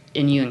here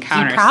and you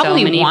encounter so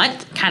many,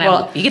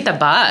 you get the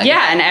bug.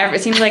 Yeah, and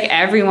it seems like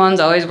everyone's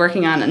always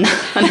working on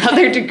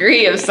another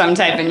degree of some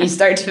type, and you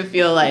start to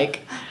feel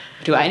like,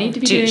 do I need to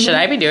be doing that? Should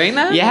I be doing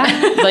that?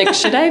 Yeah, like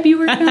should I be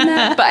working on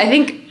that? But I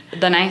think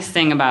the nice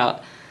thing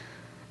about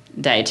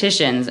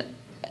dietitians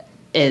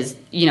is,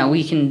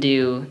 we can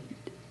do,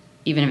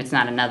 even if it's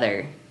not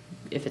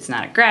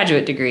a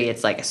graduate degree,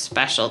 it's like a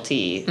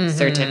specialty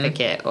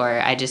certificate.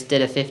 Or I just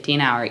did a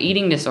 15-hour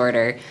eating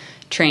disorder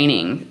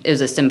training. It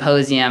was a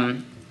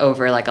symposium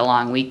over like a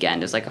long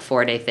weekend. It was like a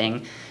 4-day thing.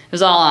 It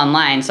was all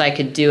online, so I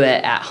could do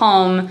it at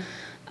home.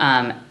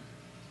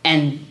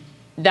 And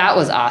that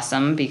was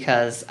awesome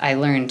because I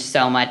learned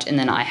so much, and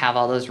then I have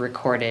all those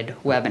recorded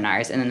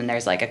webinars, and then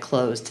there's like a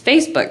closed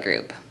Facebook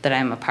group that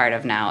I'm a part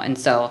of now. And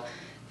so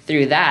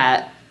through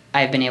that,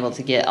 I've been able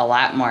to get a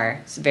lot more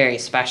very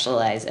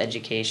specialized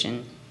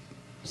education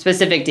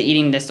specific to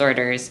eating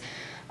disorders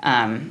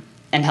and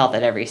health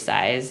at every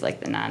size, like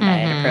the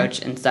non-diet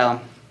approach. And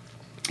so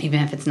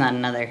even if it's not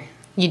another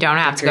you don't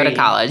have to go to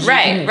college.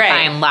 Right, you can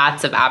find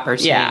lots of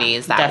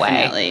opportunities that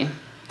way.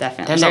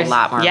 Definitely. There's a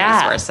lot more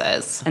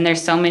resources. And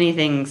there's so many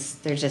things.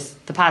 There's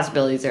just, the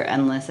possibilities are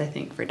endless, I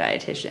think, for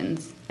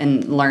dietitians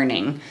and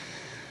learning.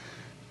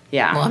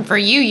 Yeah. Well, and for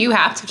you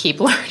have to keep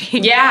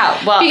learning.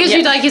 Yeah. Well, because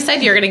you, like you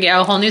said, you're going to get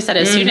a whole new set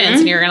of students,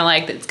 and you're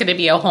going to it's going to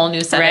be a whole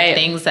new set of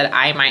things that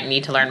I might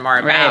need to learn more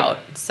about.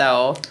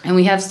 So, and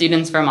we have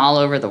students from all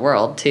over the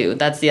world too.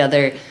 That's the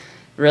other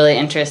really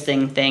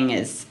interesting thing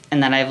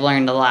and that I've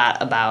learned a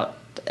lot about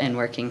in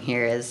working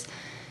here is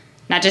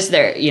not just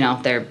their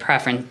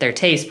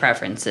taste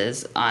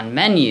preferences on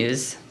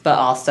menus, but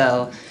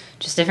also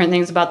just different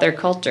things about their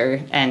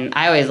culture. And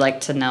I always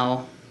like to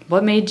know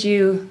what made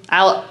you,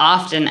 I'll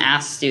often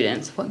ask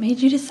students, what made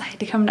you decide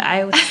to come to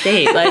Iowa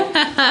State? Like,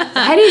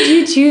 why did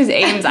you choose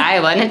Ames,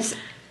 Iowa? And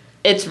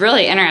it's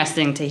really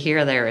interesting to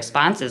hear their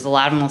responses. A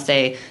lot of them will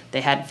say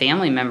they had a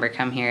family member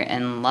come here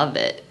and love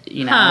it,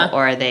 you know,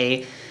 or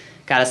they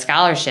got a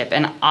scholarship.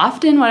 And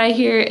often what I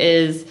hear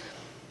is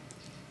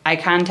I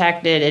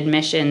contacted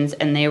admissions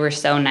and they were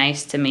so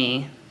nice to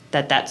me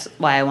that's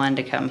why I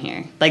wanted to come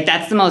here. Like,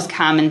 that's the most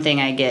common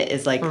thing I get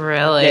is, like,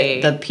 really,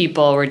 the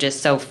people were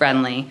just so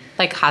friendly.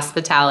 Like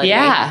hospitality.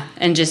 Yeah.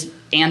 And just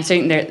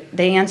answering,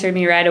 they answered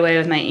me right away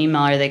with my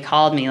email, or they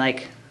called me,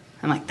 like,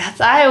 I'm like,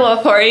 that's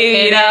Iowa for you,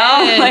 you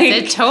know? Like,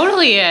 it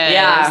totally is.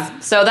 Yeah.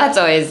 So that's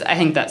always, I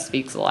think that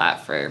speaks a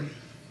lot for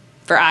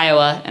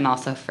Iowa and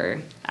also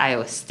for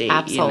Iowa State.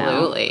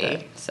 Absolutely. You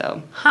know?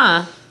 So.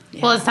 Huh.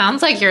 Yeah. Well, it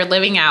sounds like you're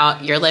living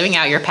out your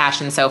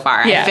passion so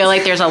far. Yes. I feel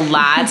like there's a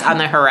lot on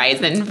the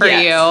horizon for you.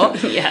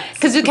 Yes.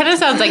 Because it kind of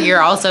sounds like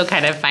you're also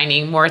kind of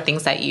finding more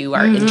things that you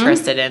are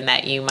interested in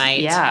that you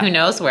might, who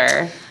knows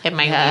where it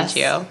might lead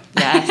you.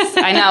 Yes.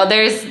 I know.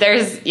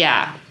 There's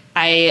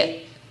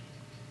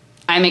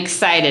I'm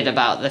excited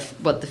about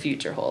what the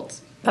future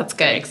holds. That's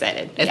good. Very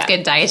excited. It's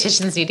good.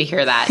 Dietitians need to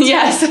hear that.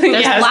 Yes.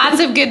 There's lots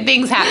of good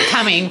things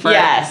coming for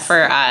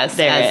us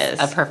there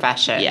as a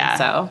profession. Yeah.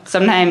 So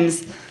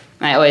sometimes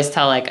I always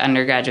tell, like,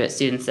 undergraduate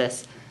students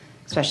this,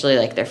 especially,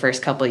 like, their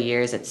first couple of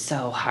years, it's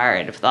so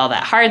hard with all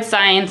that hard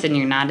science and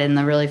you're not in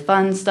the really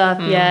fun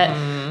stuff yet.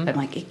 I'm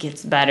like, it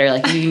gets better.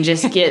 Like, you can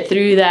just get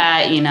through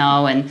that, you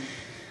know, and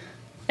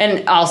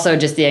also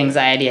just the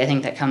anxiety I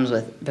think that comes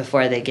with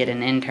before they get an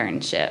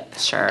internship.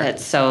 Sure.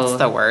 It's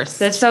the worst.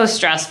 It's so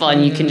stressful,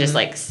 and you can just,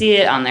 like, see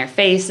it on their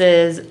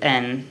faces,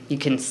 and you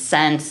can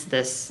sense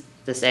this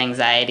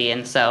anxiety.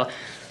 And so,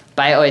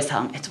 but I always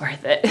tell them, it's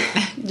worth it.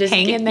 Just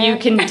hang in there. You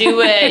can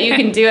do it. You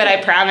can do it.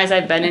 I promise.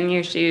 I've been in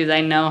your shoes.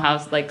 I know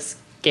how, like,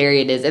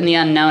 scary it is. And the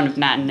unknown of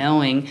not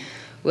knowing,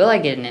 will I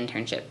get an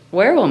internship?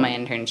 Where will my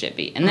internship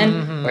be? And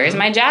then where's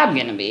my job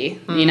going to be?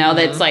 You know,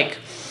 that's like...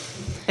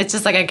 It's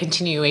just like a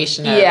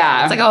continuation of...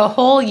 Yeah. It's like a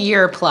whole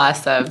year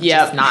plus of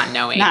just not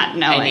knowing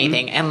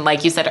anything. And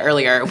like you said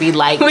earlier, we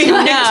like to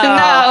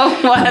know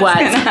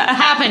what's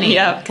happening.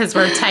 Because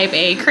we're type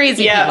A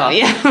crazy people.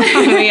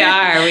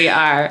 Yeah, we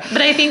are.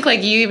 But I think,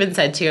 like you even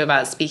said, too,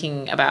 about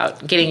speaking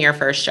about getting your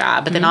first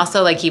job. But then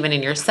also, like, even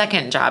in your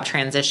second job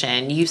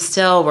transition, you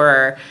still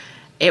were...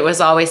 It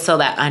was always still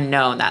that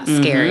unknown, that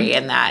scary,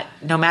 and that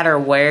no matter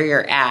where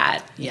you're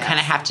at, you kind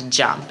of have to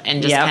jump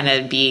and just kind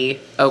of be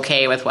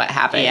okay with what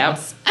happens. Yep.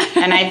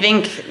 And I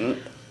think,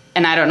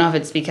 and I don't know if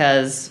it's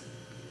because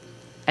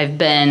I've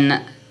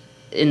been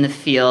in the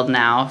field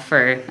now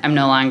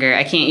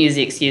I can't use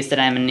the excuse that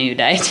I'm a new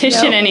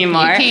dietitian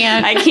anymore. You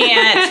can't. I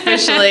can't,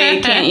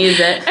 officially can't use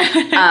it.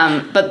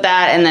 But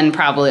that, and then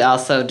probably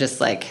also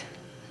just like,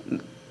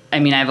 I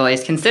mean, I've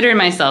always considered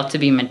myself to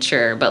be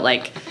mature, but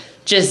like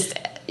just...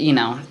 You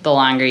know, the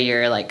longer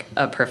you're like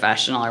a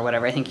professional or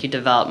whatever, I think you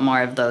develop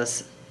more of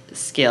those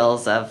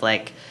skills of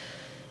like,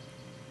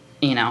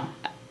 you know,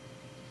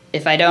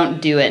 if I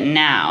don't do it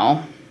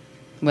now,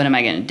 when am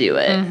I going to do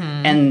it?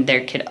 And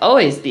there could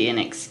always be an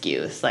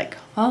excuse like,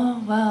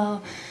 oh,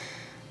 well,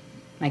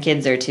 my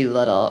kids are too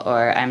little,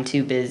 or I'm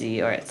too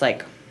busy, or it's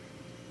like,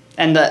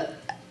 and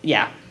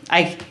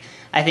I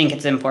think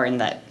it's important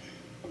that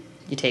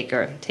you take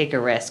a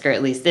risk, or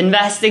at least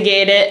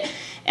investigate it.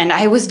 And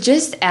I was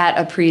just at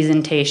a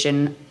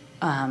presentation.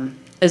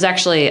 It was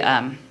actually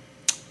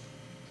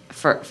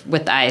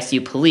with the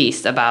ISU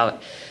police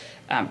about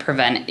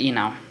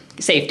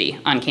safety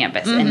on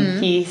campus.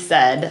 And he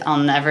said,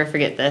 I'll never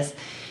forget this.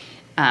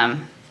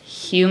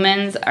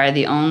 Humans are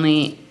the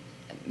only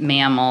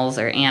mammals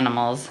or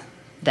animals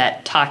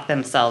that talk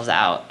themselves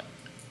out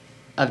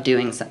of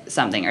doing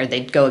something, or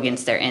they go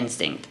against their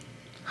instinct.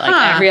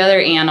 Like every other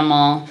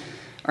animal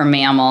or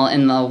mammal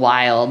in the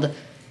wild,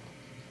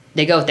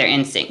 they go with their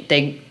instinct.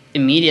 They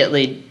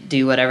immediately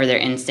do whatever their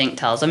instinct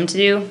tells them to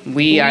do.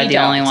 We are the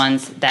only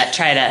ones that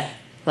try to,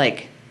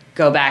 like,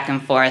 go back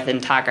and forth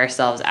and talk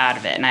ourselves out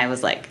of it. And I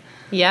was like,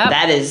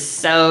 that is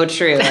so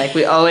true. Like,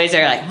 we always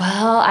are like,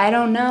 well, I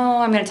don't know.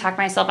 I'm going to talk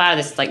myself out of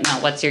this. It's like, no,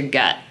 what's your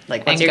gut?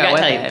 Like, what's your gut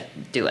tell you?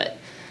 Do it.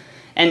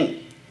 And,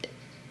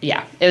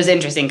 yeah, it was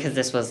interesting because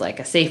this was, like,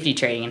 a safety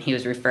training, and he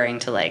was referring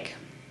to, like,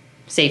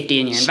 safety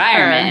in your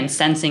environment and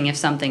sensing if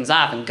something's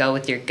off, and go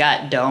with your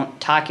gut.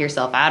 Don't talk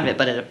yourself out of it,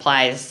 but it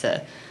applies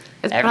to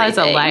everything. Applies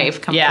to life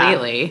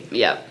completely.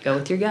 Yeah. Go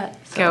with your gut.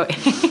 So.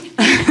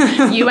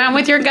 You went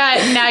with your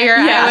gut, and now you're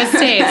at Iowa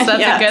State, so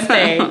that's a good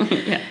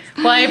thing.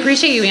 Well, I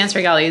appreciate you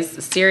answering all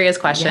these serious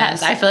questions.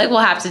 Yes. I feel like we'll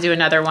have to do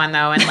another one,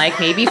 though, in like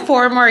maybe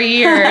 4 more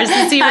years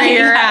to see where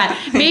you're at.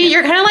 Maybe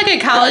you're kind of like a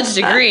college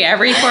degree.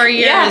 Every 4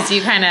 years,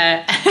 you kind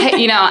of...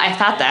 I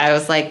thought that. I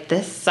was like,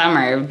 this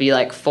summer would be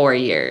like 4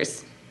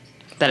 years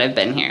that I've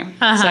been here. So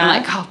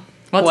I'm like,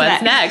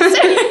 what's next?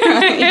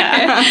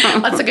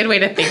 That's a good way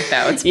to think,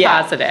 though. It's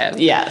positive.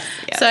 Yes.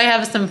 So I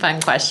have some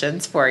fun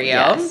questions for you.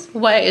 Yes.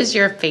 What is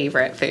your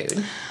favorite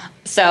food?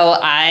 So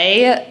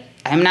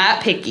I'm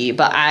not picky,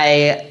 but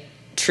I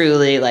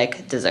truly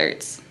like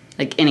desserts.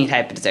 Like any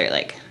type of dessert,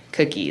 like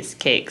cookies,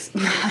 cakes,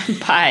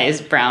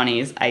 pies,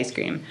 brownies, ice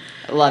cream.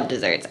 I love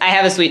desserts. I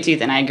have a sweet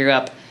tooth, and I grew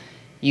up,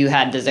 you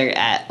had dessert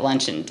at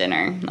lunch and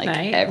dinner, like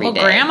every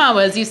day.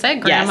 You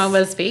said grandma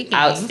was baking.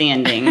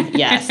 Outstanding,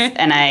 yes.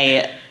 And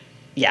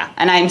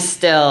I'm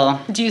still.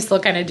 Do you still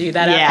kind of do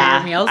that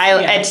after your meals?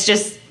 It's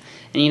just,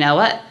 and you know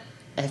what?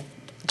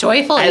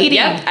 Joyful eating.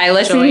 Yep, I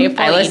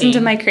listen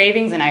to my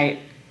cravings, and I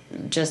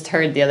just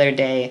heard the other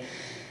day,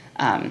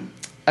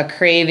 a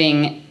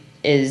craving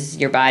is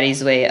your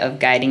body's way of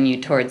guiding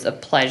you towards a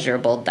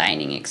pleasurable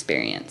dining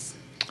experience.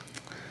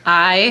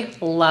 I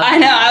love I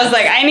know. I was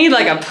like, I need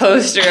like a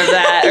poster of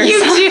that or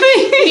something.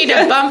 You need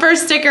a bumper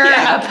sticker,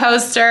 a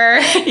poster.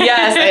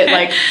 Yes,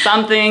 like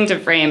something to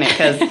frame it,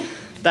 because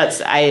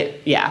I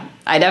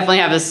definitely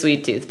have a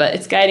sweet tooth, but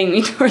it's guiding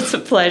me towards a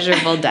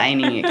pleasurable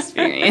dining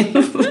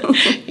experience.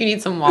 You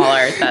need some wall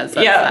art that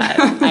says that.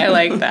 I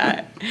like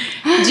that.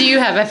 Do you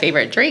have a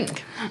favorite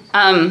drink?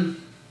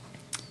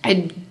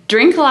 I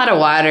drink a lot of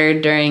water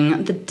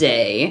during the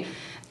day,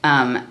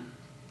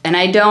 and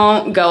I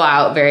don't go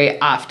out very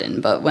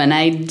often, but when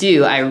I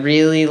do, I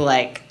really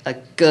like a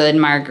good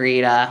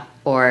margarita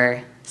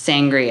or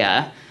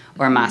sangria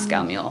or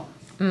Moscow Mule.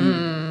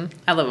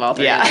 I love all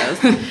three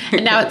of those.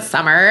 And now it's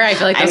summer. I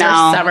feel like those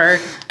are summer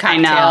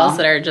cocktails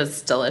that are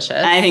just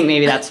delicious. I think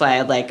maybe that's why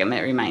I like them.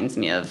 It reminds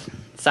me of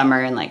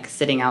summer and like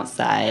sitting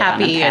outside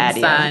happy on a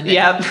patio. And sun.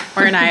 Yep.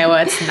 We're in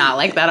Iowa. It's not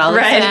like that all the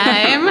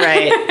time.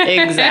 Right.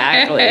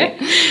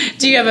 Exactly.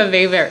 Do you have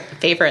a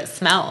favorite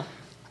smell?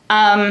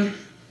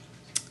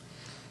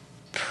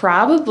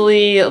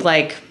 Probably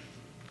like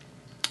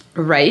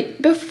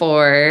right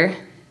before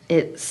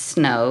it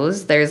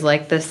snows, there's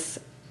like this,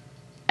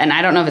 and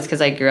I don't know if it's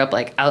because I grew up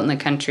like out in the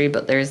country,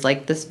 but there's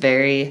like this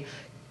very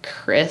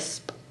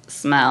crisp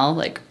smell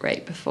like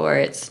right before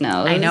it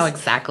snows. I know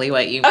exactly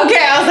what you mean.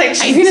 Okay, I was like,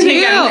 she's gonna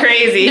think I'm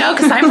crazy. No,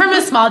 because I'm from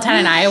a small town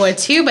in Iowa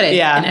too, but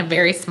it's in a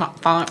very small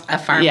farming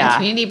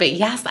community. But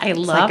yes, I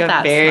love like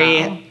that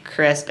very smell.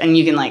 Crisp, and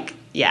you can like,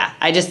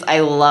 I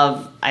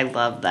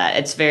love that.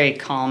 It's very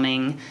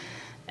calming,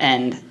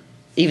 and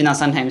even though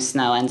sometimes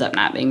snow ends up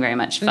not being very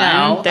much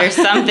fun, there's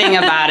something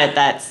about it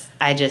that's,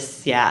 I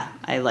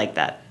like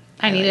that.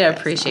 I need to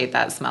appreciate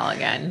that smell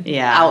again.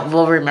 Yeah.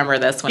 We'll remember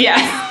this when it's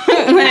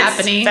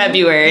happening. It's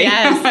February.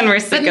 Yes. When we're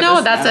sick of the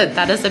snow.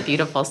 That is a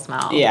beautiful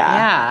smell.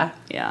 Yeah.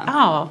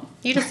 Oh,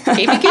 you just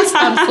gave me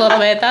goosebumps a little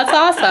bit. That's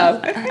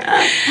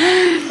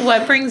awesome.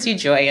 What brings you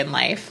joy in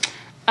life?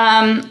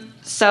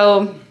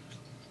 So,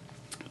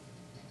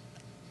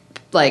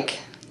 like,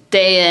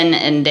 day in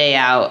and day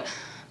out,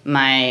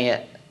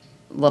 my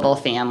little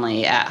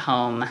family at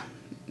home,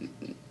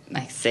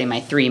 I say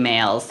my three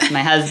males,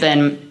 my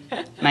husband,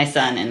 my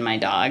son, and my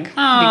dog.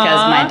 Aww.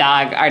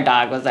 Because our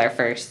dog was our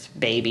first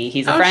baby.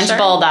 He's a French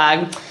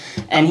bulldog,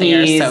 and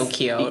he's so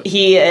cute.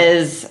 He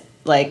is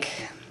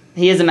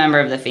a member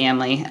of the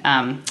family.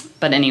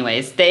 But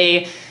anyways,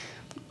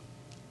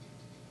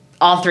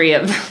 all three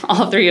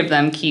of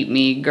them keep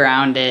me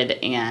grounded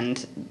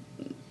and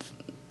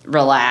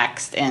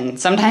relaxed and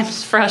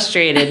sometimes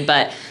frustrated,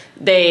 but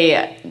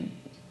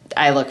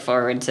I look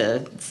forward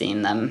to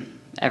seeing them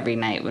every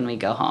night when we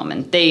go home,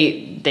 and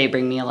they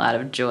bring me a lot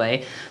of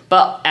joy.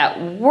 But at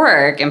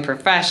work and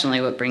professionally,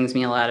 what brings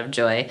me a lot of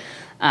joy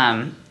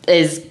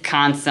is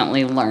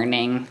constantly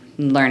learning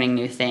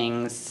new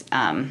things,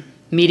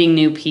 meeting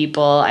new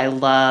people. I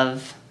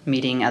love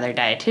meeting other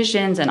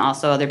dietitians and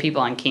also other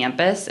people on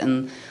campus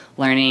and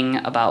learning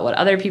about what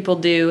other people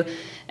do,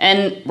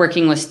 and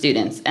working with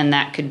students. And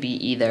that could be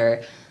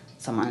either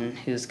someone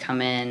who's come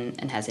in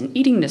and has an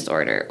eating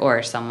disorder,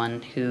 or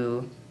someone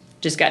who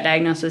just got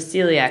diagnosed with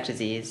celiac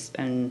disease,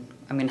 and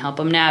I'm going to help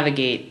them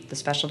navigate the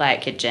special diet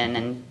kitchen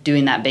and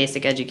doing that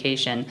basic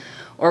education,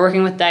 or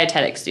working with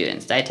dietetic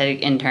students,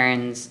 dietetic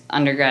interns,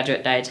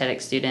 undergraduate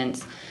dietetic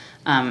students.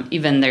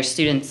 Even there's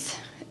students,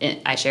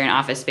 I share an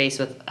office space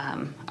with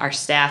our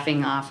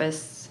staffing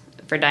office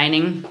for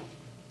dining.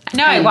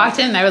 No, I walked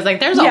in and I was like,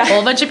 there's a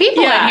whole bunch of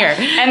people in here.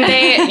 And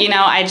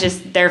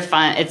they're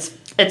fun.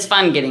 It's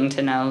fun getting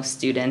to know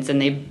students,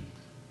 and they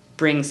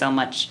bring so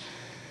much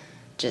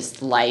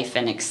just life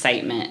and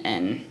excitement,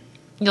 and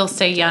you'll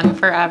stay young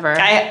forever.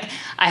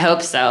 I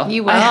hope so.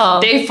 You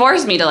will. They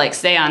force me to like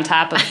stay on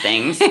top of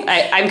things.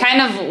 I'm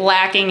kind of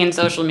lacking in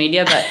social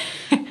media, but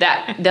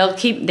they'll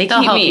keep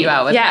help me you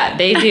out with that.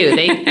 They do.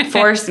 They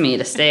force me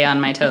to stay on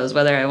my toes,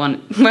 whether I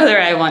want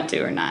to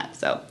or not.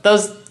 So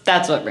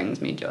that's what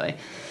brings me joy.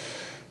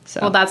 So.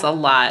 Well, that's a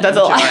lot of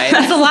joy.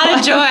 That's a lot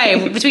of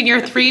joy between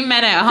your 3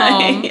 men at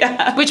home.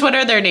 Yeah. What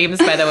are their names,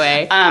 by the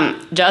way?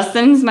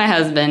 Justin's my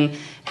husband,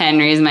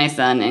 Henry's my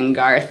son, and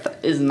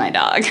Garth is my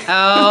dog.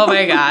 Oh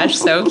my gosh,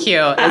 so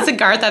cute. Is it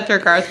Garth after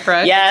Garth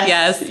Brooks?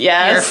 Yes.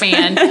 You're a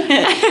fan.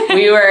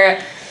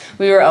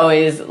 We were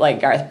always like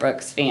Garth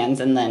Brooks fans,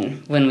 and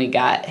then when we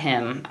got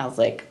him, I was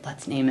like,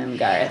 let's name him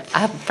Garth.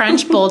 A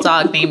French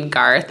bulldog named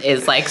Garth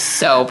is like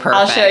so perfect.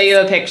 I'll show you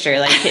a picture.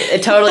 Like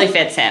it totally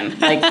fits him.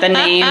 Like the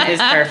name is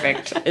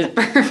perfect. It's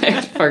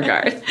perfect for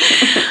Garth.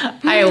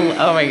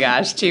 Oh my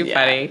gosh, too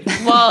funny.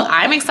 Well,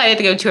 I'm excited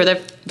to go tour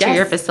the to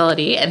your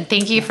facility. And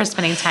thank you for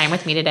spending time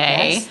with me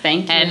today. Yes,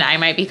 thank you. And I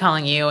might be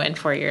calling you in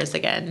 4 years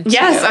again.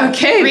 Yes,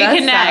 okay.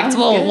 Reconnect.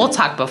 We'll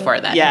talk before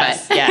then.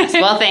 Yes, yes.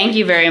 Well, thank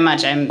you very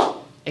much. I'm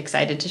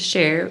excited to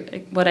share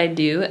what I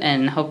do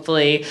and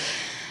hopefully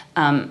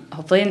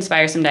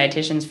inspire some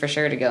dietitians for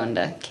sure to go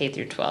into K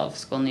through 12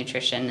 school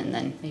nutrition and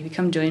then maybe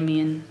come join me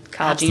in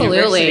college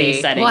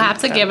university setting. We'll have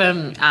to give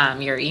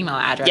them your email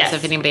address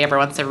if anybody ever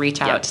wants to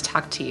reach out to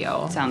talk to you.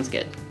 Sounds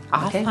good.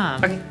 Awesome.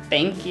 Okay.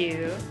 Thank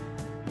you.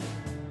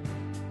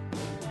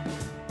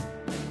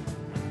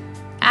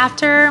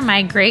 After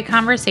my great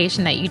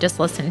conversation that you just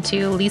listened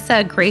to,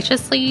 Lisa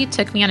graciously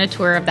took me on a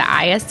tour of the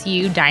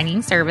ISU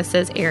dining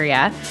services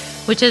area,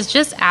 which is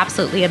just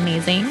absolutely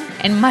amazing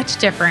and much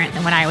different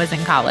than when I was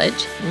in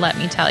college, let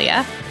me tell you.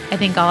 I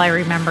think all I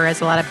remember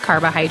is a lot of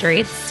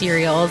carbohydrates,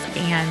 cereals,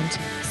 and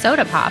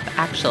soda pop,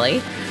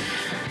 actually.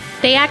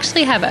 They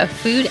actually have a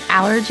food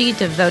allergy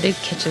devoted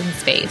kitchen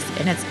space,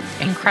 and it's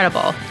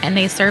incredible, and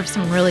they serve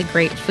some really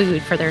great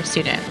food for their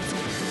students.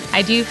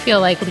 I do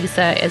feel like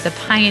Lisa is a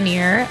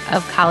pioneer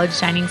of college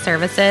dining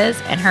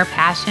services, and her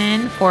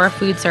passion for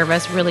food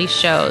service really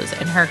shows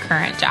in her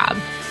current job.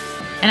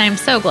 And I'm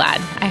so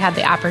glad I had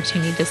the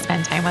opportunity to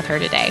spend time with her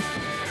today.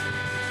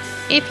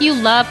 If you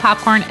love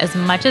popcorn as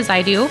much as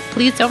I do,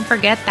 please don't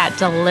forget that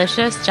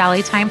delicious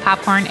Jolly Time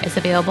popcorn is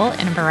available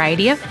in a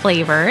variety of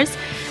flavors.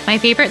 My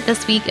favorite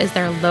this week is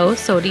their low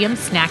sodium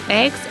snack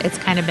bags. It's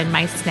kind of been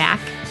my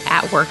snack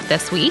at work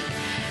this week.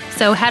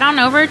 So head on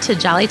over to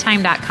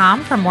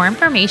jollytime.com for more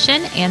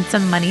information and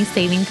some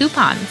money-saving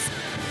coupons.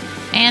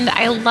 And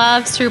I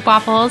love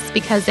stroopwafels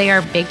because they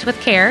are baked with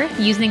care,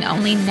 using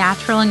only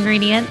natural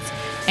ingredients,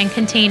 and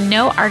contain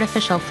no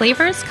artificial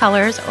flavors,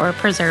 colors, or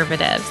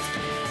preservatives.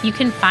 You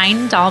can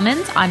find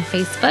Dahlman's on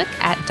Facebook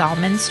at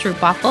Dahlman's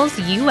Stroopwafels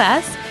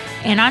US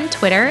and on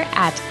Twitter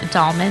at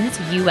Dahlman's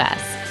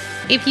US.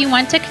 If you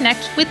want to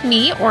connect with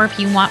me or if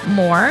you want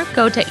more,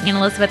 go to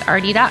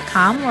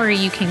AnnElizabethRD.com where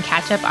you can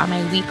catch up on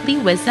my weekly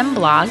wisdom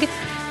blog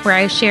where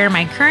I share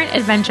my current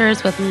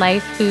adventures with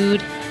life,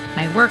 food,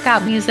 my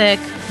workout music,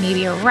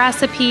 maybe a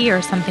recipe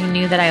or something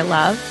new that I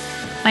love.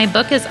 My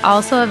book is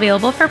also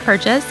available for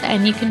purchase,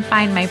 and you can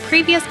find my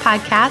previous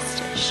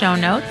podcast, show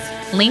notes,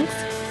 links,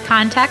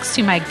 contacts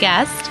to my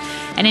guest,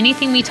 and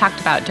anything we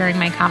talked about during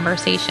my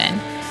conversation.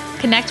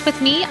 Connect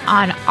with me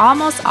on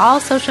almost all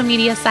social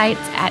media sites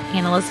at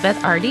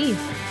AnnElizabethRD.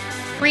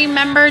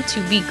 Remember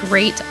to be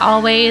great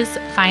always,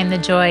 find the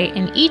joy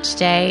in each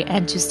day,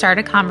 and to start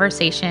a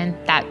conversation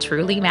that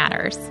truly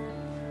matters.